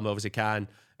 Me and my family obviously can.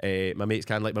 My mates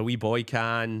can. Like my wee boy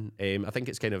can. I think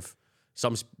it's kind of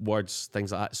some words,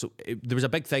 things like that. So there was a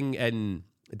big thing in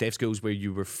deaf schools where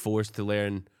you were forced to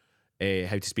learn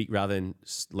how to speak rather than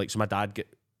like. So my dad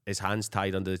get his hands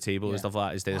tied under the table and stuff like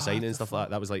that instead of signing and stuff like that.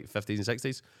 That was like 50s and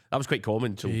 60s. That was quite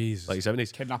common till like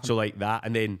 70s. Kidnapping. So like that.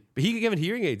 And then, but he got given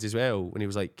hearing aids as well when he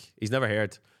was like, he's never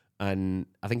heard. And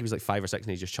I think he was like 5 or 6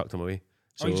 and he just chucked them away.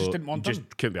 So Oh, he just didn't want them?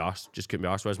 Just couldn't be arsed. Just couldn't be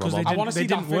arsed. Whereas my 'Cause mum. they I want to they see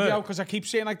that didn't video work. because I keep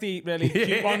seeing like the really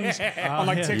cute ones on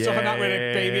like TikTok and that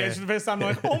where the baby is for the first time. I'm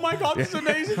like, oh my god, this is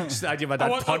amazing. Just imagine my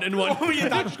dad punting one. Oh, your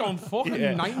dad's going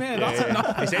fucking nightmare. That's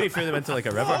enough. He said he threw them into like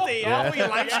a river. Bloody hell, your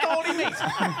life story, mate.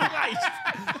 Right.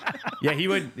 Yeah, he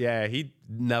would. Yeah, he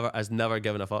has never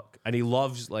given a fuck, and he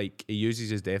loves like he uses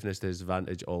his deafness to his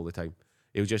advantage all the time.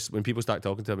 He'll just when people start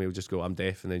talking to him, he'll just go, "I'm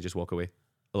deaf," and then just walk away.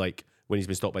 Like when he's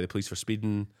been stopped by the police for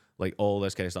speeding, like all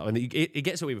this kind of stuff, and he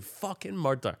gets away with fucking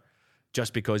murder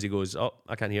just because he goes, "Oh,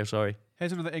 I can't hear, sorry."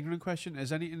 Here's another ignorant question. Is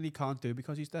there anything he can't do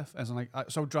because he's deaf? As in like,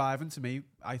 so driving to me,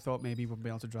 I thought maybe he wouldn't be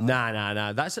able to drive.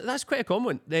 Nah. That's quite a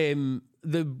common one.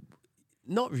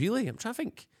 Not really. I'm trying to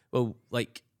think. Well,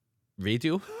 like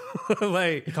radio.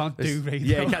 Like He can't do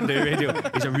radio. Yeah, he can't do radio.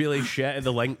 He's a really shit at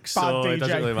the links, so it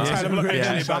doesn't really matter.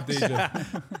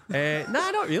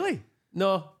 Nah, not really.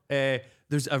 No.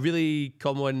 There's a really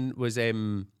common one was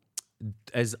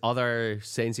is other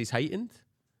senses heightened?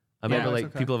 I remember that's like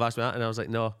okay. people have asked me that and I was like,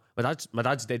 no. My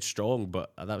dad's dead strong,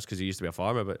 but that was because he used to be a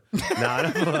farmer. But nah,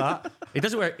 nothing like that. He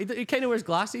doesn't wear. He kind of wears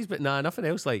glasses, but nah, nothing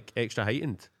else like extra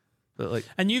heightened. But like,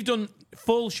 And you've done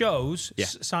full shows Yeah.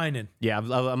 signing. yeah,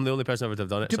 I'm the only person ever to have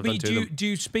done it. So I've done two of them. Do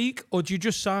you speak or do you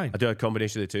just sign? I do a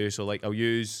combination of the two. So like, I'll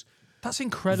use That's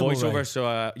incredible.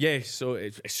 voiceover. Ray. So so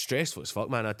it's stressful as fuck,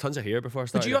 man. I had tons of hair before I But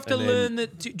started. do you have to and then- learn the?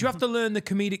 Do you have to learn the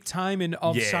comedic timing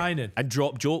of signing? and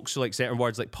drop jokes. So like certain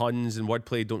words like puns and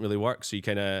wordplay don't really work, so you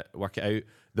kind of work it out.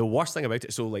 The worst thing about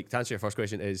it, so like to answer your first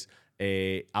question, is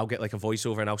I'll get like a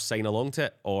voiceover and I'll sign along to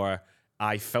it, or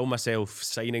I film myself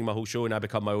signing my whole show and I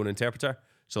become my own interpreter.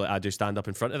 So like I do stand up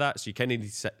in front of that. So you kind of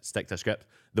need to stick to a script.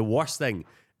 The worst thing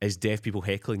is deaf people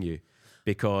heckling you,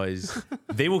 because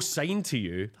they will sign to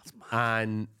you,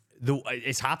 and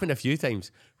it's happened a few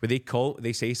times where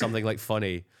they say something like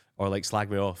funny or like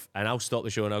slag me off, and I'll stop the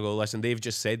show and I'll go, listen, they've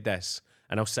just said this,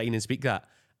 and I'll sign and speak that,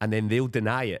 and then they'll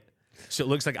deny it. So it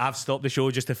looks like I've stopped the show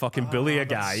just to fucking bully a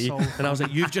guy. so and I was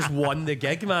like, you've just won the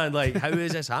gig, man. Like, how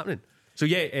is this happening? So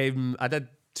yeah, I did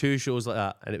 2 shows like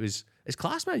that, and it's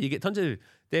class, man. You get tons of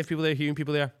deaf people there, hearing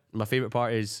people there. My favourite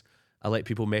part is I let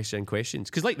people mess in questions.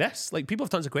 Because like this, like people have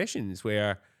tons of questions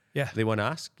where they want to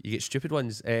ask. You get stupid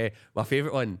ones. My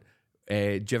favourite one,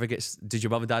 did your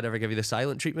mum and dad ever give you the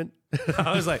silent treatment?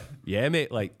 I was like, yeah,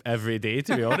 mate, like every day,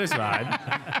 to be honest,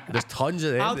 man. There's tons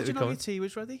of them. How that did you would know come your tea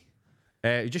was ready?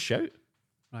 You just shout.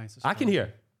 Right. that's I can fine.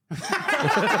 hear.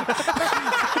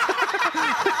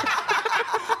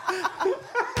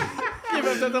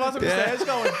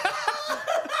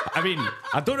 I mean,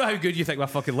 I don't know how good you think my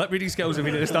fucking lip reading skills have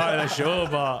been at the start of the show,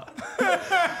 but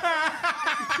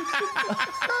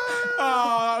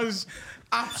Oh, that was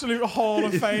absolute Hall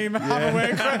of Fame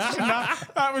Hathaway question.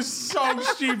 That was so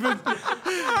stupid.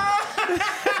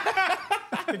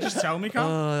 They just tell me, Carl.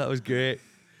 oh, that was great.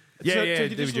 Yeah, So yeah,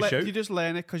 did they would just shout. did you just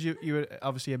learn it because you were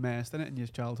obviously immersed in it in your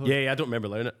childhood? Yeah, I don't remember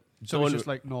learning it. So it was just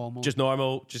like normal. Just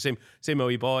normal, just same my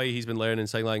wee boy. He's been learning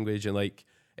sign language, and like,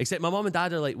 except my mum and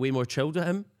dad are like way more chilled with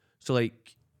him, so like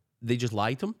they just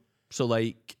lied to him. So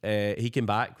like he came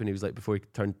back when he was like before he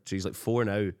turned, so he's like 4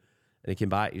 now, and he came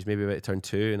back. He was maybe about to turn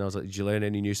 2, and I was like, "Did you learn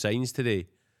any new signs today?"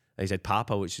 And he said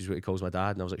Papa, which is what he calls my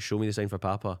dad, and I was like, "Show me the sign for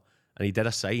Papa." And he did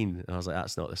a sign, and I was like,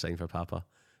 "That's not the sign for Papa."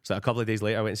 So a couple of days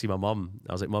later, I went to see my mum.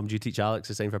 I was like, "Mum, do you teach Alex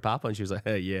the sign for Papa?" And she was like,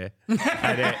 "Yeah."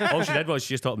 And all she did was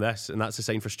she just taught him this, and that's the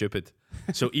sign for stupid.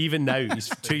 So even now, he's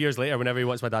 2 years later, whenever he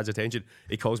wants my dad's attention,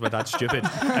 he calls my dad stupid,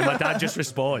 and my dad just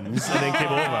responds and then came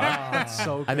over. That's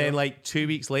so. And then like 2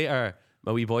 weeks later,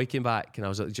 my wee boy came back, and I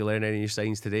was like, "Did you learn any new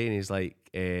signs today?" And he's like,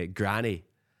 "Granny."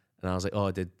 And I was like, "Oh,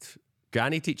 did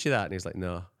Granny teach you that?" And he's like,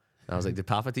 "No." And I was like, "Did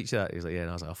Papa teach you that?" He's like, "Yeah." And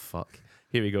I was like, "Oh fuck."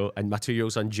 Here we go. And my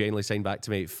 2-year-old son genuinely signed back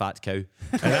to me, "Fat cow." And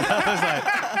I was like,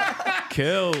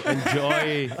 cool.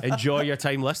 Enjoy your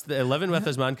time living with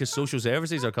us, man, because social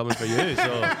services are coming for you.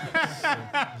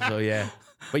 So yeah.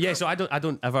 But yeah, so I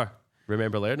don't ever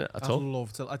remember learning it at I'd all.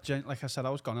 love to. Like I said, I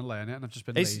was gonna learn it, and I've just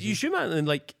been It's, lazy. you should, man. And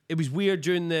like, it was weird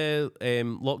during the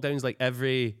lockdowns. Like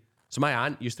so my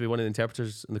aunt used to be one of the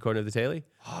interpreters in the corner of the telly,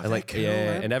 and like cool,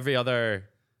 man. and every other,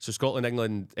 so Scotland,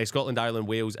 Ireland,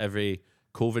 Wales, every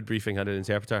COVID briefing had an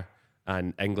interpreter,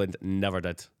 and England never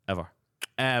did, ever,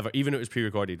 even though it was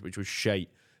pre-recorded, which was shite.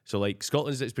 So like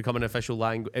Scotland's, it's become an official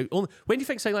language. When do you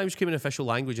think sign language became an official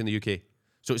language in the UK?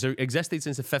 So it's existed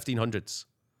since the 1500s.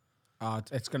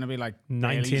 It's going to be like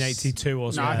 1982 or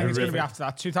No, something. I think it's going to be after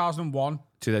that. 2001.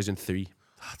 2003.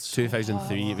 That's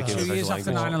 2003. It became 2 an years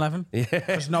official after language. 9/11. Yeah.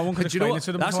 Because no one could Do you know explain what? it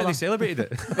to them That's before how they that. celebrated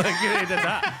it. Like, they did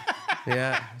that.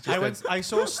 Yeah. I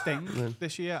saw Sting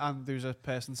this year, and there was a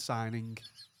person signing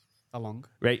along.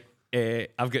 Right.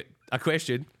 I've got a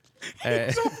question. In my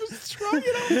head, I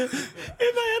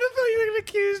thought you were going to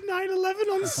accuse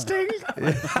 9/11 on Sting.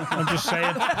 I'm just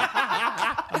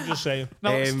saying.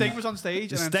 No, Sting was on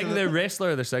stage. And then Sting, so the wrestler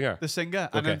or the singer? the singer,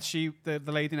 and Okay. then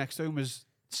the lady next to him was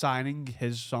signing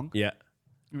his song. Yeah.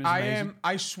 It was amazing.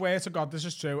 I swear to God this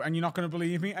is true, and you're not going to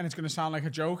believe me, and it's going to sound like a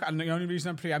joke, and the only reason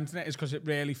I'm preempting it is because it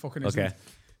really fucking isn't. Okay.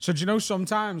 So do you know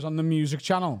sometimes on the music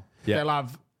channel, Yeah. they'll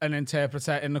have an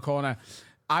interpreter in the corner.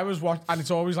 I was watching, and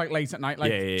it's always like late at night,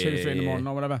 like 2, 3 in the morning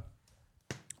or whatever.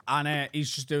 And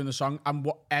he's just doing the song, and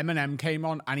Eminem came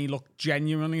on, and he looked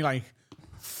genuinely like,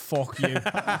 "Fuck you,"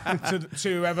 to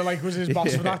whoever like was his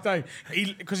boss for that day.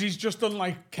 Because he's just done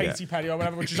like Katy Perry or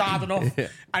whatever, which is hard enough.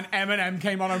 And Eminem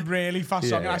came on a really fast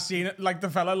song, and I seen it like the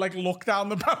fella like look down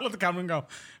the barrel of the camera and go,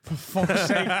 "For fuck's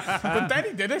sake!" But then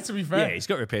he did it. To be fair, Yeah, he's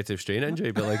got repetitive strain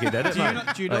injury, but like he did it, man.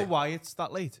 Do you know why it's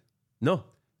that late? No.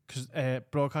 Because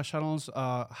broadcast channels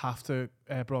have to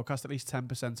broadcast at least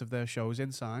 10% of their shows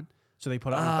in sign, so they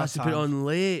put it on at that So time. put it on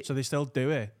late. So they still do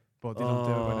it, but they don't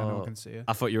do it when anyone can see it.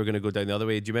 I thought you were going to go down the other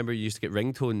way. Do you remember you used to get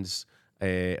ringtones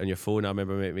on your phone? I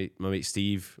remember my mate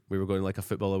Steve, we were going like a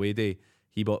football away day.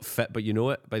 He bought Fit But You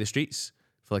Know It by the Streets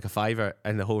for like a $5,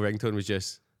 and the whole ringtone was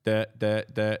just the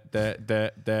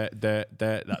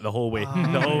whole way.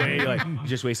 The whole way. Like, you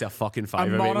just wasted a fucking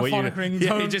 $5. A monophonic ringtone.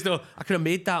 Yeah, you just know, I could have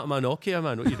made that on my Nokia,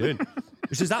 man. What are you doing?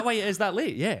 Is that why it is that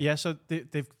late? Yeah. Yeah, so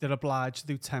they're obliged to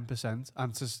do 10%,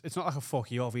 and it's not like a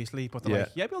fuck you, obviously, but they're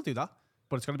like, yeah, we'll do that,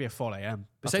 but it's going to be at 4 a.m.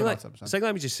 But sign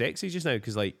language is sexy just now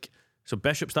because, like, so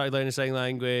Bishop started learning sign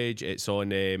language. It's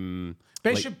on.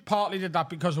 Bishop partly did that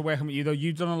because of working with you, though.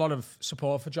 You've done a lot of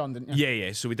support for John, didn't you?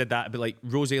 Yeah. So we did that. But like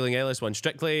Rose Ayling-Ellis won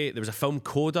Strictly. There was a film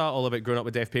Coda, all about growing up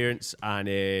with deaf parents, and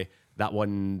that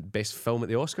won best film at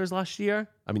the Oscars last year.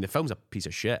 I mean, the film's a piece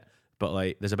of shit, but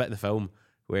like, there's a bit in the film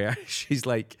where she's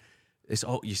like,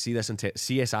 you see this on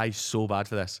CSI is so bad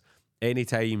for this.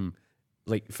 Anytime,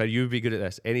 like, for you would be good at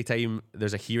this. Anytime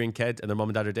there's a hearing kid and their mum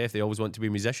and dad are deaf, they always want to be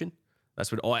a musician.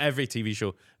 That's what every TV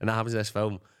show, and that happens in this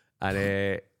film.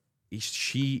 And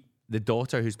the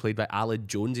daughter, who's played by Aled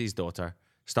Jones's daughter,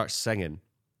 starts singing,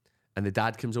 and the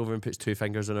dad comes over and puts 2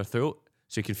 fingers on her throat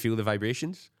so he can feel the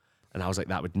vibrations. And I was like,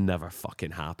 that would never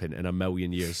fucking happen in a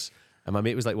million years. And my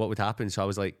mate was like, what would happen? So I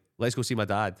was like, let's go see my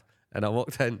dad. And I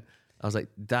walked in. I was like,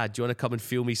 Dad, do you want to come and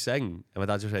feel me sing? And my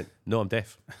dad just went, no, I'm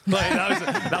deaf. Like,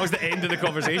 that was the end of the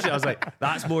conversation. I was like,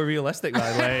 that's more realistic,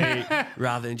 man. Like,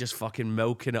 rather than just fucking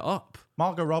milking it up.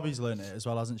 Margot Robbie's learned it as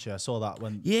well, hasn't she? I saw that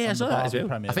when. Yeah, I saw that as well.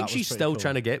 Premiere. I think she's still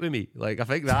trying to get with me. Like, I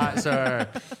think that's her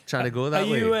trying to go that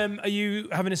way. Are you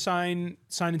having a sign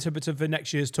interpreter for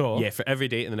next year's tour? Yeah, for every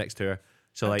date in the next tour.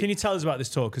 So, like, can you tell us about this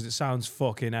tour? Because it sounds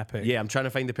fucking epic. Yeah, I'm trying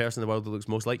to find the person in the world that looks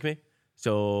most like me.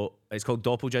 So it's called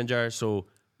Doppelganger. So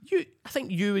I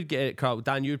think you would get it, Carl.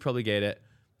 Dan, you would probably get it.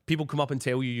 People come up and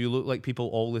tell you look like people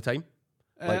all the time.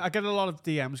 I get a lot of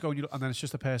DMs going, and then it's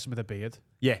just a person with a beard.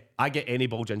 Yeah, I get any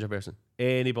bald ginger person.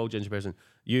 Any bald ginger person.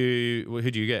 Who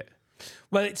do you get?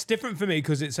 Well, it's different for me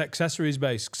because it's accessories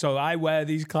based. So I wear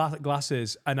these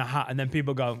glasses and a hat, and then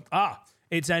people go,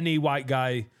 it's any white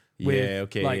guy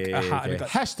with a hat and a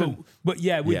Heston. But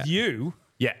with you,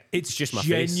 it's just my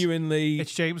genuinely.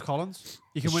 It's James Collins.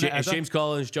 You can win it. It's James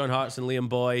Collins, John Hartson, Liam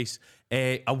Boyce.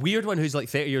 A weird one who's like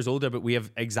 30 years older, but we have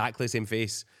exactly the same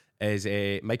face as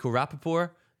Michael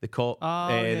Rappaport, the cop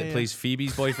that plays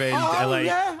Phoebe's boyfriend.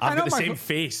 I've got the same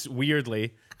face,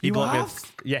 weirdly. You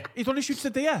have? Yeah. He only shoots the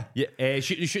deer. Yeah,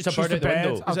 shoots a bird out the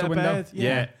window. Out the window.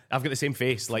 Yeah. I've got the same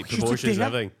face, like proportions and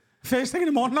everything. First thing in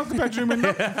the morning out the bedroom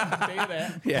window.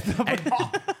 Yeah.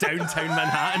 Downtown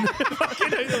Manhattan.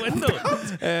 Fucking out the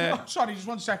window. Sorry, just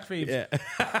 1 sec, Phoebe. Yeah.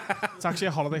 It's actually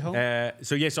a holiday home.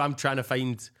 So I'm trying to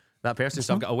find that person.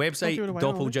 So I've got a website,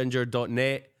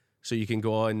 doppelginger.net, so you can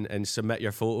go on and submit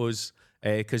your photos.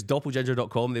 Because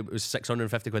doppelginger.com, it was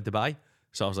 650 quid to buy.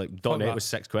 So I was like, .net was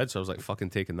 £6, so I was like, fucking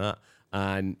taking that.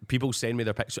 And people send me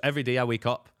their pictures. So every day I wake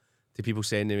up to people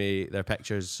sending me their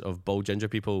pictures of bald ginger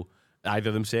people,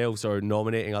 either themselves or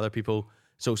nominating other people.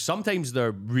 So sometimes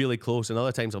they're really close, and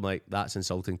other times I'm like, that's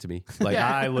insulting to me. Like,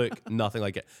 I look nothing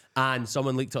like it. And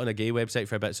someone leaked it on a gay website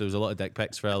for a bit, so there was a lot of dick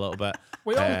pics for a little bit.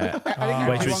 Which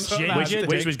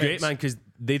was great, man, because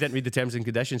they didn't read the terms and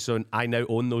conditions, so I now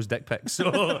own those dick pics. So,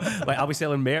 like, I'll be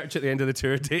selling merch at the end of the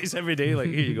tour dates every day. Like,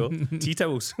 here you go. Tea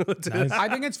towels. Nice. I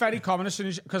think it's very common as soon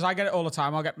as, because I get it all the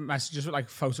time. I'll get messages with like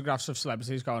photographs of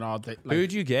celebrities going, who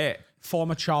do you get?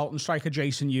 Former Charlton striker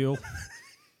Jason Ewell.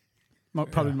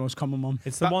 Probably the most common one.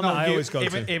 It's the one that I always go to.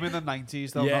 Him in the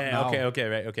 90s, though. Yeah, not now. okay,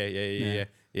 right, okay,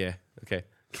 yeah, okay.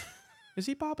 Is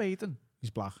he Barbadian? He's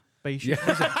black. Bayesian,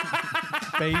 is it?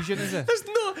 Bayesian, is it? There's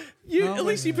no, at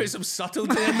least you put some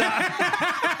subtlety in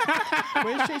that.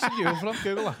 Where's Jason Ewell from?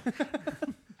 Google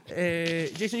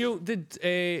that. Jason Ewell, did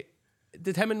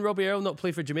him and Robbie Earl not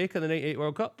play for Jamaica in the 98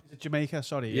 World Cup? Jamaica,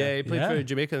 sorry. Yeah, he played for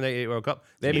Jamaica in the 98 World Cup.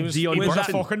 He was a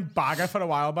fucking bagger for a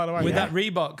while, by the way. With that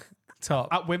Reebok top.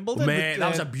 At Wimbledon. Man, that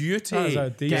was a beauty. That was a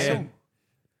decent.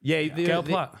 Yeah, Gail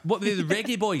Platt. The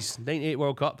Reggae Boys, 98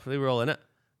 World Cup, they were all in it.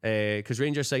 Because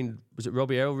Rangers signed, was it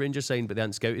Robbie Earl? Rangers signed, but they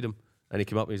hadn't scouted him. And he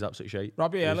came up and he's absolute shite.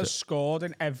 Robbie Earl has scored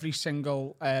in every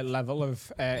single level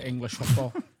of English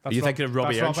football. Are you thinking of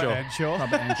Robbie Earnshaw?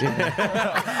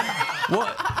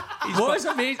 What is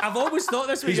amazing? I've always thought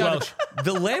this was Welsh.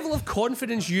 The level of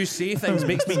confidence you say things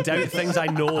makes me doubt things I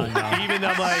know. Even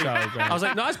I'm like, I was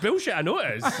like, no, that's bullshit. I know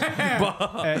it is.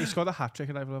 But he scored a hat trick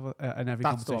in every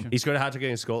competition. He scored a hat trick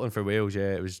against Scotland for Wales.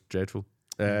 Yeah, it was dreadful.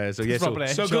 So good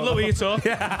luck with your talk.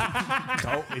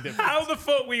 How the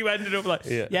fuck we ended up like,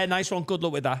 yeah, nice one, good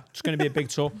luck with that. It's going to be a big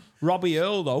tour. Robbie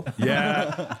Earl though,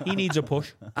 he needs a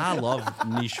push. I love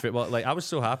niche football. Like, I was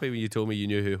so happy when you told me you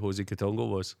knew who Jose Katongo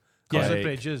was. Because Yeah. of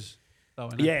bridges. Though,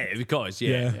 innit? Yeah, because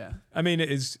Yeah. I mean,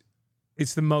 it's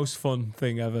the most fun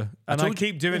thing ever. And I told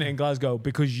keep doing it in Glasgow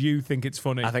because you think it's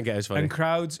funny. I think it is funny. And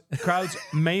crowds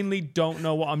mainly don't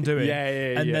know what I'm doing.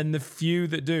 And then the few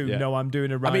that do know I'm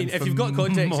doing a rhyme. I mean, if for you've got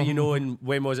context and you know, mum.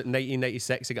 when was it,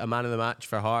 1996, he got a man of the match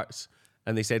for Hearts,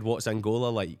 and they said, what's Angola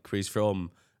like, where he's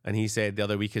from? And he said the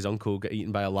other week his uncle got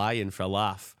eaten by a lion for a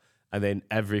laugh, and then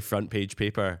every front page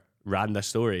paper ran this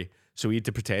story. So he had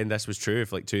to pretend this was true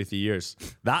for like 2 or 3 years.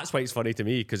 That's why it's funny to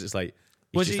me, because it's like,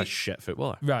 he's Was just he- a shit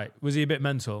footballer. Right. Was he a bit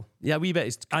mental? Yeah, a wee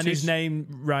bit. And his name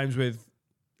rhymes with,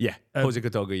 Yeah, Jose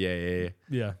Kotogo, yeah.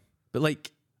 yeah. But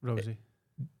like, Rosie.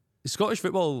 Scottish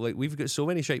football, like, we've got so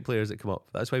many shite players that come up.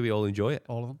 That's why we all enjoy it.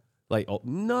 All of them. Like,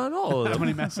 no, not all of How them.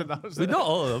 many messing that was Not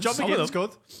all of them. John Some of McGinn's them.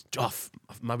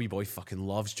 good. My wee boy fucking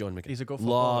loves John McGinn. He's a good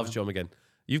footballer, Loves John McGinn.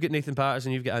 You've got Nathan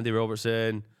Patterson, you've got Andy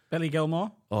Robertson. Billy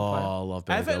Gilmore. Oh, I love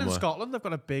Billy Everton Gilmore. and Scotland, they've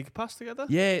got a big pass together.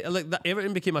 Yeah, like that,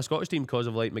 Everton became a Scottish team because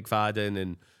of like McFadden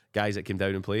and guys that came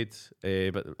down and played.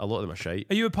 But a lot of them are shite.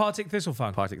 Are you a Partick Thistle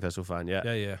fan? Partick Thistle fan, yeah.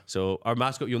 Yeah. So our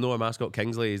mascot, you'll know our mascot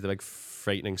Kingsley is the big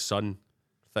frightening sun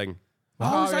thing.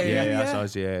 Oh, is that you? That's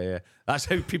us. Yeah. That's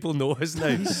how people know us now.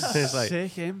 It's like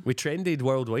Sick him. we trended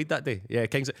worldwide that day. Yeah,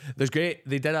 Kingsley. There's great.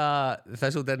 They did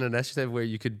Thistle did an initiative where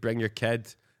you could bring your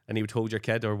kid and he would hold your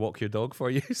kid or walk your dog for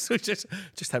you. So just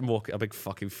him walking a big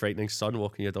fucking frightening sun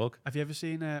walking your dog. Have you ever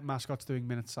seen mascots doing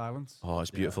minute silence? Oh,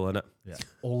 it's beautiful, isn't it?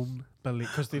 Unbelievable.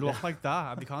 Because they look like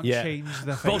that and they can't Yeah. change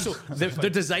their But face. also, they're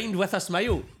designed with a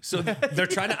smile, so they're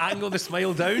trying to angle the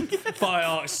smile down. But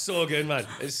oh, it's so good, man.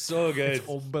 It's so good. It's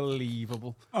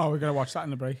unbelievable. Oh, we're gonna watch that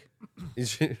in the break.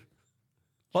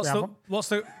 What's have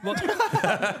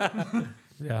the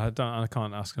Yeah, I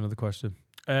can't ask another question.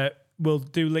 We'll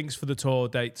do links for the tour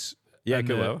dates. Yeah, and,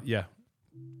 cool. yeah.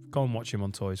 Go and watch him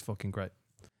on tour. He's fucking great.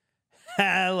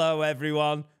 Hello,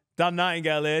 everyone. Dan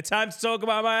Nightingale here. Time to talk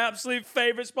about my absolute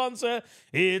favourite sponsor.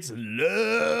 It's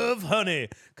Love Honey.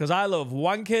 Because I love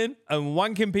wanking and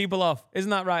wanking people off.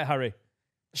 Isn't that right, Harry?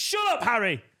 Shut up,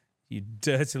 Harry! You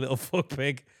dirty little fuck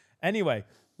pig. Anyway,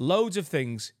 loads of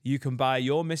things you can buy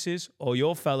your missus or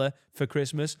your fella for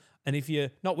Christmas. And if you're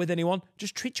not with anyone,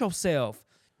 just treat yourself.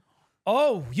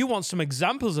 Oh, you want some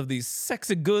examples of these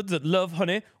sexy goods at Love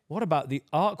Honey? What about the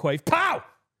Arcwave? Pow!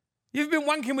 You've been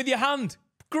wanking with your hand.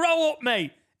 Grow up,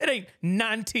 mate. It ain't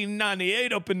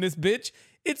 1998 up in this bitch.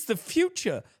 It's the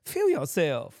future. Feel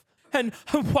yourself. And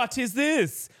what is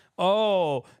this?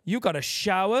 Oh, you got a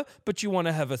shower, but you want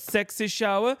to have a sexy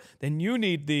shower? Then you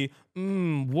need the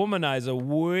Womanizer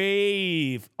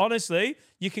Wave. Honestly,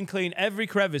 you can clean every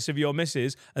crevice of your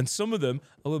missus, and some of them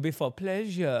will be for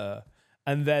pleasure.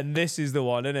 And then this is the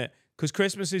one, innit? Because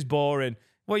Christmas is boring.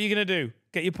 What are you going to do?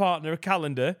 Get your partner a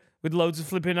calendar with loads of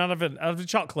flipping out of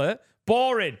chocolate?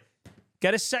 Boring.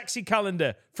 Get a sexy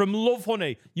calendar from Love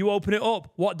Honey. You open it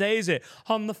up. What day is it?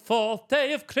 On the 4th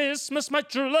day of Christmas, my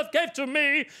true love gave to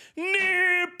me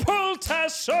nipple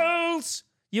tassels.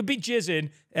 You'll be jizzing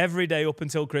every day up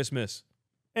until Christmas.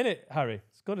 Innit, Harry?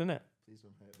 It's good, innit? Please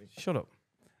don't hurt me. Shut up.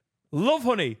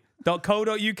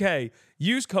 Lovehoney.co.uk.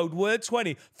 Use code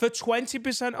WORD20 for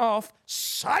 20% off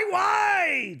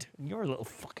site-wide. And you're a little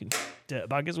fucking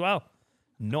dirtbag as well.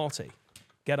 Naughty.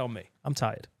 Get on me. I'm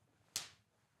tired.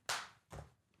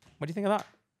 What do you think of that?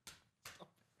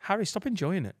 Harry, stop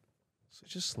enjoying it.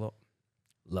 Such a slut.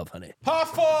 Love Honey. Part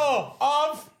 4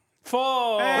 of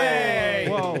 4. Hey!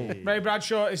 Whoa. Ray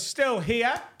Bradshaw is still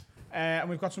here, and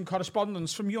we've got some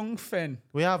correspondence from young Finn.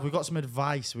 We've got some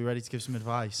advice. Are we ready to give some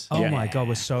advice? Oh my God,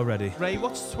 we're so ready. Ray,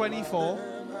 what's 24?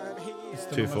 It's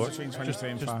the 2 numbers 4. between 23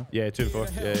 and 5. Yeah, 2 4.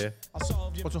 Yeah.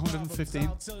 What's 115?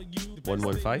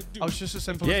 115. Oh, it's just as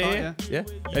simple as that, Yeah.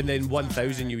 And then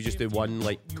 1,000, you would just do one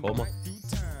like comma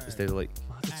instead of like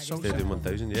So instead of doing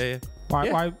 1,000. Yeah.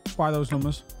 Why those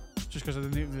numbers? Just because I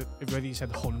didn't know whether he said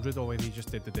 100 or whether he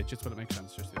just did the digits, but it makes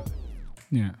sense. Just do the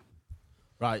Yeah.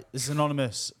 Right, this is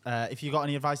anonymous. If you got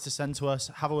any advice to send to us,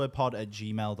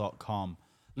 haveawordpod@gmail.com.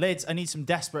 Lids, I need some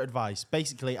desperate advice.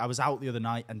 Basically, I was out the other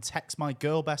night and text my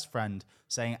girl best friend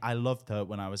saying I loved her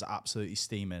when I was absolutely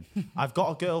steaming. I've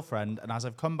got a girlfriend, and as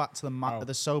I've come back to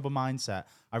the sober mindset,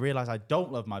 I realise I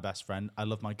don't love my best friend, I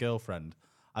love my girlfriend.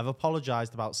 I've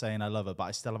apologised about saying I love her, but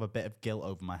I still have a bit of guilt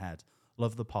over my head.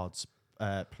 Love the pods.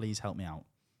 Please help me out.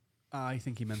 I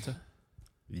think he meant it.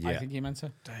 Yeah. I think you meant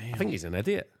it. I think he's an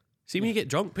idiot. See, when you get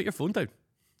drunk, put your phone down.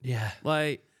 Yeah.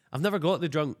 Like, I've never got the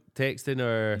drunk texting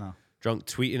or drunk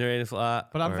tweeting or anything like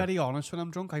that. But I'm or- very honest when I'm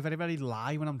drunk. I very, very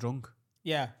lie when I'm drunk.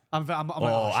 Yeah. I'm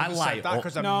I lie. that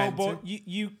because I'm No, meant but to.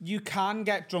 you can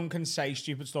get drunk and say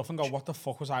stupid stuff and go, what the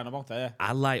fuck was I on about there?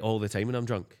 I lie all the time when I'm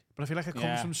drunk. But I feel like it comes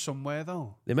Yeah. from somewhere,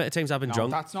 though. The amount of times I've been No,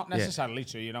 drunk. that's not necessarily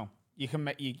true, you know.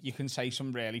 You can say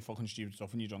some really fucking stupid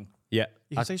stuff when you're drunk. Yeah.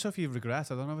 You can say stuff you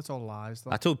regret. I don't know if it's all lies,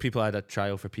 though. I told people I had a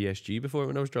trial for PSG before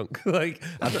when I was drunk. Like,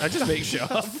 I just make shit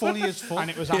up. Funny as fuck.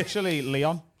 And it was actually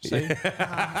Leon. See?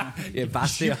 Yeah,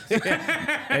 Bastia.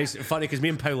 It's funny because me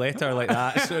and Pauletta are like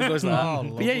that. So it goes like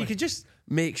that. But yeah, you could just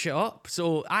make shit up.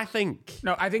 So I think...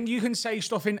 No, I think you can say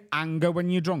stuff in anger when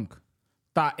you're drunk.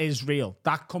 That is real.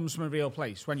 That comes from a real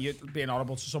place when you're being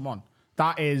horrible to someone.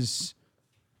 That is...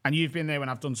 And you've been there when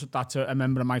I've done that to a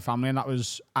member of my family, and that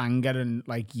was anger and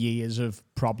like years of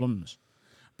problems.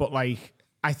 But like,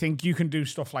 I think you can do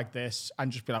stuff like this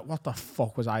and just be like, what the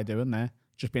fuck was I doing there?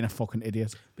 Just being a fucking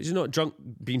idiot. But you're not drunk.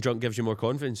 Being drunk gives you more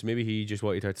confidence. Maybe he just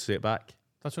wanted her to say it back.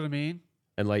 That's what I mean.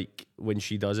 And like, when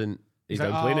she doesn't, he's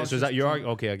like, downplaying oh, it. So is that your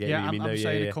argument? Okay, I get what you mean I'm now.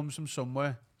 saying Yeah. it comes from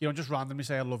somewhere. You don't just randomly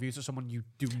say I love you to someone you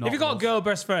do not If you've got a love. girl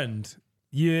best friend,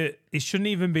 it shouldn't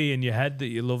even be in your head that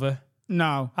you love her.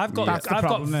 No. I've got That's the I've got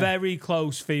problem there. very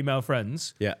close female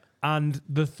friends. Yeah. And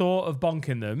the thought of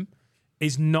bonking them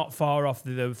is not far off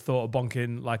the thought of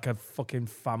bonking like a fucking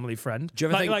family friend. Do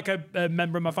you ever like a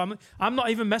member of my family? I'm not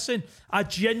even messing. I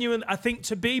think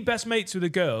to be best mates with a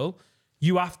girl,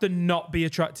 you have to not be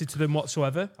attracted to them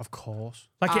whatsoever. Of course.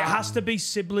 Like it has to be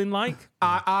sibling-like.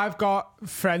 I've got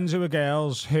friends who are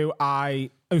girls who are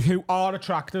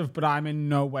attractive, but I'm in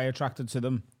no way attracted to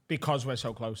them because we're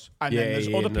so close. And then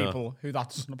there's other people who that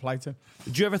doesn't apply to.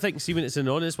 Do you ever think, see, when it's an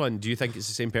honest one, do you think it's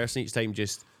the same person each time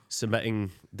just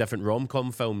submitting different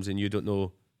rom-com films and you don't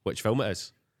know which film it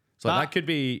is? So that could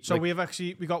be... So like,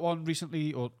 we got one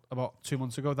recently, or about 2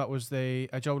 months ago, that was the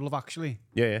Joe Love Actually.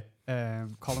 Yeah.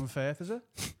 Colin Firth, is it?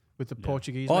 With the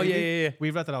Portuguese Oh, lady. yeah.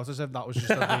 We read that out as if that was just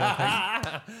a real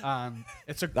thing. And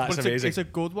it's amazing. It's a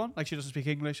good one. Like, she doesn't speak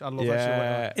English. I love her.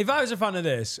 Yeah. If I was a fan of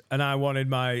this and I wanted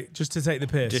just to take the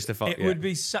piss, Just to fuck, it yeah. would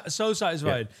be so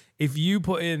satisfying if you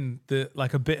put in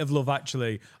a bit of Love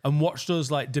Actually and watched us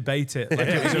like debate it like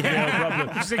it was a real problem.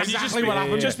 That's And you exactly what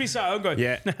happened. Just be sat home going,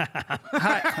 Yeah.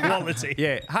 quality.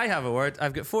 Yeah. Hi, have a word.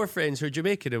 I've got 4 friends who are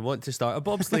Jamaican and want to start a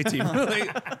bobsleigh team.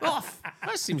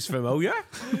 That seems familiar.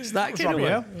 It's that kind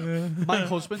of one. My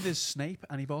husband is Snape,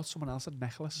 and he bought someone else a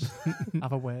necklace.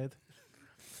 Have a word.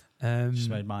 Just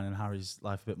made mine and Harry's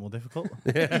life a bit more difficult.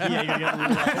 I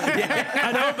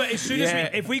know, but as soon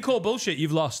as if we call bullshit,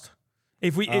 you've lost.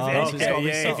 If you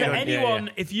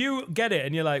get it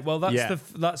and you're like, well,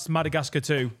 that's Madagascar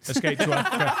 2, Escape to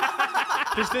Africa.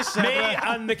 Does this Me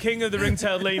and the king of the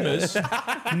ring-tailed lemurs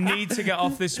need to get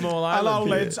off this small island. Hello,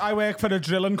 lads. I work for a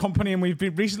drilling company, and we've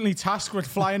been recently tasked with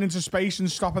flying into space and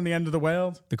stopping the end of the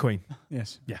world. The Queen.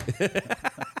 Yes. Yeah.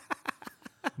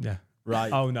 Yeah.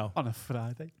 Right. Oh, no. on a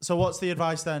Friday? So what's the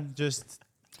advice then? Just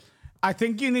I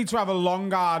think you need to have a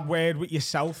long, hard word with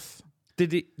yourself.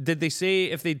 Did they say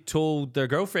if they told their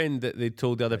girlfriend that they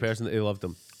told the other person that they loved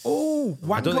them? Oh,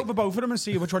 wank don't over both of them and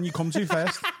see which one you come to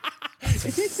first.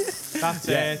 that's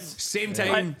it. Same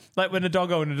time. Like when a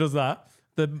dog owner does that,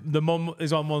 the mum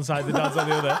is on one side, the dad's on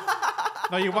the other.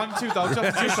 No, you want 2 dogs.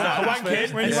 Just wank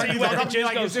it. When you see where the dog, jizz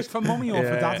like, goes. is this for mummy or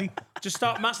for daddy? Just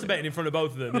start masturbating in front of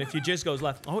both of them, and if your jizz goes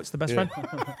left, it's the best friend.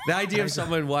 The idea of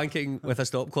someone wanking with a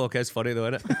stop clock is funny though,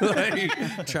 isn't it?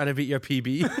 Like, trying to beat your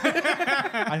PB.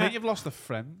 I think you've lost a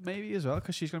friend, maybe, as well,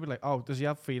 because she's going to be like, oh, does he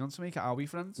have feelings for me? Are we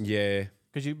friends? Yeah.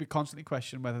 Because you'd be constantly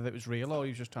questioning whether it was real or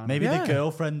he was just trying Maybe to... the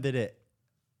girlfriend did it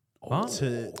What?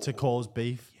 to cause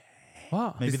beef.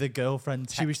 What? Maybe the girlfriend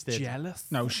texted. She was jealous.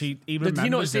 No, he Did he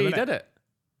not say he did it?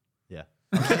 Yeah.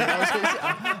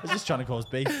 I was just trying to cause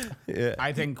beef.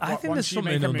 I think there's once you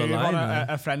make something a move underlying on there.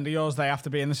 a friend of yours, they have to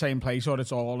be in the same place or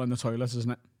it's all in the toilet,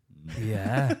 isn't it?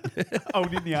 Yeah.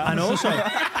 Owning the ass. And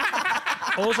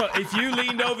also, if you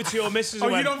leaned over to your missus and Oh,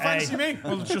 you went, don't fancy me?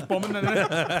 Well, it's just bumming, isn't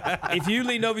it? if you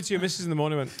leaned over to your missus in the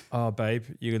morning and went, oh, babe,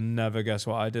 you can never guess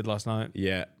what I did last night.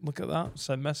 Yeah. Look at that.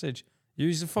 Send message.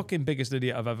 You're the fucking biggest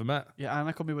idiot I've ever met. Yeah, and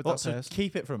I could be with What, that so person.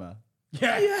 keep it from her?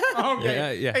 Yeah.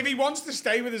 Okay. Yeah. If he wants to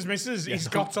stay with his missus, he's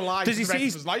got to lie Does for he the rest say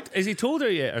of his life. Is he told her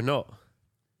yet or not?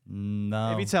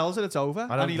 No. If he tells her, it's over.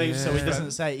 I don't he think leaves so. her He with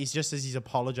doesn't say. He's just says he's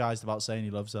apologised about saying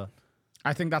he loves her.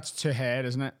 I think that's to her,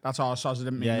 isn't it? That's all Soz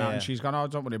didn't mean Yeah, that. yeah. And she's gone, oh,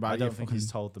 don't worry about I it. don't you think fucking-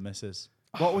 he's told the missus.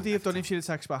 What would he have done if she'd have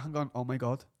texted back and gone, oh my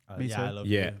God, me yeah, too? I love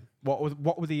Yeah. you.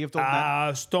 What would he have done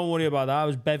then? Don't worry about that. I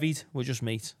was bevied. We're just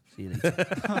meat. See you later.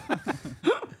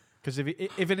 Because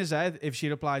if in his head, if she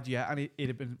replied yeah and he'd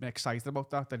have been excited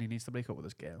about that, then he needs to break up with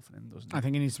his girlfriend, doesn't he? I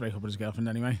think he needs to break up with his girlfriend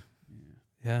anyway.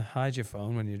 Yeah, hide your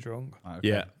phone when you're drunk. Okay.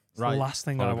 Yeah. It's Right. the last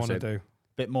thing I want to 100%. do.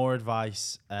 Bit more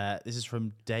advice. This is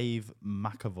from Dave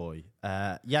McAvoy.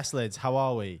 Yes, lads, how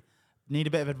are we? Need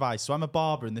a bit of advice. So I'm a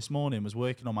barber and this morning was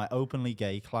working on my openly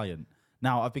gay client.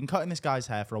 Now, I've been cutting this guy's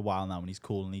hair for a while now and he's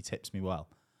cool and he tips me well.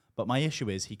 But But my issue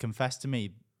is he confessed to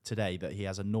me today that he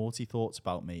has a naughty thoughts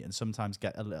about me and sometimes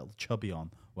get a little chubby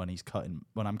on when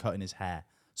I'm cutting his hair.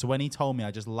 So when he told me, I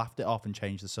just laughed it off and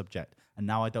changed the subject. And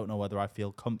now I don't know whether I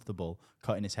feel comfortable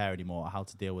cutting his hair anymore or how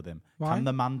to deal with him. Why? Can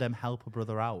the man dem help a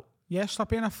brother out? Yeah, stop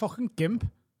being a fucking gimp.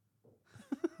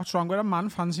 What's wrong with a man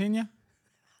fancying you?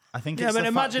 I think Yeah, it's but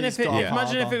the fact imagine that if he's got a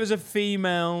imagine hard if it on. was a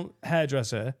female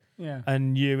hairdresser Yeah.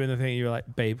 and you in the thing, you were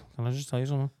like, babe, can I just tell you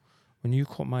something? When you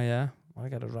cut my hair, I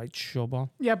got a right shove on.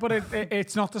 Yeah, but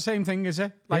it's not the same thing, is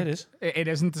it? Yeah, it is. It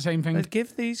isn't the same thing. Let's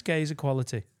give these gays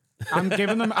equality. I'm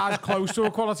giving them as close to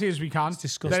equality as we can.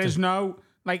 disgusting. There is no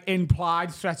like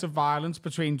implied threat of violence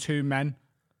between two men,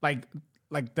 like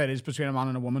there is between a man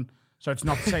and a woman. So it's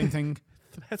not the same thing.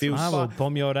 I will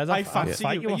bum your head off. I I'll fancy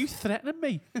fight you. Are off. you threatening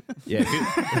me?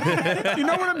 Yeah. You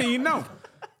know what I mean? No,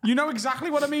 you know exactly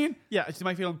what I mean. Yeah, it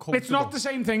might feel uncomfortable. It's not the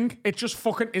same thing. It just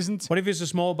fucking isn't. What if it's a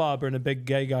small barber and a big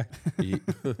gay guy?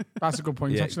 That's a good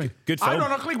point, Yeah, actually. good film.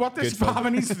 Ironically, what this Good film. barber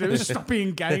needs to do is stop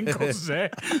being gay and cut his hair.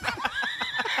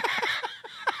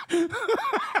 You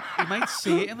might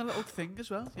see it in the little thing as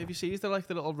well. If you see, is there like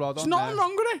the little rod There's on nothing there?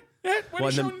 wrong with it. Yeah, when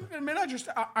Well, you're then- showing in a minute, just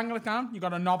angle it down. You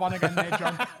got a knob on again there,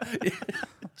 John.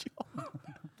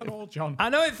 At all, John. I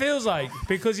know it feels like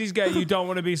because he's gay, you don't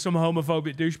want to be some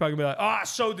homophobic douchebag and be like, oh,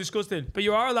 it's so disgusting. But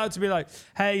you are allowed to be like,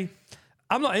 hey,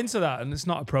 I'm not into that, and it's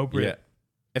not appropriate. Yeah.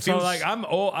 It So feels like, I'm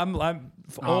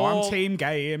I'm team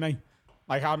gay here, mate.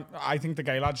 Like I think the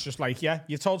gay lad's just like, yeah,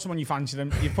 you told someone you fancy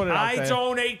them, you put it out I there.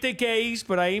 don't hate the gays,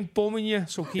 but I ain't bumming you,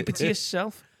 so keep it to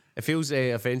yourself. It feels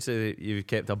offensive that you've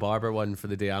kept a barber one for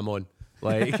the day I'm on.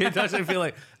 Like, it doesn't feel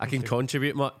like I can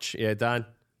contribute much. Yeah, Dan?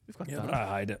 Yeah, but I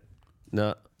hide it.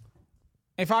 No.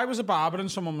 If I was a barber and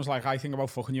someone was like, I think about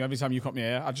fucking you every time you cut my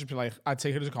hair, I'd just be like, I'd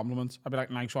take it as a compliment. I'd be like,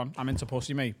 nice one. I'm into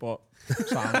pussy, mate, but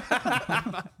sound.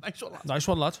 Nice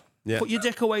one, lad. Yeah. Put your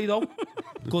dick away, though.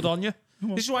 Good on you.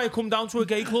 This is why I come down to a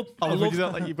gay club. I Oh, love you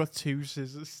look like you've got two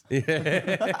scissors.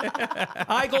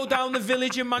 I go down the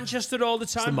village in Manchester all the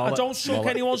time. I mullet. don't suck Mullet.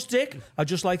 anyone's dick. I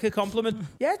just like a compliment.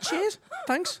 Yeah, cheers.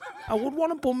 Thanks. I would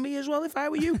want to bum me as well if I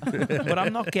were you. But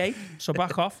I'm not gay, so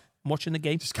back off. I'm watching the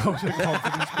game. Just go to a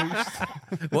confidence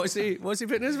boost. What's he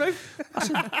putting in his mouth?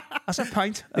 That's a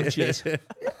pint of cheers. Yeah,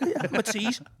 my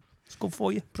teas. It's good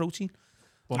for you. Protein.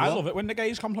 I love it when the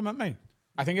gays compliment me.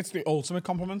 I think it's the ultimate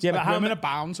compliment. Yeah, like but how women ma- are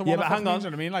bound to Yeah, want but to hang fuck me, on. do you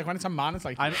know what I mean? Like when it's a man, it's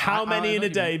like How many in a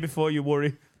day before you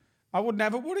worry? I would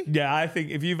never worry. Yeah, I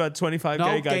think if you've had 25 No,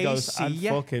 gay guy gays goes, see I'd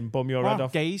ya. fucking bum your head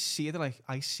off. Gays see it, they're like,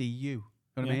 I see you.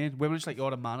 You know what I mean? Women are just like,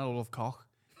 you're a man, I love cock.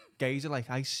 Gays are like,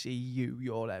 I see you,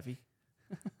 you're heavy.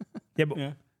 Yeah, but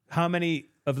Yeah. how many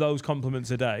of those compliments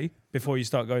a day before you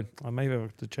start going, I maybe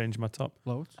have to change my top?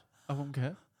 Loads. I won't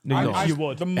care. No, you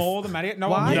would. The more the merrier. No,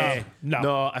 Why? I'm Yeah. No.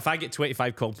 No, if I get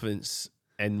 25 compliments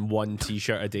in one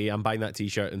t-shirt a day, I'm buying that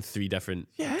t-shirt in 3 different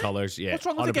colours. Yeah, What's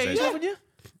wrong with the 100%. gays, haven't you?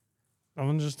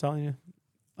 I'm just telling you.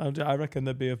 I reckon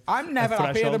there'd be a. I'm never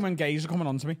happier threshold. than when gays are coming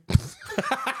on to me.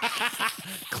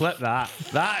 Clip that.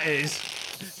 That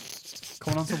is...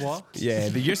 Coming on to what? Yeah,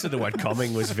 the use of the word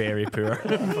coming was very poor.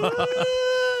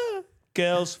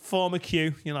 Girls, form a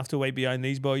queue. You'll have to wait behind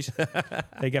these boys.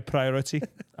 They get priority.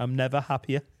 I'm never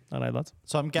happier. All right, lads.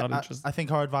 So I'm getting. Not interested. I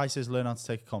think our advice is learn how to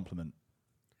take a compliment.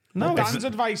 No, Dan's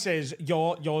advice is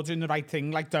you're doing the right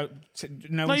thing. Like don't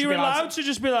no. no, one should you're be allowed allowed to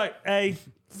just be like, hey,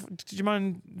 did you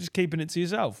mind just keeping it to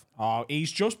yourself? Oh,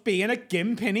 he's just being a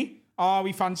gimp, innit? Oh,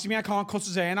 he fancies me. I can't cut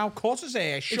his hair now. Cut his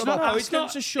hair. Shut It's up. not it's asking him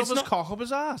not- to shove it's his not- cock up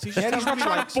his ass. He's just Yeah, he's not telling him he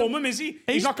trying likes to it. bum him, is he?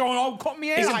 He's not going, oh, cut me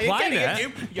hair. he's Get implying it,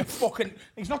 it. you fucking...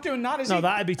 He's not doing that, is he? No,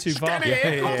 that'd be too Just far. get a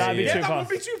haircut. Yeah, that'd be too that far. would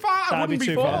be too far. I That'd wouldn't be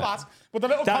be too for far. that. But the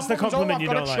little That's the compliment, compliment you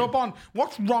I've got don't a like. chub on.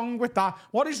 What's wrong with that?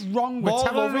 What is wrong with More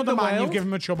telling love in another the man you've world. given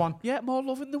him a chub on? Yeah, more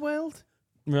love in the world.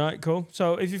 Right, cool.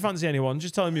 So if you fancy anyone,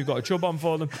 just tell them you've got a chub on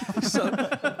for them.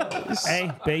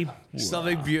 Hey, babe.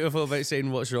 Something beautiful about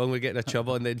saying what's wrong with getting a chub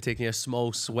on and then taking a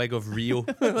small swig of Rio.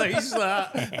 Like, just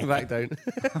like that. Back down.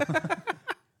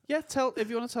 Yeah, if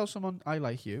you want to tell someone I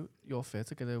like you, you're fit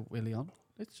to get a willy on.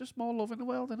 It's just more love in the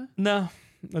world, isn't it? No,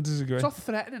 I disagree. It's not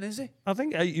threatening, is it? I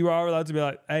think you are allowed to be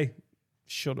like, hey,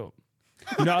 shut up.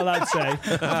 You're not allowed to say.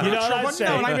 You're not allowed to say.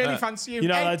 No, and I really fancy you. You're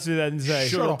not Hey, allowed to then say,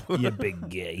 shut up. you big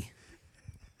gay.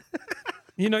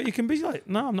 You know, you can be like,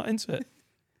 no, I'm not into it.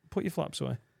 Put your flaps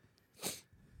away.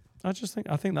 I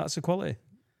think that's equality.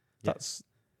 That's.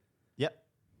 Yep.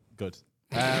 Good.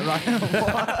 Right.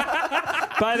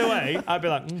 By the way, I'd be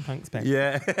like, thanks, babe.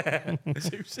 Yeah.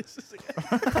 Two sisters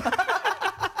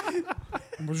again.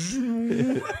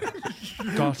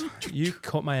 God, you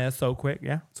cut my hair so quick,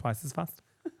 yeah? Twice as fast.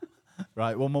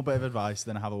 Right, one more bit of advice,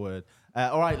 then have a word.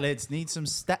 All right, Lids, need some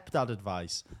stepdad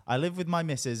advice. I live with my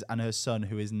missus and her son,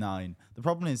 who is 9. The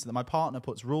problem is that my partner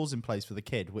puts rules in place for the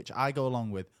kid, which I go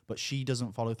along with, but she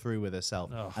doesn't follow through with herself,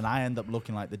 and I end up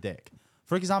looking like the dick.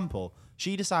 For example,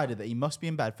 she decided that he must be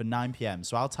in bed for 9 p.m,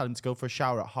 so I'll tell him to go for a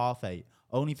shower at 8:30,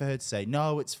 only for her to say,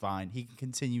 no, it's fine. He can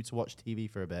continue to watch TV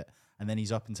for a bit, and then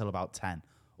he's up until about 10.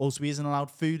 Also, he isn't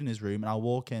allowed food in his room, and I'll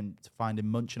walk in to find him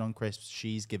munching on crisps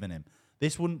she's given him.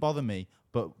 This wouldn't bother me,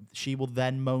 but she will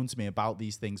then moan to me about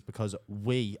these things because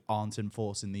we aren't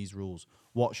enforcing these rules.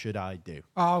 What should I do?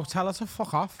 Oh, tell her to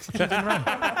fuck off.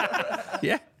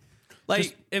 Yeah.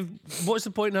 Like, what's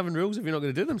the point in having rules if you're not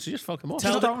going to do them? So just fuck them off.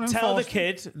 Tell don't the enforce-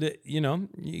 kid that,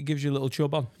 it gives you a little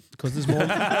chub on because there's more,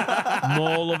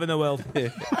 more love in the world.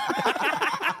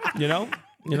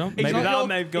 Maybe that'll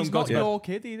make He's go not to bed. your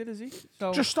kid either, is he?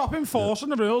 So Just stop enforcing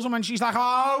the rules. And when she's like,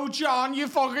 oh, John, you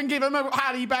fucking give him a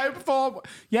Haribo before.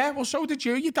 Yeah, well, so did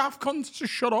you. You daft cunt. So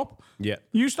shut up. Yeah.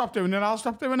 You stop doing it, I'll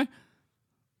stop doing it.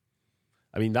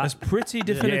 I mean, That's pretty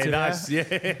definitive.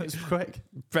 It's quick.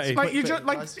 pretty. Like, you just,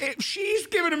 like, if she's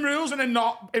giving him rules and then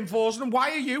not enforcing them,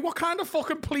 why are you? What kind of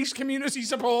fucking police community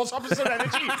support officer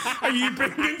energy are you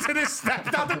bringing to this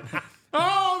stepdad?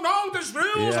 Oh, no, there's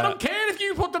rules. I don't care if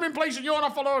you put them in place and you're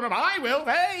not following them. I will.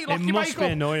 Hey, lock It your must bike be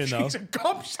up. annoying, though. She's a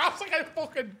cop. Sounds like a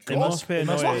fucking It must be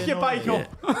annoying. Lock your bike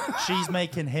up. She's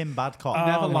making him bad cop.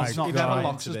 Oh my He's not he never trying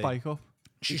locks to his be. bike up.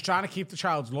 She's trying to keep the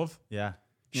child's love. Yeah.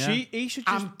 He should just.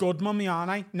 I'm good, mummy, aren't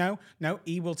I? No,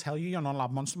 he will tell you you're not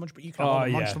allowed Monster Munch, but you can have Oh, all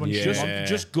the yeah. Monster Munch Yeah. you want.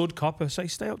 Just good copper. Say,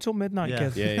 stay up till midnight, Yeah.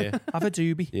 kid. Yeah. Have a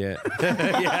doobie. Yeah.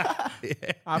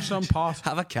 Have some pot.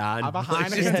 Have a can. Have a Let's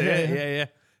Heineken. just do it. Yeah.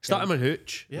 Start him on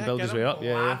hooch. Yeah, and build get his him way up.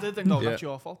 Yeah. landed and go, Yeah. that's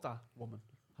your fault, that woman.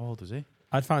 How old is he?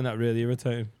 I'd find that really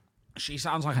irritating. She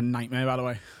sounds like a nightmare, by the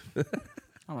way.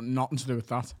 I want nothing to do with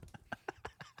that.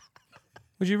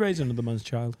 Would you raise another man's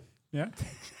child? Yeah.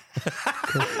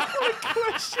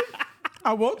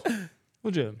 I would.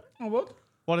 Would you? I would.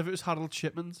 What if it was Harold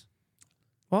Shipman's?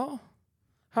 What?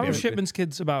 How old Shipman's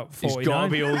kid's about He's got to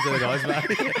 49? be older than us, man.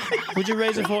 Would you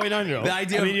raise a 49-year-old? The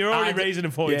idea I mean, of you're already Ad- raising a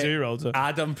 42-year-old. So.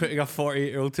 Adam putting a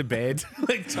 48-year-old to bed,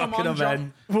 like tucking him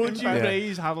John. in. Would you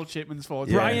raise Harold Shipman's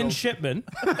 40? Brian Shipman,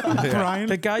 Brian.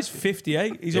 the guy's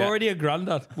 58. He's Yeah. already a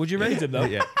granddad. Would you raise him, though?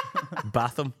 Yeah.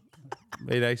 Bath him.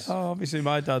 Very nice. Oh, obviously,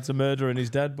 my dad's a murderer and he's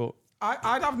dead, but...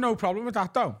 I'd have no problem with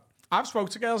that, though. I've spoke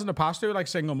to girls in the past who are like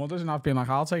single mothers, and I've been like,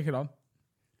 I'll take it on.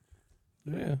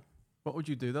 Yeah. What would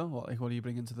you do though? What are you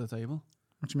bringing to the table?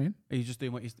 What do you mean? Are you just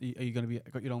doing what are you going to be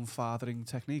got your own fathering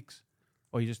techniques,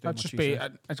 or are you just doing That'd what just she be.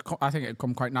 said? I think it'd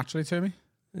come quite naturally to me.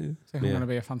 I think I'm Yeah. going to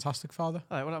be a fantastic father.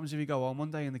 All right, what happens if you go on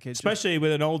one day and the kids? Especially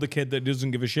with an older kid that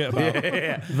doesn't give a shit about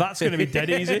it. That's going to be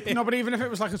dead easy. No, but even if it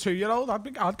was like a 2-year-old, I'd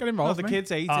get no, involved. the mate.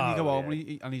 kid's 8 and you go Oh,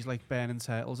 home and he's like burning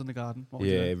turtles in the garden. What would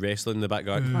you Yeah, do? wrestling in the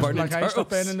background. I'd be Burning like, hey, stop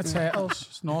turtles. burning the turtles.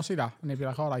 It's naughty, that. And he'd be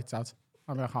like, all right, Dad.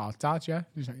 I'd be like, oh, Dad, yeah.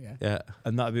 He's like, yeah. Yeah.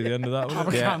 And that'd be the end of that,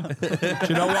 wouldn't it? Yeah. Do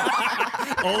you know what?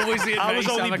 Always the I was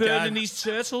advice only of a burning can. these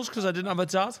turtles because I didn't have a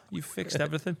dad. You fixed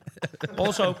everything.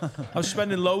 Also, I was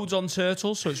spending loads on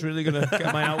turtles, so it's really going to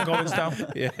get my outgoings down.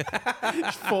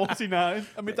 49.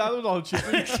 And my dad was on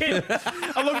Shipman.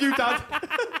 I love you, Dad.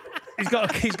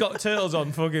 He's got turtles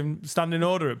on fucking standing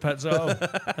order at Pets at Home.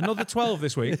 Another 12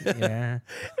 this week. Yeah.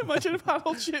 Imagine if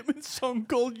Harold Shipman's song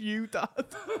called You, Dad.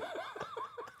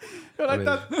 You're like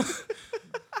that.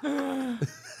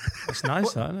 It's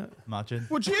nice, that, isn't it? Imagine.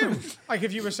 Would you? Like,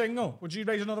 if you were single, would you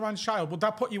raise another man's child? Would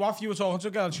that put you off? You were talking to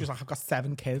a girl and she was like, I've got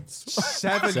 7 kids.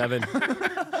 7.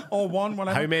 Or 1,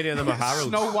 whatever. How many of them are Harold?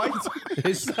 Snow White.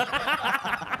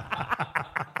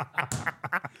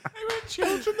 They weren't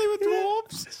children, they were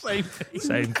dwarves.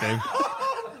 Same thing.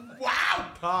 Wow.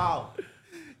 Carl.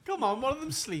 Come on, one of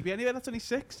them's sleepy anyway. That's only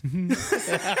 6.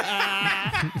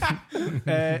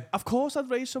 Of course, I'd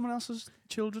raise someone else's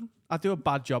children. I'd do a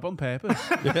bad job on purpose.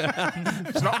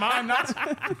 It's not mine,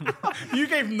 that. You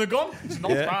gave him the gun. It's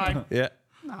not mine. Yeah.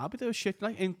 Nah, I'll be doing shit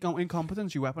like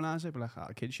incompetence. You weaponise it. Be like,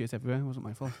 kid shit everywhere. It wasn't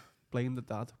my fault. Blame the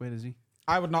dad. Where is he?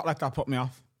 I would not let that put me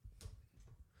off.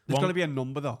 There's got to be a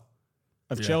number though.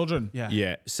 Of children. Yeah.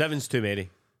 Yeah. 7's too many.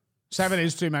 7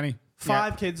 is too many.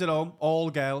 5 kids at home, all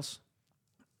girls.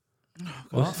 Yeah.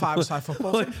 5-a-side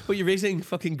football. team. What, you raising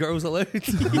fucking girls allowed?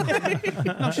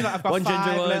 No, she's like, I've got One ginger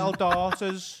 5 one. little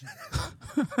daughters.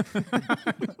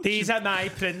 These are my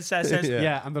princesses.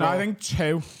 Yeah, and they're No, all, I think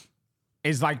 2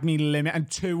 is like me limit, and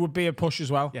 2 would be a push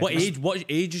as well. Yeah. What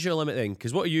age is your limit then?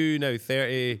 Because what are you now?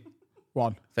 30,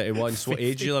 1. 31. So what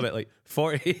age is your limit? Like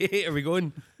 48? Are we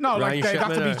going? No, Ryan like they'd have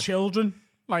to Shipman be or- children.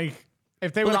 Like,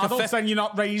 If they were like a adults, fif- then you're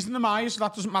not raising them, are you? So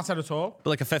that doesn't matter at all.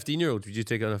 But like a 15-year-old, would you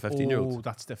take on a 15-year-old? Oh,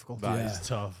 that's difficult. That is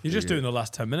tough. You're just doing the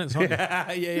last 10 minutes, aren't you?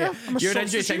 Yeah. I'm a You're an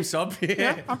injury substitute. time sub.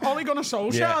 Yeah, I'm only going to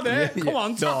Solskjaer there. Come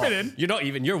on, tap it in. You're not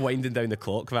even. You're winding down the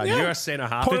clock, man. Yeah. You're a centre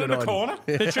half. Put it in going the on. corner.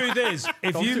 The truth is,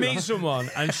 if you meet someone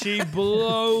and she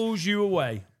blows you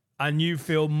away and you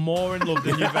feel more in love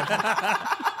than you've ever,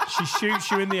 she shoots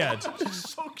you in the head.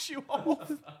 Sucks you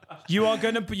off. You're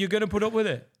gonna put up with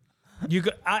it.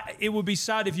 It would be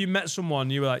sad if you met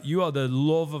someone, you were like, you are the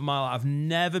love of my life. I've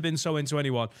never been so into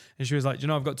anyone. And she was like,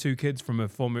 I've got 2 kids from a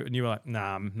former, and you were like,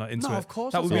 nah, I'm not into it. of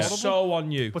course, that would be that's so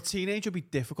on you. But teenage would be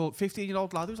difficult.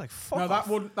 15-year-old lad who's like, fuck No, off.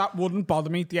 that wouldn't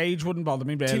bother me. The age wouldn't bother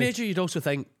me, really. Teenager, you'd also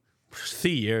think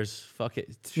 3 years. Fuck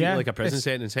it. Treat it like a prison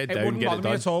sentence. Head it down, wouldn't get it bother me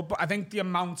done. at all, but I think the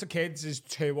amount of kids is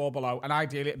 2 or below, and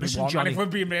ideally it'd be Listen, 1. Johnny. And if we're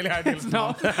being really ideal, it's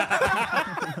not.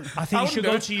 I think you should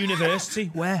go to university.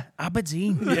 Where?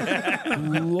 Aberdeen.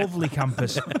 Lovely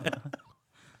campus.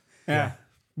 Yeah.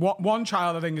 One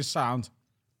child, I think, is sound,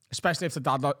 especially if the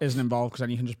dad isn't involved, because then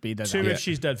you can just be there. 2 if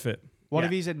she's dead fit. What Yeah.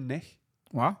 if he's in Nick?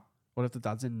 What? What if the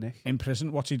dad's in Nick? In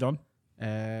prison? What's he done?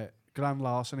 Grand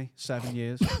larceny, 7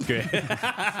 years. Great.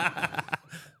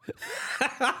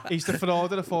 He's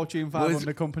defrauded a Fortune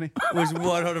 500 company. Was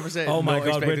 100%. Oh my not God,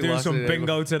 we're expecting doing last some night.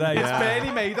 bingo today. It's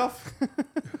Bernie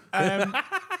Madoff.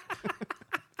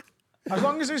 As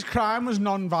long as his crime was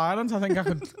non-violent, I think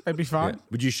it'd be fine.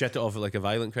 Would you shit it off like a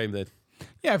violent crime then?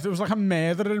 Yeah, if there was like a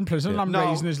murderer in prison, and I'm No.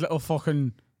 raising his little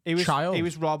fucking child. He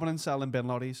was robbing and selling bin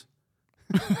lorries.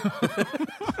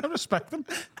 I respect them.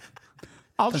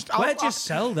 Where'd you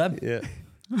sell them? Yeah.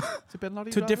 To bin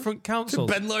lorry To drivers? different councils.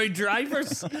 Bin lorry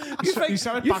drivers. You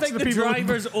sell it You back to think the the people.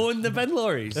 drivers own the bin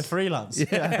lorries? The freelance. I'm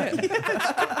gonna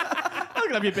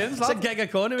have your bins, It's a lad. gig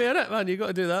economy, isn't it, man? You got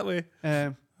to do it that way.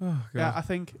 Yeah, I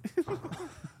think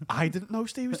I didn't know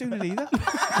Steve was doing it either.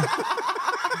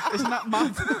 Isn't that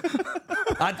mad?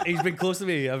 He's been close to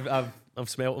me. I've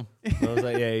smelt him. I was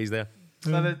like, yeah, he's there.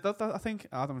 I think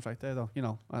Adam's right there, though.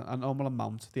 A normal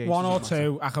amount. The age 1 or doesn't matter.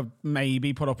 2, I could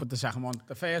maybe put up with the second one.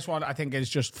 The first one, I think, is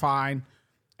just fine.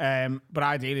 But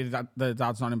ideally, the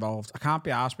dad's not involved. I can't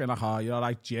be asked being like, oh, you're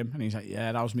like Jim. And he's like,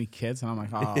 yeah, that was me kid. And I'm like,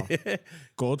 oh,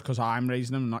 good, because I'm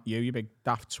raising him, not you big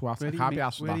daft twat. I can't be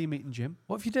asked for Where are that. you meeting Jim?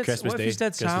 What if you dead? Christmas What if he's Day.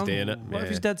 dead Christmas sound? Day, innit? What if Yeah.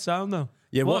 he's dead sound though?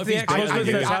 Yeah, what if the he's dead- ex-husband's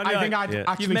I dead think- sound? I You're think like, I'd yeah.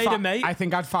 actually You've made a mate. I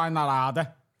think I'd find that harder.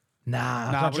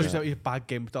 Nah. Nah, but just- he's like bad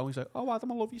gimp down. He's like, oh,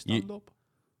 Adam, I love you, stand up.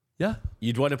 Yeah.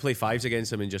 You'd want to play fives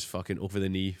against him and just fucking over the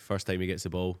knee first time he gets the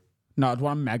ball. No, I'd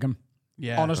want to meg him.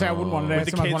 Yeah. Honestly, I wouldn't want to With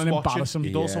hurt the him. I'd kids want to watching, embarrass him.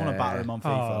 you'd also want to batter him on FIFA.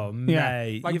 Oh, Yeah,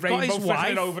 mate. like You've got rainbow his flicking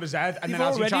wife. it over his head, and You've then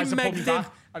as he already tries to pull me megged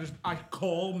back, I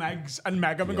call Megs and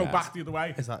meg him and go back the other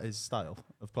way. Is that his style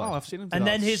of play? Oh, I've seen him do And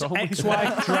that then his so many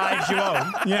ex-wife drives you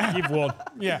home. Yeah, You've won.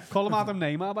 yeah. Call him Adam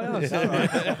Neymar by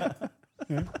us.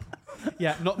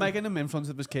 Yeah, not megging him in front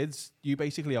of his kids. You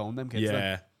basically own them kids. then.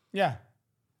 Yeah. Yeah.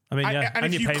 I mean, yeah. And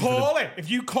if you're you paying for them. call it,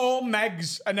 if you call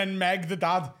Megs and then Meg the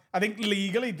dad, I think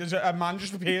legally there's a man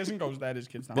just appears and goes, there his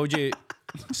kids now. What would you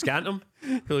scant him?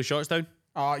 Pull his shorts down?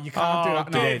 Oh, you can't do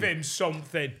that. No. Give him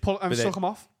something. Pull and But suck then- him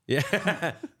off.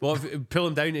 Yeah. Well, if you pull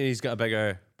him down and he's got a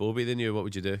bigger Bobby than you, what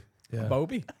would you do?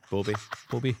 Bobby. Bobby.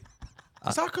 Bobby.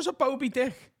 Is that because of Bobby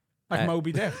Dick? Like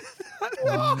Moby Dick?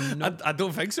 I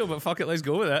don't think so, but fuck it, let's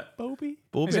go with it. Bobby.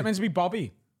 Bobby. Is it meant to be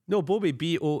Bobby? No, Bobby.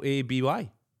 Boaby.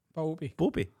 Bobby.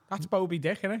 Bobby. That's Bobby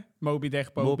Dick, isn't it? Moby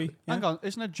Dick, Bobby. Yeah. Hang on,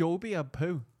 isn't it Joby or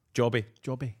Pooh? Jobby.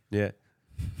 Jobby. Yeah.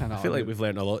 I feel like we've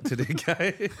learned a lot today,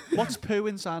 guy. What's Pooh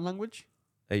in sign language?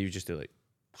 Hey, you just do like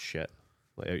shit.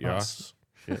 Like out your ass.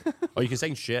 Shit. Or you can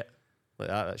sing shit. Like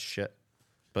that, that's shit.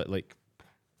 But like,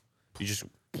 you just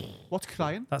What's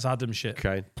crying? That's Adam shit.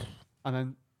 crying. And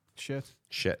then shit.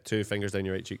 Shit. 2 fingers down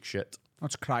your right cheek. Shit.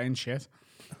 That's crying shit.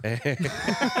 You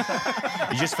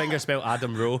just finger spell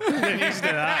Adam Rowe. You just do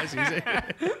that. It's easy.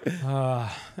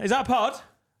 Is that a pod?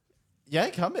 Yeah,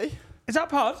 it can be. Is that a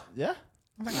pod? Yeah.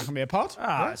 I think that can be a pod.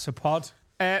 It's a pod.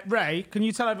 Ray, can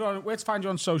you tell everyone where to find you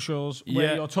on socials, where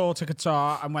Yeah. your tour tickets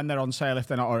are, and when they're on sale if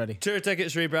they're not already? Tour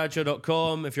tickets,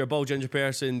 RayBradshaw.com. If you're a ball ginger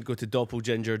person, go to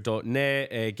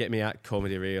doppelginger.net. Get me at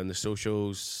Comedy Ray on the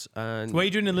socials. And What are you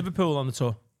doing in Liverpool on the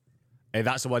tour?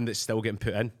 that's the one that's still getting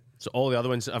put in. So all the other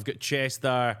ones, I've got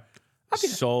Chester,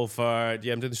 Salford.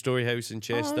 Yeah, I'm doing the Story House in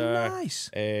Chester. Oh,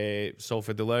 nice.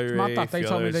 Salford the Lowry. Matt, that a few they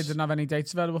told me they others. didn't have any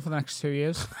dates available for the next 2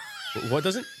 years. What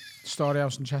doesn't?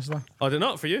 Storyhouse in Chester. Oh, they're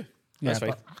not for you. That's fine.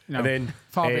 but, you know, And then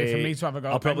far be it from me to have a go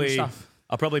I'll at bringing probably stuff.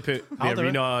 I'll probably put the I'll do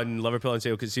arena on Liverpool on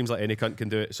sale because it seems like any cunt can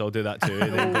do it. So I'll do that too.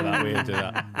 And then go that way and do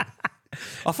that.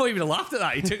 I thought he would have laughed at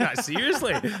that. He took that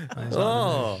seriously.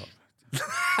 Oh,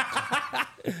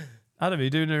 Adam, are you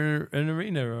doing an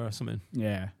arena or something?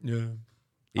 Yeah. Yeah.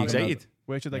 You excited?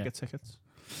 Where should they get tickets?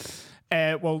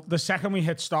 Well, the second we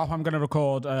hit stop, I'm going to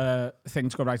record a thing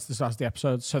to go right to the start of the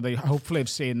episode. So they hopefully have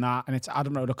seen that. And it's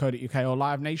adamroad.co.uk or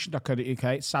livenation.co.uk.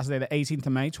 It's Saturday, the 18th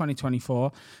of May,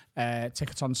 2024.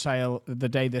 Tickets on sale the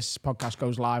day this podcast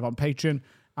goes live on Patreon.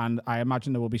 And I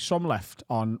imagine there will be some left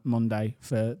on Monday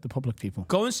for the public people.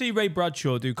 Go and see Ray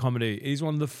Bradshaw do comedy. He's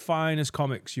one of the finest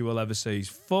comics you will ever see. He's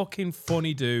fucking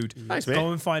funny dude. Thanks, mate.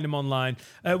 Go and find him online.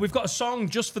 We've got a song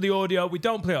just for the audio. We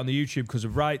don't play it on the YouTube because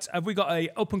of rights. Have we got a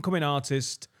up-and-coming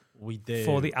artist We do.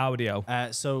 for the audio?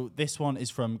 So this one is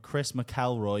from Chris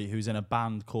McElroy, who's in a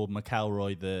band called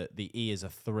McElroy. The E is a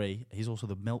 3. He's also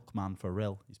the milkman for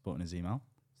Rill. He's put in his email.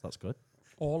 So that's good.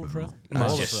 All of real.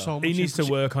 He needs to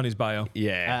work on his bio.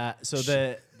 Yeah. So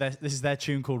this is their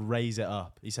tune called Raise It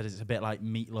Up. He said it's a bit like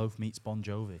Meatloaf meets Bon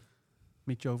Jovi.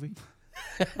 Meet Jovi.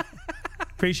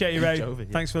 Appreciate you, Ray. Jovi,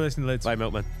 yeah. Thanks for listening, Lids. Bye,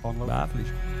 Milkman. Bye,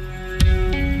 Felicia.